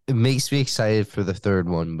 it makes me excited for the 3rd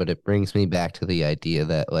one, but it brings me back to the idea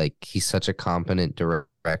that, like, he's such a competent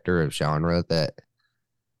director of genre that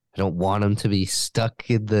I don't want him to be stuck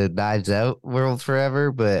in the Knives Out world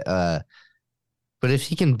forever. But if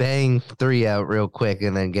he can bang 3 out real quick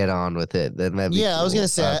and then get on with it, then that'd be cool. I was gonna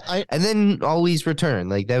say, and then always return.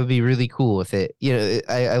 Like, that would be really cool if it. You know,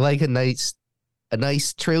 I like a nice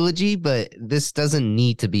trilogy, but this doesn't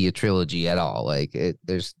need to be a trilogy at all. Like,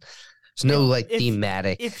 there's no like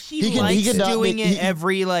thematic. If he likes doing it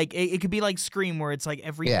every like, it could be like Scream, where it's like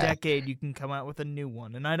every decade you can come out with a new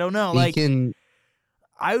one. And I don't know,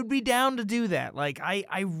 I would be down to do that. Like,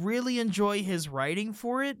 I really enjoy his writing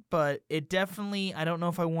for it, but it definitely, I don't know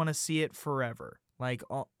if I want to see it forever. Like,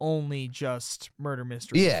 only just murder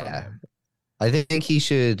mysteries. Yeah, from him. I think he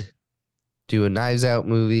should do a Knives Out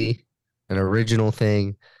movie. An original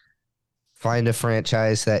thing, find a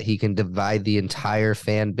franchise that he can divide the entire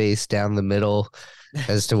fan base down the middle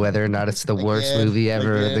as to whether or not it's the worst movie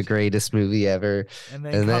ever or the greatest movie ever, and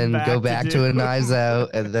then go back to a Knives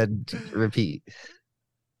Out and then repeat.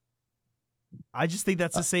 I just think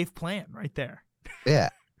that's a safe plan right there. Yeah.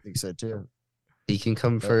 I think so too. He can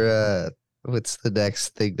come for what's the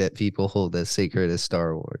next thing that people hold as sacred as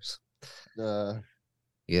Star Wars?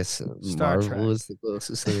 Yes, Marvel is the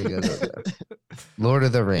closest thing. Lord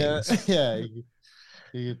of the Rings. Yeah.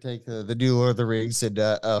 You could take the new Lord of the Rings and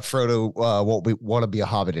Frodo won't want to be a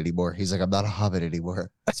hobbit anymore. He's like, I'm not a hobbit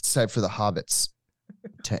anymore. It's time for the hobbits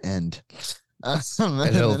to end. And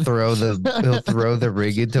he'll throw the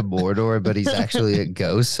ring into Mordor, but he's actually a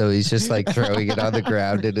ghost, so he's just like throwing it on the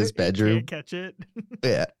ground in his bedroom. Can't catch it.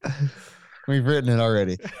 Yeah, we've written it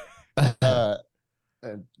already.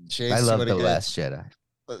 Chase, I love The Last Jedi.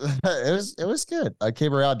 It was good. I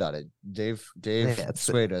came around on it. Dave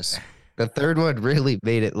swayed us. The third one really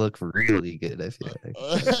made it look really good, I feel like.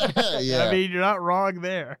 Yeah. I mean, you're not wrong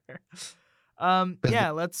there.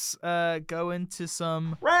 Yeah, let's go into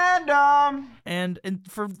some random. And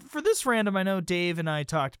for this random, I know Dave and I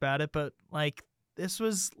talked about it, but like this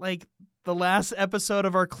was like the last episode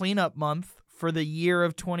of our cleanup month for the year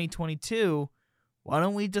of 2022. Why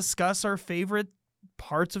don't we discuss our favorite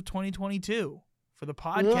parts of 2022 for the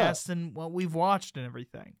podcast and what we've watched and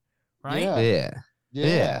everything, right?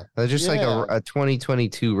 Yeah. Just like a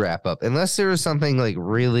 2022 wrap up. Unless there was something like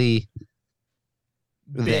really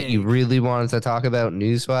big that you really wanted to talk about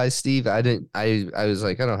news wise, Steve. I was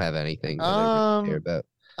like, I don't have anything that I really care about.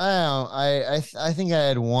 I think I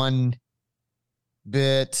had one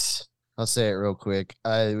bit. I'll say it real quick.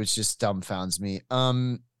 Which just dumbfounds me.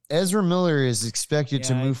 Ezra Miller is expected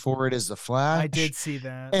to move forward as the Flash. I did see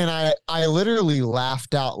that. And I literally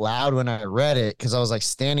laughed out loud when I read it because I was like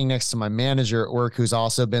standing next to my manager at work who's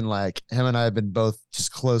also been like, him and I have been both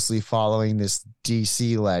just closely following this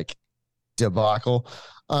DC like debacle.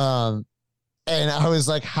 And I was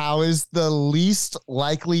like, how is the least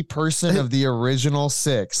likely person of the original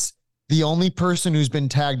six the only person who's been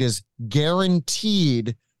tagged as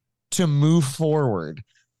guaranteed to move forward?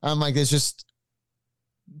 I'm like, it's just...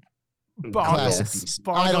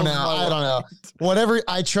 I don't know. Whatever.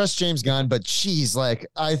 I trust James Gunn, but geez, like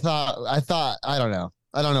I thought. I don't know.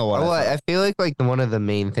 I don't know what. Well, I feel like one of the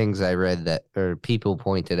main things I read that or people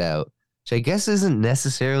pointed out, which I guess isn't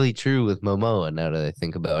necessarily true with Momoa. Now that I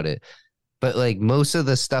think about it, but like most of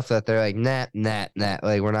the stuff that they're like, nah,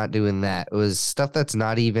 like we're not doing that. It was stuff that's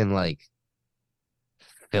not even like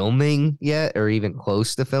filming yet or even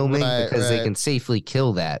close to filming because they can safely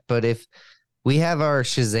kill that. But if we have our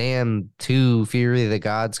Shazam 2 Fury of the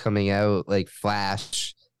Gods coming out, like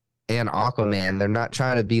Flash and Aquaman. They're not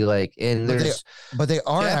trying to be like, and but they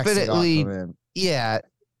are definitely, yeah.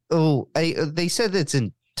 Oh, they said it's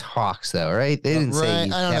in talks though, right? They didn't say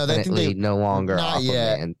he's definitely no longer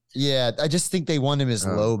Aquaman. Yeah, I just think they want him as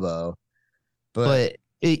Lobo. But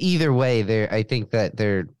either way, I think that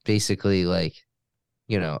they're basically like,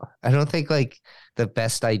 I don't think like the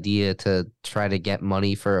best idea to try to get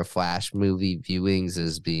money for a Flash movie viewings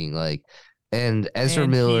is being like, and Ezra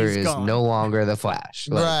Miller is no longer the Flash.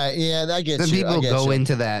 Like, right. Yeah, I get you. Some people go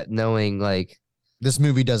into that knowing like this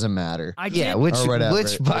movie doesn't matter.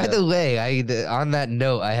 Which by the way, on that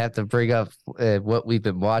note, I have to bring up what we've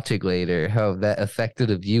been watching later, how that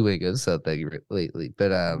affected a viewing of something lately.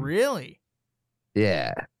 But really?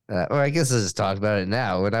 Yeah. Or I guess I just talked about it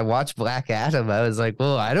now. When I watched Black Adam, I was like,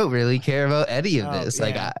 well, I don't really care about any of this. Yeah.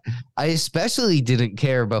 Like, I especially didn't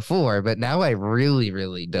care before, but now I really,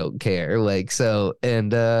 really don't care. Like, so,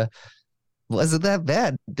 and wasn't that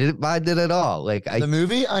bad. Didn't mind it at all. Like, the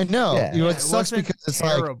movie? I know. Yeah. It sucks because it's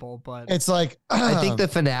terrible, but it's like, I think the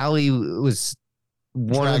finale was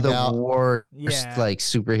one of the worst, like,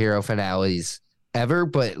 superhero finales ever,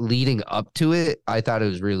 but leading up to it, I thought it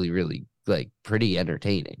was really, really like pretty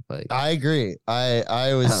entertaining. Like I agree.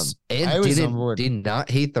 I was did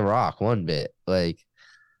not hate The Rock one bit. Like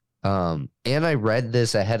and I read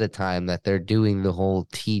this ahead of time that they're doing the whole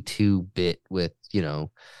T2 bit with,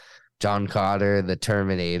 John Carter, the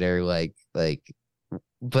Terminator,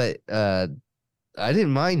 but I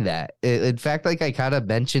didn't mind that. In fact, like I kind of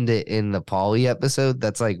mentioned it in the Pauly episode.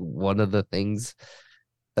 That's like one of the things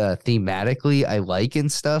thematically I like in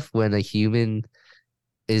stuff when a human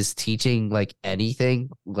is teaching like anything,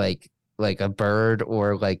 like a bird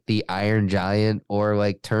or like the Iron Giant or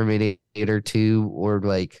like Terminator 2 or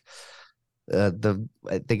like I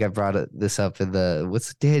think I brought this up in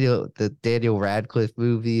the Daniel Radcliffe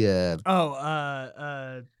movie.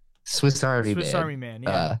 Swiss Army Man.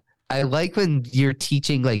 Yeah. I like when you're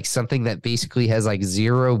teaching like something that basically has like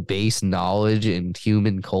zero base knowledge in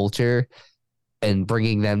human culture and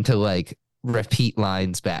bringing them to like repeat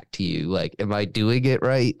lines back to you. Like, am I doing it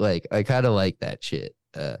right? Like, I kind of like that shit.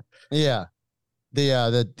 Yeah.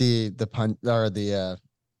 The pun or the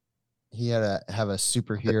he had to have a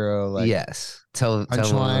superhero like tell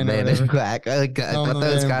him man in black. I thought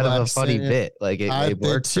that was kind of a funny bit. Like it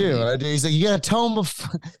worked too. He's like, you gotta tell him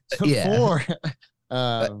before.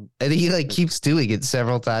 And he like keeps doing it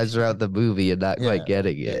several times throughout the movie and not quite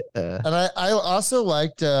getting it. And I also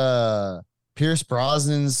liked Pierce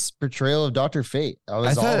Brosnan's portrayal of Dr. Fate.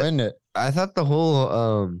 I thought, all in it. I thought the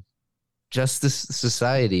whole Justice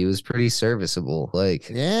Society was pretty serviceable. Like,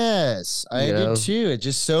 yes, I did too. It's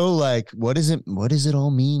just so like, what is it? What does it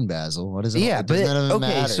all mean, Basil? What is it? Yeah, but okay,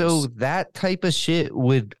 matters. So that type of shit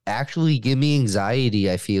would actually give me anxiety.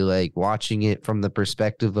 I feel like watching it from the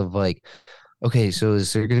perspective of like, okay, so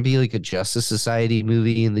is there going to be like a Justice Society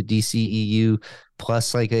movie in the DCEU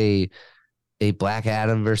plus like a Black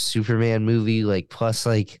Adam versus Superman movie, like plus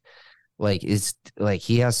like it's like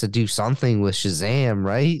he has to do something with Shazam,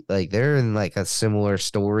 right? Like they're in like a similar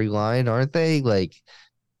storyline, aren't they? Like,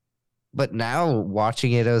 but now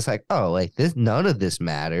watching it, I was like, oh, like this, none of this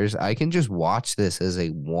matters. I can just watch this as a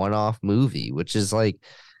one-off movie, which is like,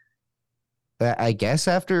 I guess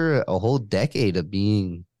after a whole decade of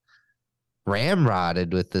being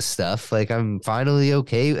ramrodded with this stuff, like I'm finally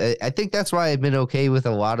okay. I think that's why I've been okay with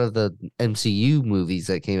a lot of the MCU movies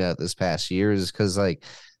that came out this past year, is because like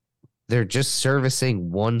they're just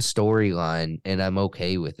servicing one storyline and I'm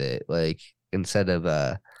okay with it. Like instead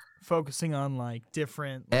of focusing on like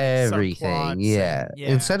different everything. Yeah.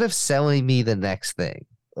 Instead of selling me the next thing.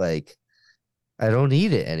 Like I don't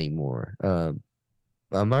need it anymore. I'm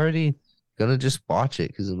already gonna just watch it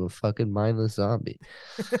because I'm a fucking mindless zombie.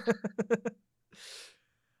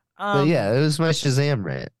 But yeah, it was my Shazam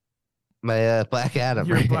rant. My Black Adam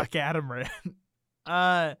your rant. Black Adam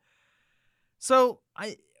rant. So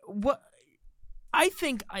I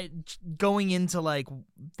think going into like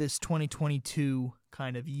this 2022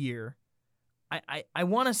 kind of year, I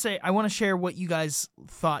want to share what you guys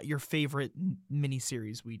thought your favorite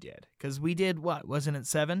miniseries we did, because we did what, wasn't it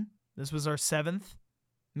 7? This was our 7th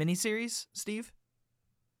miniseries, Steve.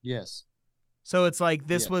 Yes. So it's like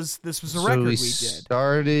this was a record we did.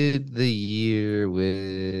 Started the year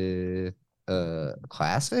with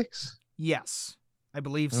classics. Yes. I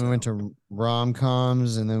believe so. We went to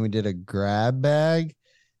rom-coms, and then we did a grab bag,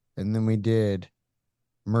 and then we did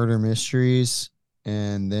murder mysteries,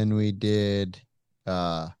 and then we did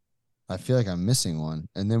I feel like I'm missing one.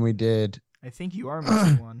 And then we did I think you are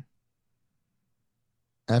missing one.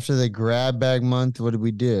 After the grab bag month, what did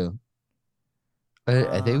we do?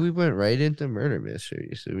 I think we went right into murder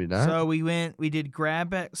mysteries. Did we not? So we did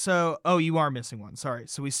grab bag. So, you are missing one. Sorry.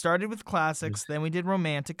 So we started with classics, then we did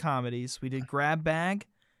romantic comedies, we did grab bag,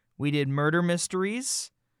 we did murder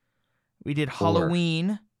mysteries, we did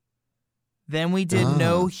Halloween, then we did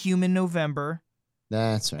No Human November.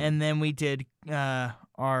 That's right. And then we did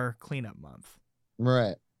our cleanup month.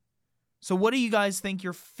 Right. So what do you guys think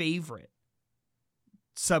your favorite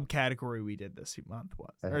subcategory we did this month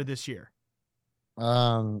was, or this year?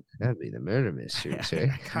 That'd be the murder mysteries,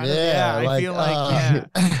 right? I feel like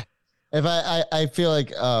if I feel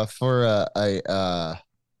like for a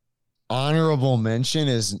honorable mention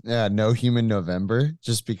is No Human November,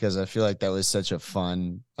 just because I feel like that was such a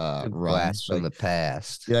fun run blast from the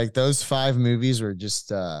past. Yeah, like those 5 movies were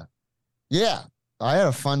just I had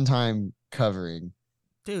a fun time covering.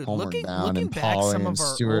 Dude, Homeward Bound looking and back, Polly some and of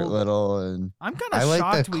our Stuart old, Little, and I'm kind of shocked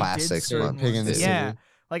like the we classics did certain Pig in the ones. City. Yeah,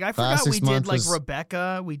 like I forgot Classics we did month like was-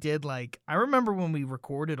 Rebecca. We did like I remember when we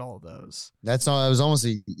recorded all those. that's all. It was almost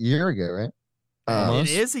a year ago, right?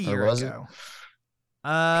 Almost? It is a Or year was ago.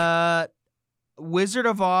 Wizard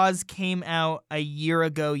of Oz came out a year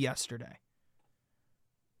ago yesterday.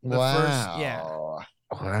 Wow.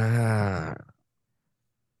 Wow.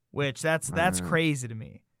 Which that's crazy to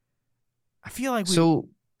me. I feel like so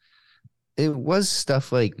it was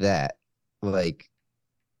stuff like that, like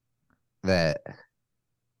that.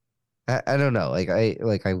 I don't know. Like I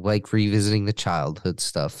like revisiting the childhood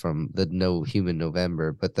stuff from the No Human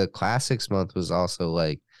November, but the classics month was also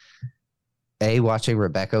like watching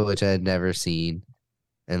Rebecca, which I had never seen,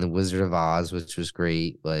 and the Wizard of Oz, which was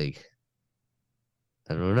great. Like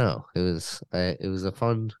I don't know. It was a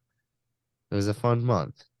fun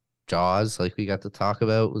month. Jaws, like we got to talk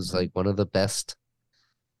about, was like one of the best.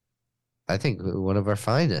 I think one of our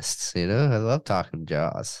finest. I love talking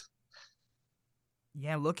Jaws.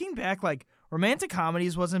 Yeah, looking back, like romantic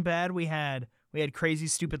comedies wasn't bad. We had Crazy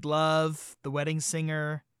Stupid Love, The Wedding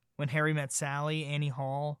Singer, When Harry Met Sally, Annie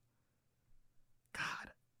Hall.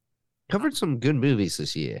 God, covered some good movies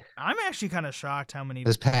this year. I'm actually kind of shocked how many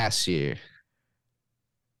this past year.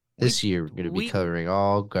 This year we're going to be covering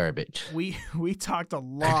all garbage. We talked a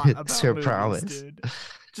lot about movies, promise. dude.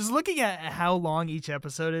 Just looking at how long each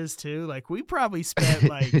episode is too, like we probably spent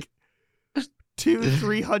like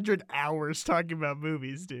 300 hours talking about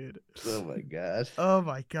movies, dude. Oh my god. Oh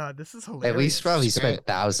my god, this is hilarious. And we probably spent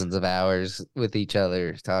thousands of hours with each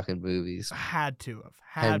other talking movies. Had to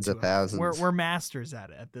have. Tens of thousands. We're masters at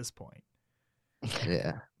it at this point.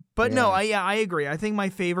 Yeah. But no, I agree. I think my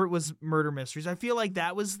favorite was Murder Mysteries. I feel like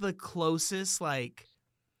that was the closest, like,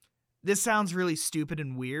 this sounds really stupid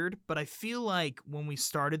and weird, but I feel like when we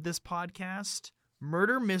started this podcast,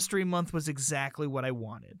 Murder Mystery Month was exactly what I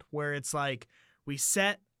wanted, where it's like we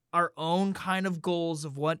set our own kind of goals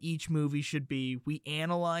of what each movie should be. We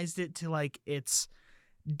analyzed it to like its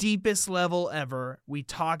deepest level ever. We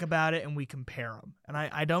talk about it and we compare them. And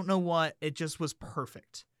I don't know what, it just was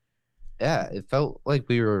perfect. Yeah, it felt like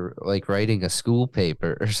we were like writing a school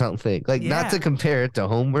paper or something. Like not to compare it to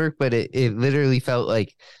homework, but it literally felt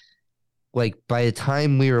like by the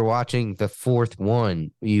time we were watching the fourth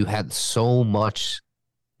one, you had so much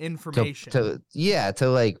information to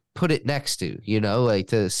like put it next to, like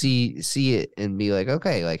to see it and be like,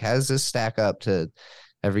 okay, like how does this stack up to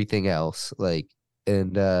everything else? Like,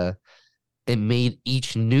 and it made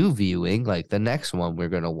each new viewing, like the next one we're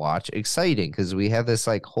gonna watch, exciting because we have this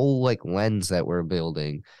like whole like lens that we're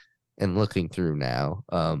building and looking through now.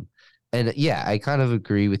 And yeah, I kind of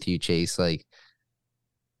agree with you, Chase. Like,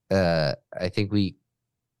 I think we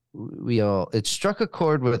all, it struck a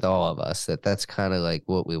chord with all of us that's kind of like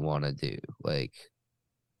what we want to do. Like,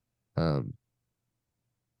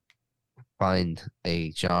 find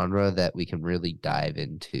a genre that we can really dive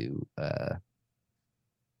into.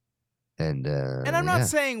 And I'm not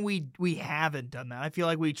saying we haven't done that. I feel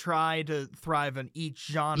like we try to thrive on each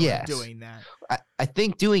genre doing that. I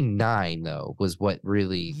think doing 9 though was what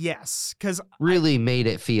really because really made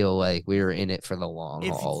it feel like we were in it for the long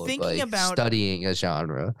haul of like studying a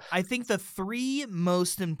genre. I think the 3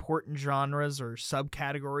 most important genres or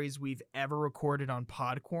subcategories we've ever recorded on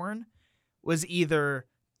Podcorn was either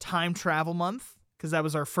Time Travel Month, because that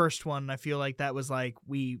was our first one, and I feel like that was like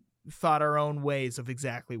we thought our own ways of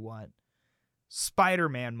exactly what.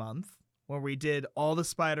 Spider-Man Month, where we did all the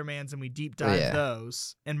Spider-Mans and we deep dived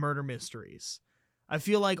those, and Murder Mysteries. I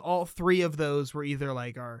feel like all 3 of those were either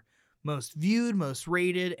like our most viewed, most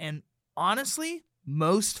rated, and honestly,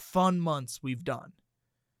 most fun months we've done,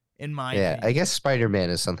 in my opinion. I guess Spider-Man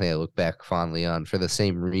is something I look back fondly on for the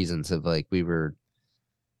same reasons of like we were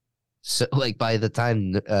so like by the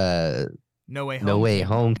time No Way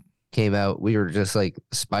Home came out, we were just like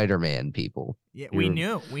Spider-Man people. Yeah, we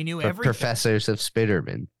knew everything. Professors of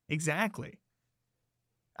Spider-Man. Exactly.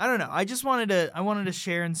 I don't know. I just wanted to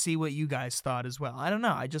share and see what you guys thought as well. I don't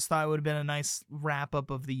know. I just thought it would have been a nice wrap up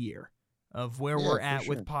of the year of where we're at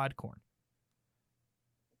with Podcorn.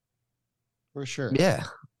 For sure. Yeah.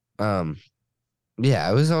 I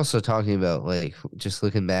was also talking about like just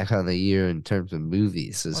looking back on the year in terms of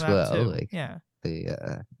movies as well. Too. Like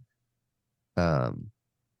the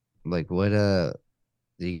like what do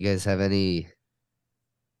you guys have any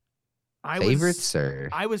favorites?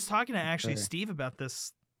 I was talking to Steve about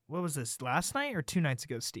this. What was this, last night or 2 nights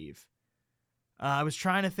ago, Steve? I was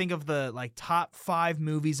trying to think of the like top 5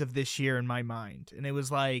 movies of this year in my mind, and it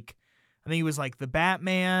was like, I think it was like The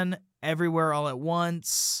Batman, Everywhere All at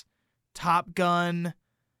Once, Top Gun.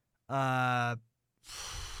 You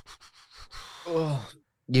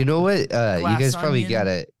know what? You guys probably got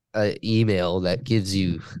a email that gives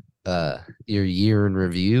you your year in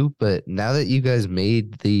review, but now that you guys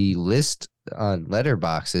made the list on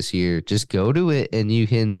Letterboxd this year, just go to it and you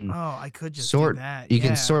can I could just sort do that. You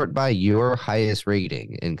can sort by your highest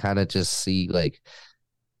rating and kind of just see like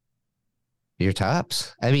your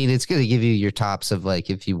tops. I mean, it's gonna give you your tops of like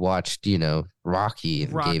if you watched Rocky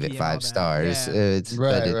and gave it 5 stars. It's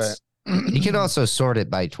right. You can also sort it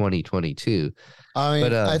by 2022. I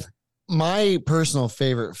mean, my personal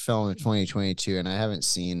favorite film of 2022, and I haven't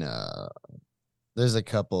seen. There's a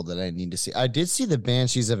couple that I need to see. I did see The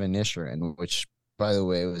Banshees of Inisherin, which, by the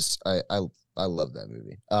way, was I love that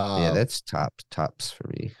movie. That's tops for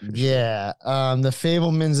me. Yeah, The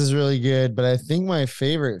Fabelmans is really good, but I think my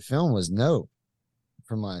favorite film was Nope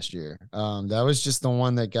from last year. That was just the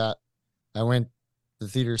one that I went to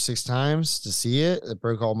the theater 6 times to see it. It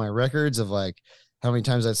broke all my records of like how many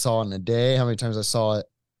times I saw it in a day, how many times I saw it.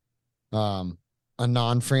 A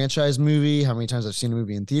non-franchise movie, how many times I've seen a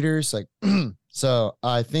movie in theaters, like so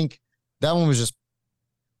I think that one was just,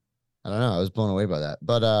 I don't know, I was blown away by that.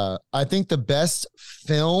 But I think the best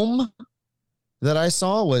film that I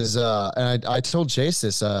saw was and I told Chase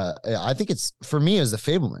this, I think it's, for me, is The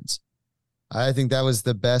Fabelmans. I think that was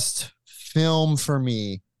the best film for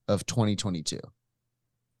me of 2022.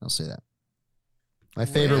 I'll say that. My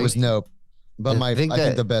favorite was Nope. But I think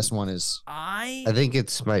the best one is. I think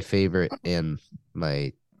it's my favorite and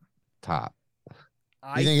my top.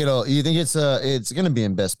 You think it's gonna be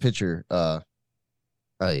in Best Picture? Oh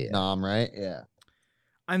yeah, nom, right? Yeah.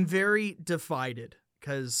 I'm very divided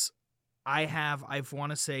because I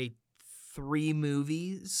want to say 3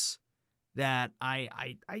 movies that I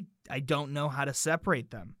don't know how to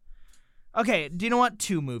separate them. Okay, do you know what?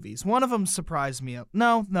 2 movies. One of them surprised me.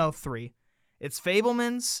 No, 3. It's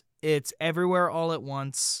Fabelmans, it's Everywhere All at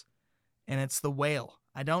Once, and it's The Whale.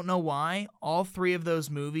 I don't know why. All 3 of those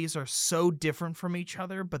movies are so different from each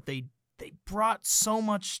other, but they brought so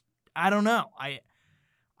much. I don't know.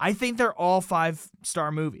 I think they're all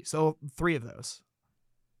 5-star movies. So 3 of those.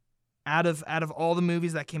 Out of all the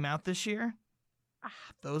movies that came out this year,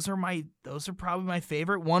 those are probably my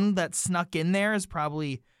favorite. One that snuck in there is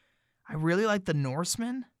probably, I really like The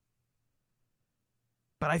Norseman,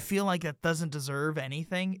 but I feel like that doesn't deserve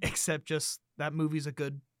anything except just that movie's a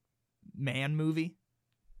good man movie.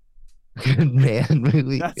 Good man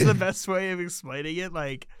movie. That's the best way of explaining it.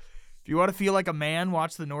 Like, if you want to feel like a man,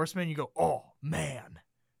 watch The Norseman. You go, oh man.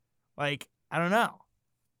 Like, I don't know.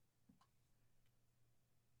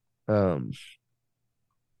 Do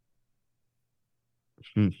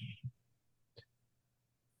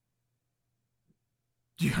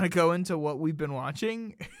you want to go into what we've been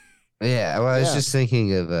watching? Yeah, well, I was just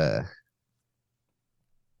thinking of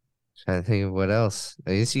trying to think of what else.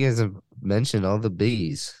 I guess you guys have mentioned all the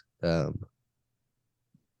biggies.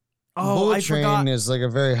 Bullet Train is like a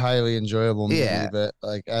very highly enjoyable movie that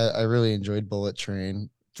like I really enjoyed Bullet Train.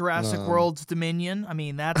 Jurassic World's Dominion. I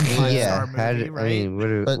mean, that's a 5-star movie, right? I mean, what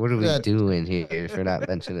are we doing here if we're not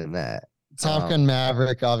mentioning that? Top Gun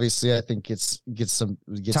Maverick, obviously, I think gets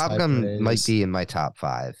Top Gun might be in my top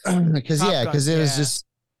 5 because it was just,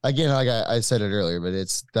 again, like I said it earlier, but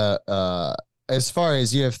it's the as far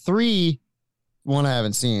as you have 3, one I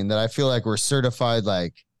haven't seen that I feel like were certified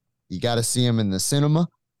like you got to see them in the cinema,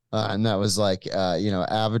 and that was like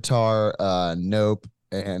Avatar, Nope,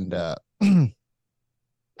 and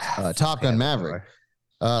Top Gun Maverick.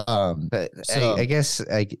 But I guess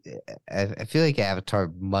I feel like Avatar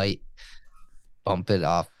might bump it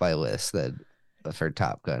off my list then for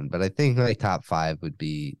Top Gun, but I think my top 5 would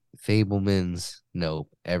be Fabelmans, Nope,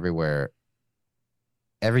 Everywhere,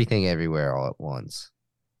 Everything Everywhere All at Once,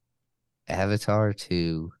 Avatar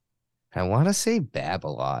 2. I want to say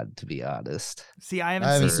Babylon, to be honest. See, I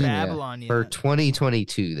haven't seen Babylon yet. For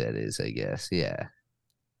 2022, that is, I guess. Yeah.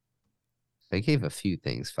 I gave a few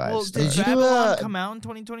things 5 stars. Did Babylon come out in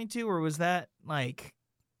 2022, or was that like...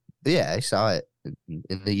 Yeah, I saw it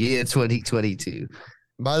in the year 2022.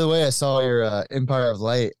 By the way, I saw your Empire of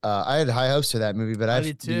Light. I had high hopes for that movie, but I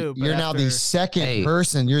did too. You're now the second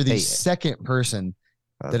person. You're the second person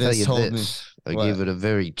that has told me. I gave it a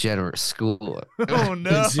very generous score. Oh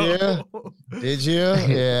no! Did you?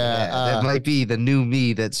 Yeah. That might be the new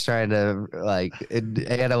me that's trying to like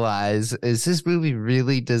analyze. Is this movie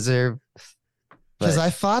really deserve? Because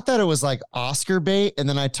I thought that it was like Oscar bait, and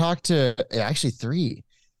then I talked to actually 3.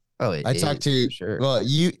 Oh, I talked to sure. Well,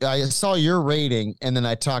 I saw your rating, and then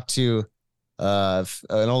I talked to an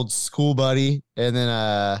old school buddy, and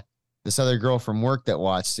then this other girl from work that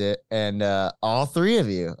watched it, and all 3 of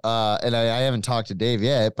you. And I haven't talked to Dave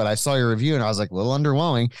yet, but I saw your review, and I was like a little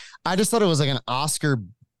underwhelming. I just thought it was like an Oscar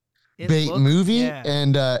bait movie,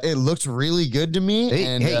 and it looked really good to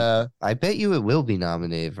me. I bet you it will be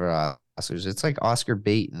nominated for Oscars. It's like Oscar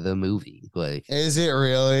bait the movie. Like, is it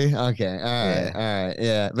really? Okay, all right,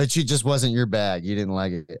 yeah. But you just wasn't your bag. You didn't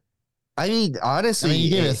like it. I mean, honestly,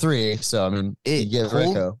 you gave it 3, so I mean,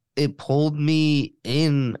 it pulled me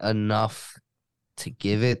in enough to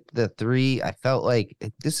give it the 3. I felt like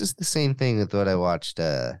this is the same thing with what I watched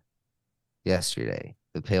yesterday,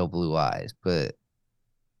 The Pale Blue Eyes, but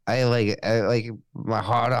I like my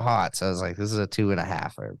heart of hearts. I was like, this is a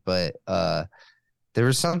 2.5. But there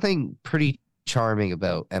was something pretty charming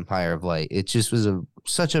about Empire of Light. It just was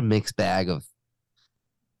such a mixed bag of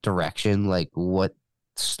direction. Like, what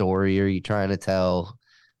story are you trying to tell?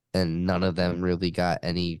 And none of them really got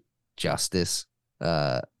any justice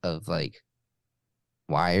of like,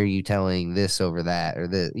 why are you telling this over that or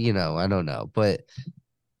the, I don't know. But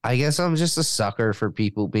I guess I'm just a sucker for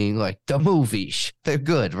people being like, the movies, they're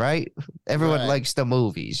good, right? Everyone likes the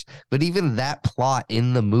movies. But even that plot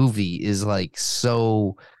in the movie is like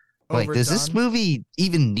so like, does this movie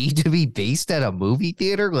even need to be based at a movie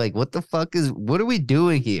theater? Like, what are we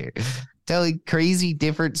doing here? Telling crazy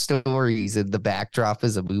different stories and the backdrop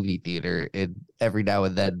is a movie theater, and every now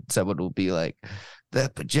and then someone will be like, the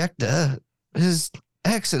projector is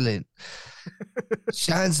excellent.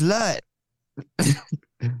 Shines light.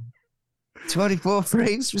 24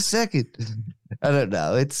 frames per second. I don't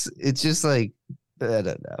know. It's just like, I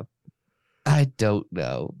don't know. I don't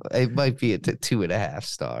know. It might be a 2.5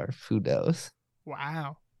 star. Who knows?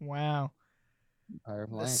 Wow.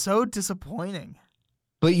 Firefly. So disappointing.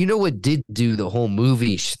 But you know what did do the whole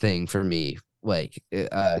movie thing for me? Like,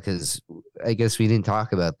 because I guess we didn't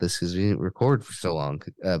talk about this because we didn't record for so long.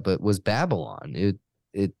 But was Babylon?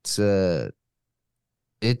 It's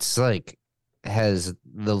like has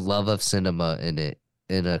the love of cinema in it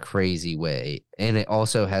in a crazy way, and it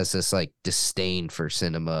also has this like disdain for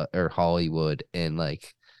cinema or Hollywood, and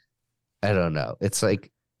like I don't know. It's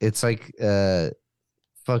like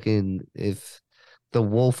fucking if the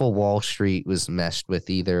Wolf of Wall Street was meshed with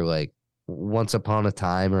either like Once Upon a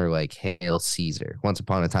Time or like Hail Caesar. Once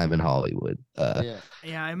Upon a Time in Hollywood.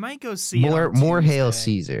 Yeah, I might go see more Hail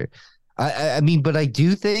Caesar. I mean, but I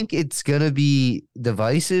do think it's gonna be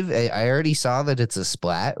divisive. I already saw that it's a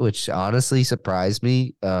splat, which honestly surprised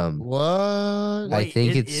me. What? Wait, I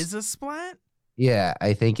think it is a splat? Yeah,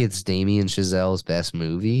 I think it's Damien Chazelle's best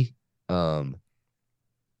movie. Out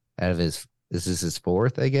of this is his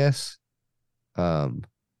fourth, I guess. I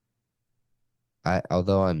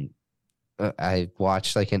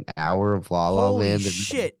watched like an hour of La La Holy Land.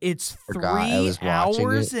 Shit! It's 3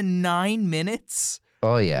 hours and 9 minutes.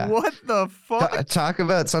 Oh yeah! What the fuck? Talk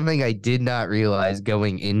about something I did not realize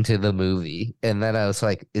going into the movie, and then I was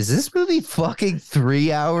like, "Is this movie fucking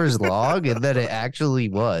 3 hours long?" And then it actually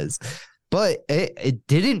was, but it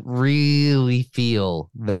didn't really feel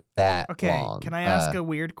that long. Can I ask a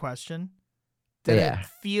weird question? Did it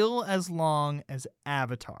feel as long as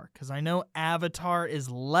Avatar? Because I know Avatar is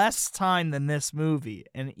less time than this movie.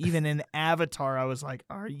 And even in Avatar, I was like,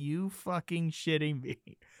 are you fucking shitting me?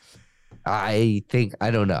 I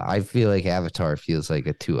don't know. I feel like Avatar feels like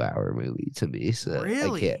a 2-hour movie to me. So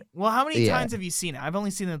really? Well, how many times have you seen it? I've only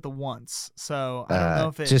seen it the once. So I don't know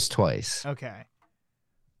if it's just twice. Okay.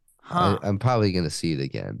 Huh. I'm probably going to see it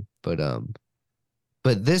again.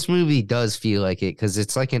 But this movie does feel like it because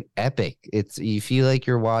it's like an epic. You feel like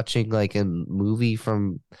you're watching like a movie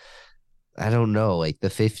from, I don't know, like the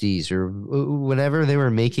 50s or whenever they were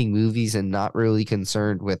making movies and not really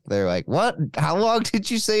concerned with. They're like, what? How long did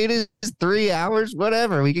you say it is? 3 hours?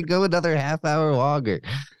 Whatever. We could go another half hour longer.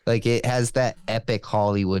 Like it has that epic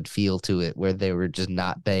Hollywood feel to it where they were just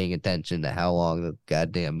not paying attention to how long the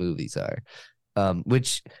goddamn movies are.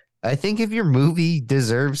 Which I think if your movie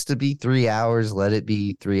deserves to be 3 hours, let it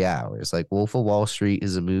be 3 hours. Like Wolf of Wall Street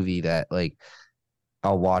is a movie that like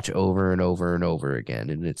I'll watch over and over and over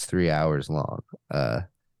again, and it's 3 hours long. But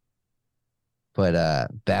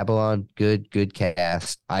Babylon, good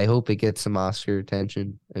cast. I hope it gets some Oscar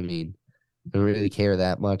attention. I mean, I don't really care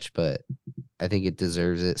that much, but I think it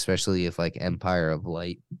deserves it, especially if like Empire of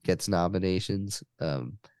Light gets nominations.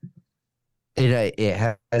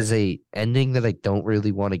 It has a ending that I don't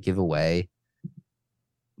really want to give away,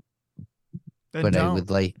 but I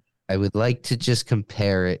would like to just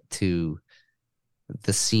compare it to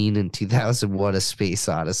the scene in 2001: A Space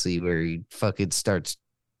Odyssey where he fucking starts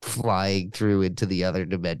flying through into the other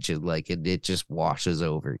dimension, like, and it just washes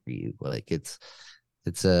over you. Like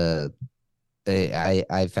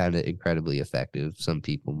I found it incredibly effective. Some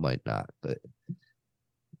people might not, but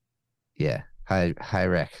yeah, high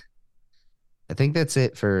rec. I think that's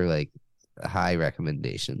it for like high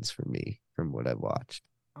recommendations for me from what I've watched.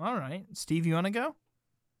 All right, Steve, you want to go?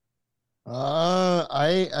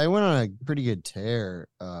 I went on a pretty good tear.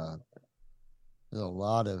 There's a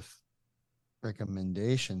lot of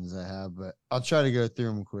recommendations I have, but I'll try to go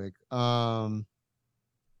through them quick.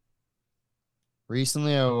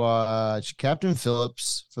 Recently I watched Captain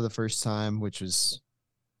Phillips for the first time, which was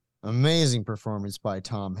amazing performance by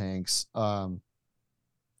Tom Hanks.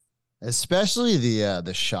 Especially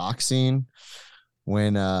the shock scene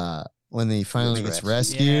when he finally gets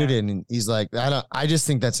rescued and he's like, I just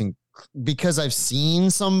think that's because I've seen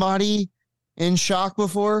somebody in shock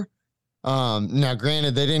before. Now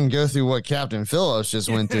granted, they didn't go through what Captain Phillips just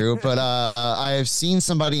went through, but I have seen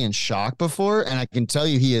somebody in shock before, and I can tell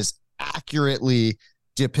you he is accurately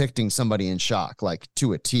depicting somebody in shock, like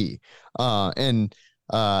to a T.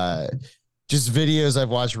 Just videos I've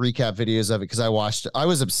watched, recap videos of it, because I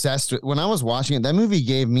was obsessed with when I was watching it. That movie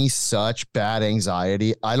gave me such bad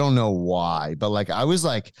anxiety. I don't know why, but like I was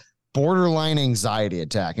like borderline anxiety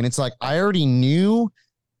attack. And it's like I already knew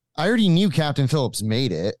Captain Phillips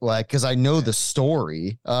made it, like, because I know the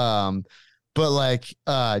story. But like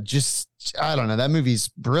just I don't know. That movie's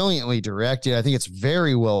brilliantly directed. I think it's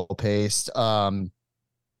very well paced. I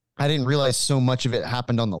didn't realize so much of it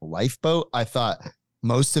happened on the lifeboat. I thought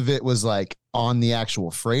most of it was like on the actual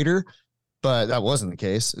freighter. but that wasn't the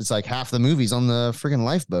case. It's like half the movie's on the freaking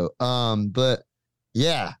lifeboat. But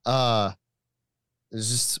yeah, it was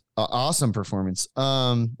just an awesome performance.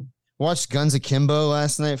 Watched Guns Akimbo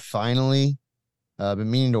last night. Finally, been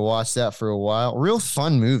meaning to watch that for a while. Real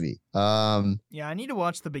fun movie. Yeah, I need to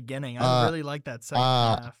watch the beginning. I really like that second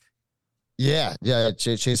half. Yeah,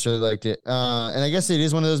 Chase really liked it. And I guess it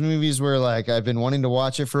is one of those movies where like I've been wanting to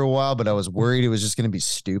watch it for a while, but I was worried it was just going to be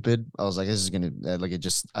stupid. I was like, this is going to like it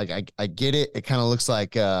just I get it. It kind of looks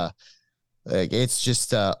like it's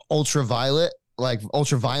just ultraviolet, like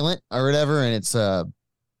ultraviolet or whatever, and it's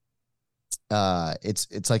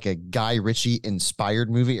like a Guy Ritchie inspired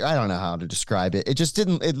movie. I don't know how to describe it. It just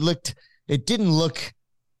didn't look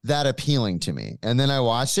that appealing to me. And then I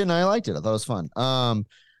watched it and I liked it. I thought it was fun.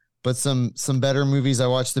 But some better movies. I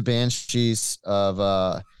watched The Banshees of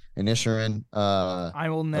Inisherin. I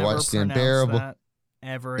will never pronounce that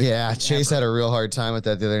ever. Yeah, Chase had a real hard time with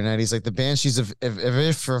that the other night. He's like, the Banshees of the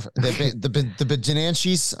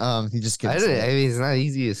Banshees. He just gets. I mean, it's not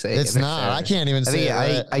easy to say. It's not. I can't even say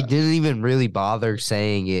it. I didn't even really bother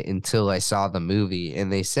saying it until I saw the movie,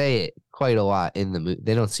 and they say it quite a lot in the movie.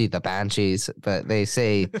 They don't see the Banshees, but they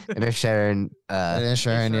say Inisherin.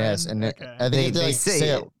 Inisherin, yes, and okay. I think they say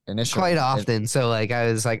it quite often. So like,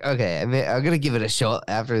 I was like, okay, I'm gonna give it a shot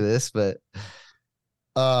after this, but.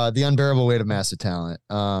 The Unbearable Weight of Massive Talent.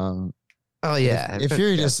 Oh yeah. If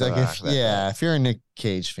you're just like if you're a Nick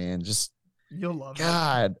Cage fan, just you'll love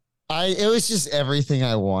it. It was just everything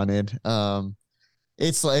I wanted. I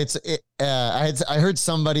heard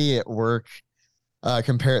somebody at work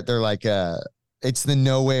compare it. They're like it's the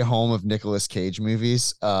No Way Home of Nicolas Cage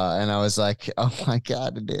movies. And I was like, oh my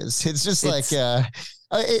God, it is. It's just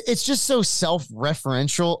it's just so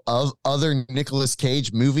self-referential of other Nicolas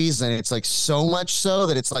Cage movies, and it's like so much so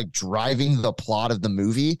that it's like driving the plot of the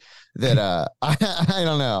movie that I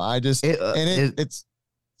don't know. I just it's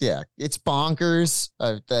bonkers.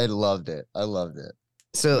 I loved it.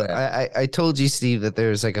 So I told you, Steve, that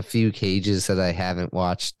there's like a few Cages that I haven't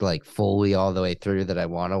watched like fully all the way through that I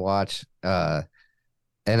want to watch. And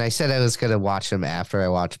I said I was gonna watch them after I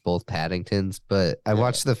watched both Paddingtons, but I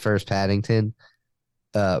watched the first Paddington.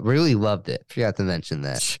 Really loved it. Forgot to mention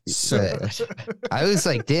that. So I was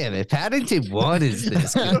like, damn it, Paddington 1 is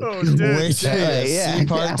this good.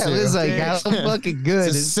 Part I was like, how fucking good.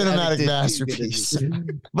 It's a cinematic masterpiece.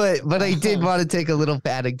 But I did want to take a little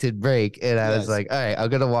Paddington break, and I was like, all right, I'm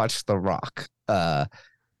gonna watch The Rock.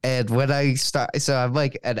 And when I start, so I'm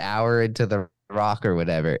like an hour into The Rock or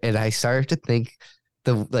whatever, and I started to think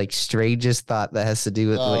the like strangest thought that has to do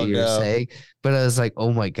with what you're saying. But I was like,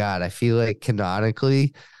 oh my God, I feel like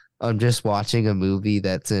canonically I'm just watching a movie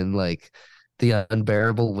that's in like the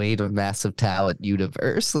Unbearable Weight of Massive Talent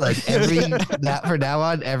universe. Like for now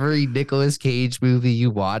on, every Nicolas Cage movie you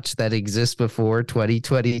watch that exists before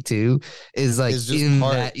 2022 is like in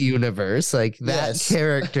that universe. Like that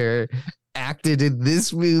character acted in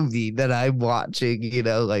this movie that I'm watching,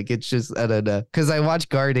 like it's just, I don't know. Because I watched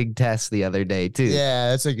Guarding Tess the other day too.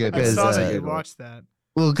 Yeah, that's a good I saw that you watched that.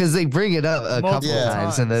 Well, because they bring it up a couple of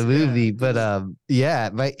times in the movie, but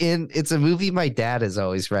it's a movie my dad has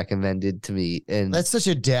always recommended to me, and that's such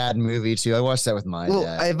a dad movie too. I watched that with my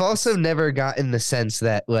dad. I've also never gotten the sense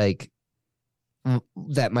that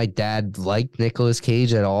that my dad liked Nicolas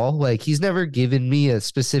Cage at all. Like he's never given me a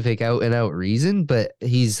specific out and out reason, but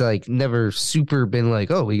he's like never super been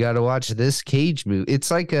like, oh, we got to watch this Cage movie.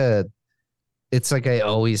 It's like I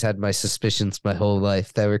always had my suspicions my whole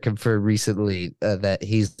life that were confirmed recently that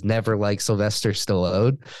he's never liked Sylvester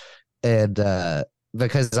Stallone. And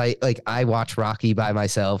because I watch Rocky by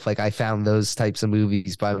myself, like I found those types of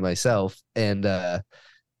movies by myself. And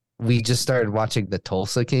we just started watching The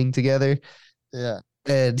Tulsa King together. Yeah.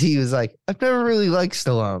 And he was like, I've never really liked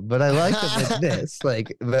Stallone, but I like him in this.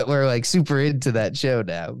 Like, but we're like super into that show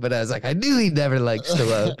now. But I was like, I knew he never liked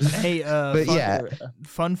Stallone. Hey,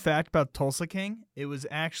 fun fact about Tulsa King. It was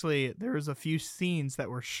actually, there was a few scenes that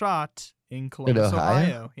were shot in Columbus,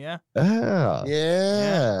 Ohio. Yeah. Oh.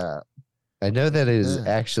 Yeah. I know that it is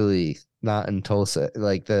actually not in Tulsa.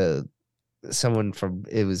 Like it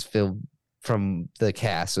was filmed from the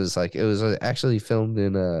cast. It was like, it was actually filmed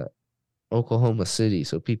in Oklahoma City,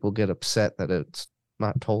 so people get upset that it's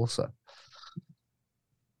not Tulsa.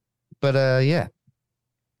 But yeah.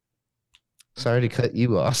 Sorry to cut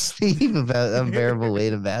you off, Steve, about Unbearable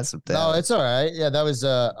Weight of Massive Talent. No, it's all right. Yeah, that was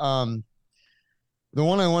the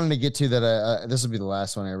one I wanted to get to that this will be the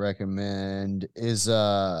last one I recommend is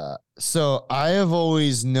so I have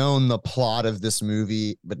always known the plot of this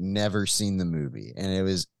movie but never seen the movie, and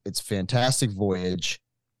it's Fantastic Voyage.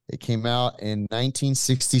 It came out in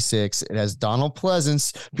 1966. It has Donald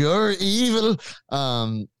Pleasance, pure evil.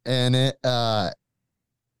 And it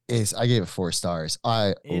is, I gave it 4 stars.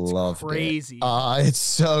 It's loved crazy. it. It's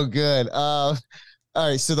so good. All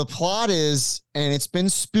right. So the plot is, and it's been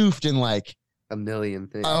spoofed in like a million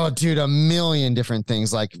things. Oh, dude, a million different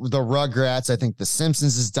things. Like the Rugrats, I think The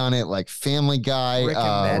Simpsons has done it. Like Family Guy,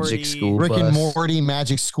 Magic School Rick Bus. and Morty,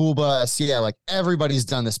 Magic School Bus. Yeah, like everybody's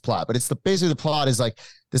done this plot. But it's basically the plot is like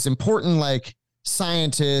this important like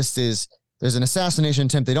scientist there's an assassination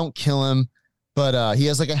attempt. They don't kill him, but he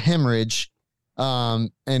has like a hemorrhage. And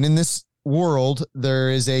in this world,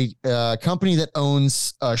 there is a company that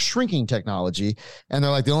owns shrinking technology, and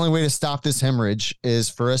they're like, the only way to stop this hemorrhage is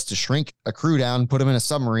for us to shrink a crew down, put them in a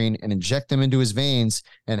submarine, and inject them into his veins,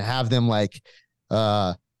 and have them like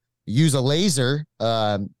use a laser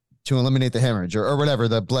to eliminate the hemorrhage or whatever,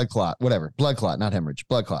 the blood clot, not hemorrhage,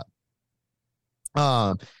 blood clot.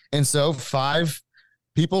 And so 5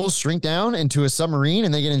 people shrink down into a submarine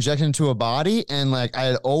and they get injected into a body. And like, I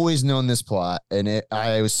had always known this plot, and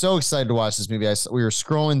I was so excited to watch this movie. We were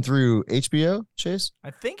scrolling through HBO, Chase.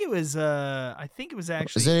 I think it was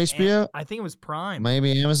actually. Is it HBO? I think it was Prime.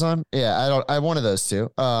 Maybe Amazon. Yeah, I have one of those two.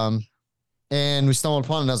 And we stumbled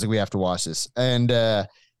upon it, and I was like, we have to watch this. And you're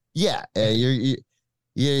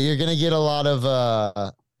gonna get a lot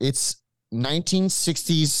of it's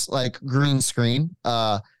 1960s like green screen.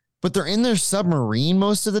 But they're in their submarine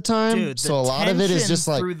most of the time. Dude, so a lot of it is just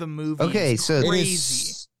like through the movie. Okay, so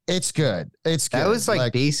crazy. It's good. It's good. That was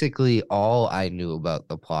like basically all I knew about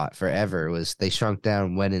the plot forever was they shrunk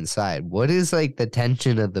down, went inside. What is like the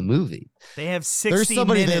tension of the movie? They have 60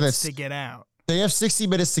 minutes to get out. They have 60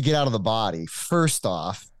 minutes to get out of the body. First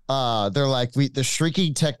off, they're like, the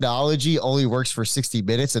shrinking technology only works for 60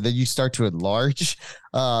 minutes, and then you start to enlarge.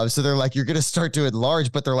 So they're like, you're going to start to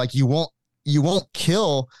enlarge, but they're like, you won't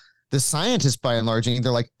kill the scientist by enlarging.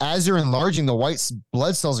 They're like, as you're enlarging, the white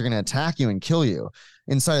blood cells are going to attack you and kill you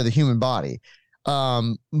inside of the human body.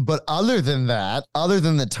 But other than that, other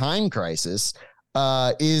than the time crisis,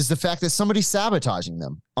 is the fact that somebody's sabotaging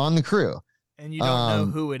them on the crew. And you don't know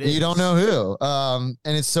who it is. You don't know who. And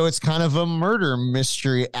it's kind of a murder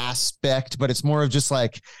mystery aspect, but it's more of just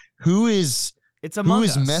like, it's Among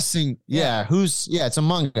Us. Messing. Yeah. It's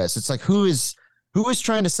Among Us. It's like, who is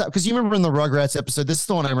trying to stop? Because you remember in the Rugrats episode, this is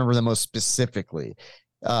the one I remember the most specifically.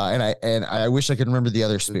 And I wish I could remember the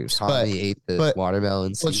other spoofs. Tommy ate the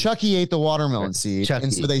watermelon seed. Well, Chucky ate the watermelon seed.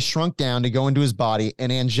 And so they shrunk down to go into his body.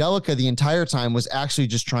 And Angelica the entire time was actually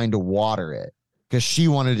just trying to water it because she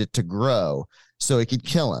wanted it to grow so it could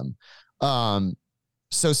kill him.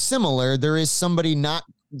 So similar, there is somebody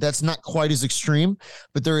that's not quite as extreme,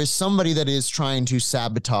 but there is somebody that is trying to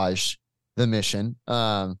sabotage the mission.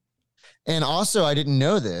 And also, I didn't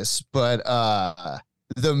know this, but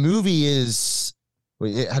the movie is,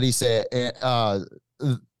 how do you say it?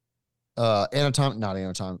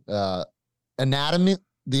 Anatomy.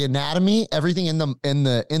 The anatomy, everything in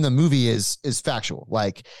the movie is factual.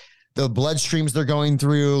 Like the bloodstreams they're going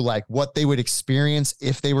through, like what they would experience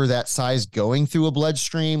if they were that size going through a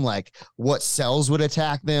bloodstream, like what cells would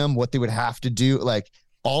attack them, what they would have to do. Like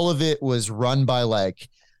all of it was run by like,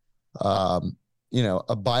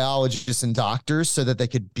 a biologist and doctors so that they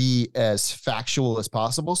could be as factual as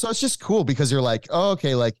possible. So it's just cool because you're like, oh,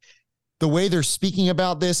 okay, like the way they're speaking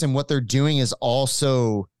about this and what they're doing is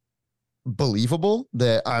also believable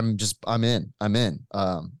that I'm in.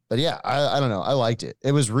 But yeah, I don't know. I liked it.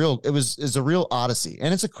 It was real. It's a real odyssey,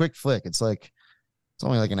 and it's a quick flick. It's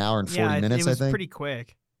only like an hour and 40 minutes. It was I think pretty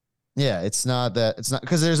quick. Yeah. It's not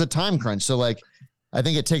because there's a time crunch. So like, I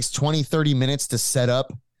think it takes 20-30 minutes to set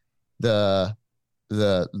up the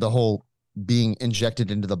whole being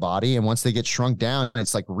injected into the body. And once they get shrunk down,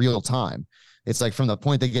 it's like real time. It's like from the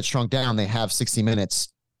point they get shrunk down, they have 60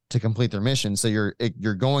 minutes to complete their mission. So you're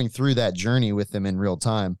going through that journey with them in real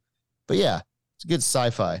time. But yeah, it's good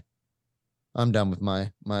sci-fi. I'm done with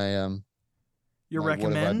my your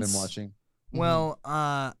recommends. What have I been watching? Well,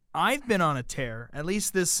 I've been on a tear, at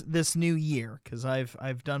least this new year, because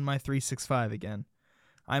I've done my 365 again.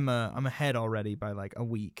 I'm ahead already by like a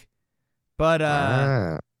week. But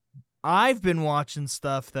I've been watching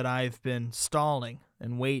stuff that I've been stalling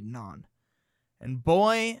and waiting on. And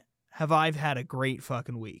boy, have I had a great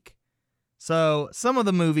fucking week. So, some of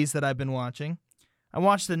the movies that I've been watching. I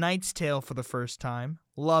watched The Knight's Tale for the first time.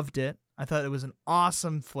 Loved it. I thought it was an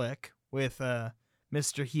awesome flick with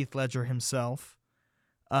Mr. Heath Ledger himself.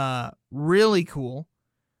 Really cool.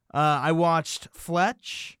 I watched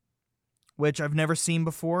Fletch, which I've never seen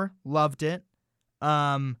before. Loved it.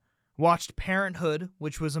 Watched Parenthood,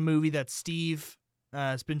 which was a movie that Steve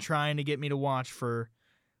has been trying to get me to watch for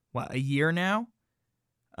a year now.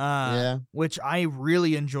 Yeah. Which I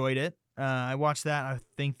really enjoyed it. I watched that, I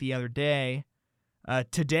think, the other day.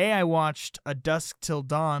 Today I watched A Dusk Till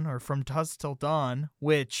Dawn, or From Dusk Till Dawn,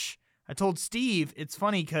 which I told Steve, it's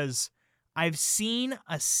funny because I've seen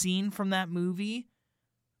a scene from that movie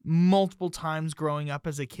multiple times growing up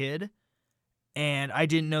as a kid, and I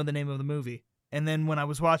didn't know the name of the movie. And then when I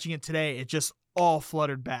was watching it today, it just all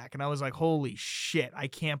fluttered back, and I was like, holy shit, I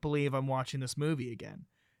can't believe I'm watching this movie again.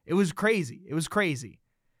 It was crazy. It was crazy.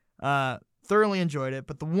 Thoroughly enjoyed it,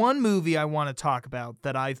 but the one movie I want to talk about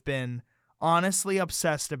that I've been honestly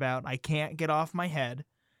obsessed about, I can't get off my head,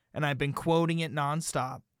 and I've been quoting it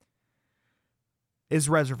nonstop, is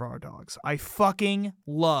Reservoir Dogs. I fucking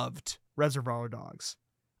loved Reservoir Dogs.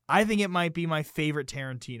 I think it might be my favorite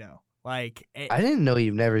Tarantino. Like, I didn't know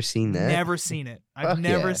you've never seen that. Never seen it. I've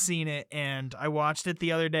never seen it, and I watched it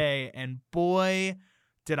the other day, and boy,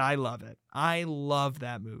 did I love it. I love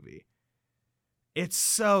that movie. It's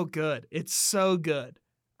so good. It's so good.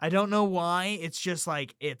 I don't know why. It's just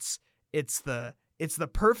like it's the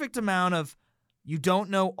perfect amount of, you don't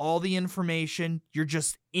know all the information. You're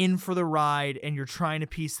just in for the ride, and you're trying to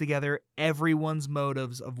piece together everyone's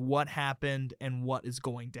motives of what happened and what is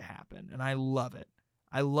going to happen. And I love it.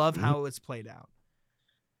 I love how it's played out.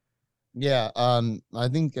 Yeah. I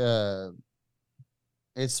think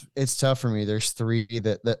it's tough for me. There's three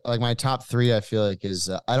that like my top three, I feel like is,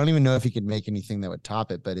 I don't even know if he could make anything that would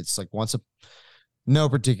top it, but it's like no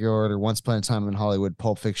particular order. Once Upon a Time in Hollywood,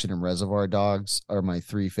 Pulp Fiction, and Reservoir Dogs are my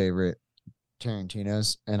three favorite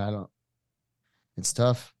Tarantinos. And it's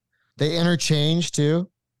tough. They interchange too.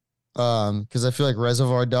 Cause I feel like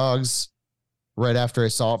Reservoir Dogs, right after I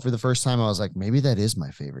saw it for the first time, I was like, maybe that is my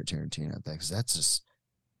favorite Tarantino. Because that's just,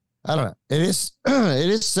 I don't know.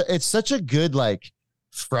 It's such a good, like,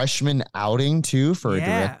 freshman outing too for a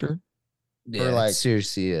director. Yeah, for, like,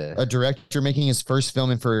 seriously, a director making his first film,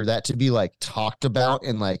 and for that to be like talked about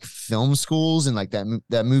in like film schools, and like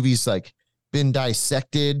that movie's like been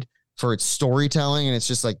dissected for its storytelling, and it's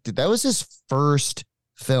just like, dude, that was his first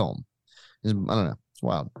film. I don't know. It's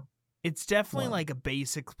wild. It's definitely like a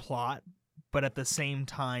basic plot, but at the same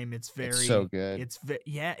time, it's so good.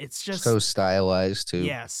 It's just so stylized too.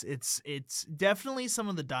 Yes, it's definitely, some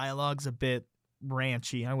of the dialogue's a bit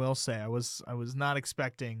ranchy. I will say, I was not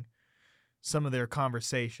expecting some of their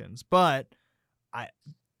conversations, but I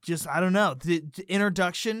don't know, the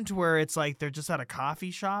introduction to where it's like they're just at a coffee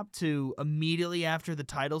shop to immediately after the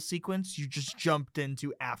title sequence, you just jumped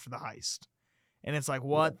into after the heist, and it's like,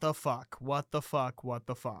 what the fuck?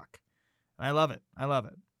 I love it.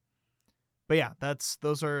 But yeah,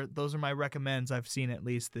 those are my recommends I've seen at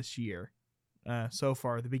least this year, so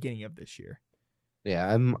far, the beginning of this year.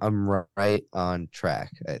 Yeah, I'm right on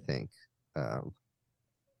track, I think. Hold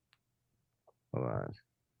on.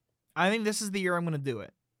 I think this is the year I'm going to do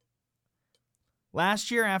it. Last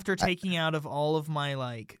year, after taking out of all of my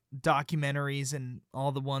like documentaries and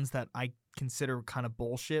all the ones that I consider kind of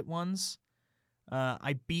bullshit ones,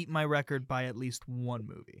 I beat my record by at least one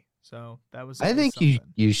movie. So that was. I think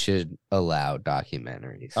you should allow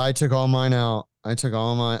documentaries. I took all mine out. I took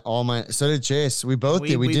all my. So did Chase. We both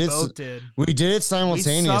did. We both did. We did it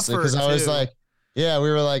simultaneously because I was like, yeah,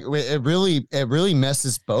 we were like, it really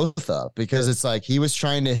messes both up, because it's like he was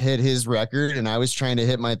trying to hit his record and I was trying to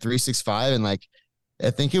hit my 365, and like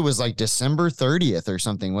I think it was like December 30th or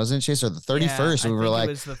something, wasn't it, Chase, or the 31st? And we were like,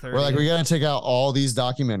 we got to take out all these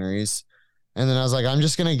documentaries, and then I was like, I'm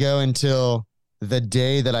just gonna go until the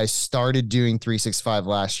day that I started doing 365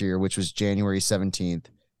 last year, which was January 17th,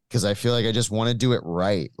 because I feel like I just want to do it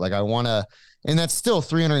right. Like I want to, and that's still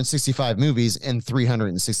 365 movies in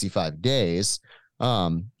 365 days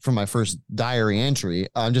from my first diary entry.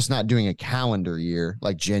 I'm just not doing a calendar year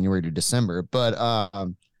like January to December. But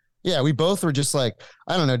yeah, we both were just like,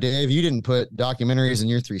 I don't know, Dave, you didn't put documentaries in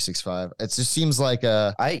your 365. It just seems like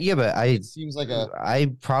I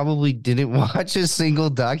probably didn't watch a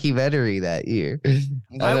single documentary that year.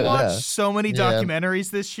 I watched so many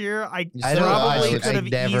documentaries this year. I probably could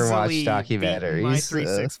have never watched documentaries. My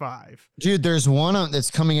 365. Dude, there's one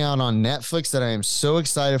that's coming out on Netflix that I am so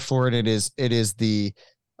excited for, and it is the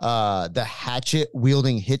hatchet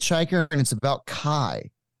wielding hitchhiker, and it's about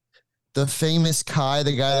Kai. The famous Kai,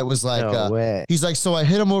 the guy that was like, he's like, so I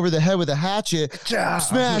hit him over the head with a hatchet,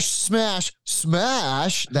 smash,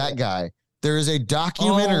 that guy. There is a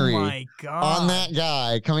documentary on that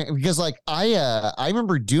guy coming, because like I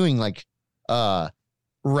remember doing like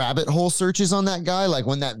rabbit hole searches on that guy, like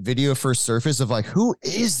when that video first surfaced of like, who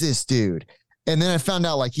is this dude? And then I found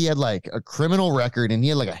out like he had like a criminal record and he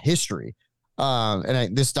had like a history.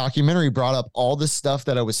 This documentary brought up all the stuff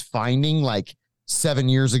that I was finding like 7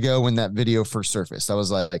 years ago when that video first surfaced. I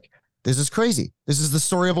was like, this is crazy. This is the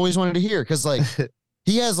story I've always wanted to hear. Cause like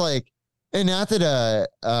he has like, and not that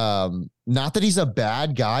he's a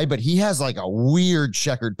bad guy, but he has like a weird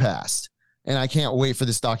checkered past. And I can't wait for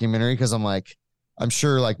this documentary because I'm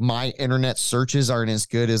sure like my internet searches aren't as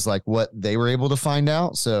good as like what they were able to find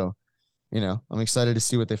out. So, I'm excited to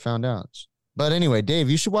see what they found out. But anyway, Dave,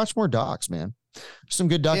 you should watch more docs, man. There's some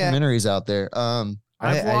good documentaries out there.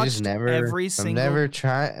 I just never every single.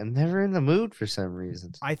 I'm never in the mood for some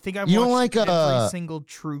reason. I think I've watched every single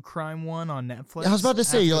true crime one on Netflix. I was about to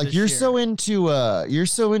say you're so into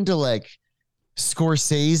like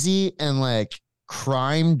Scorsese and like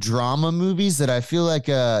crime drama movies that I feel like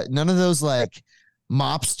none of those like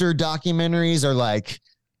mobster documentaries are like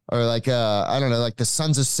I don't know, like the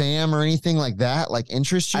Sons of Sam or anything like that like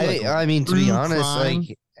interest you. I mean, to be honest, crime.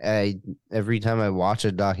 Like every time I watch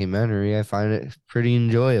a documentary, I find it pretty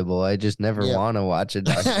enjoyable. I just never want to watch a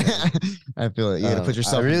documentary. I feel it. You gotta put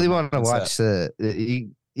yourself. I really want to watch you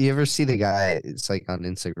ever see the guy? It's like on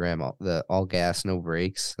Instagram, the all gas no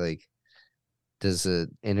brakes. Like does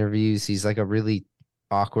interviews. He's like a really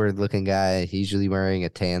awkward looking guy. He's usually wearing a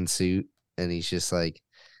tan suit, and he's just like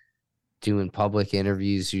doing public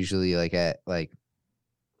interviews. Usually like at like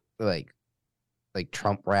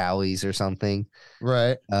Trump rallies or something.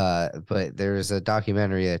 Right. But there's a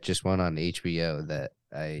documentary that just went on HBO that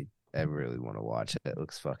I really want to watch. It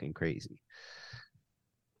looks fucking crazy.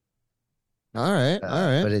 All right.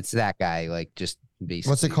 But it's that guy, like just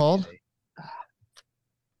basically. What's it called?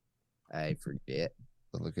 I forget.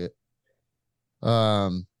 Look at.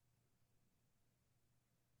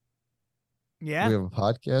 Yeah. We have a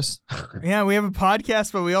podcast. Yeah, we have a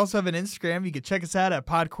podcast, but we also have an Instagram. You can check us out at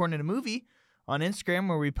Podcorn in a Movie on Instagram,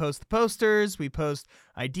 where we post the posters, we post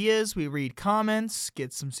ideas, we read comments,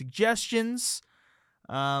 get some suggestions.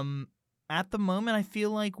 At the moment, I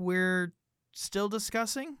feel like we're still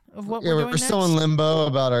discussing of what we're doing next. Still in limbo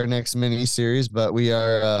about our next mini series, but we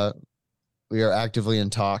are actively in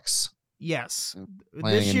talks. Yes,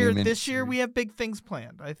 this year we have big things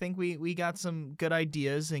planned. I think we got some good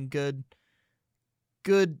ideas and good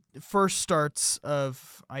first starts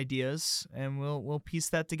of ideas, and we'll piece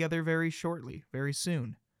that together very shortly, very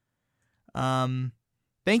soon.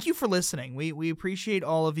 Thank you for listening. We appreciate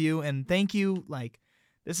all of you, and thank you. Like,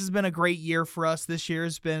 this has been a great year for us. This year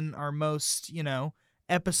has been our most,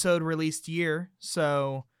 episode released year.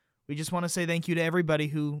 So we just want to say thank you to everybody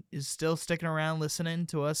who is still sticking around listening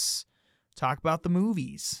to us talk about the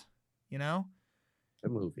movies, The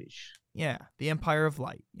movies. Yeah, the Empire of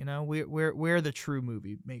Light. We're the true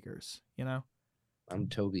movie makers. I'm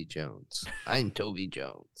Toby Jones.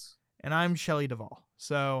 And I'm Shelley Duvall.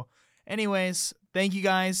 So, anyways, thank you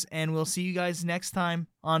guys, and we'll see you guys next time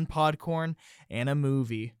on Podcorn and a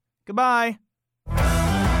Movie. Goodbye.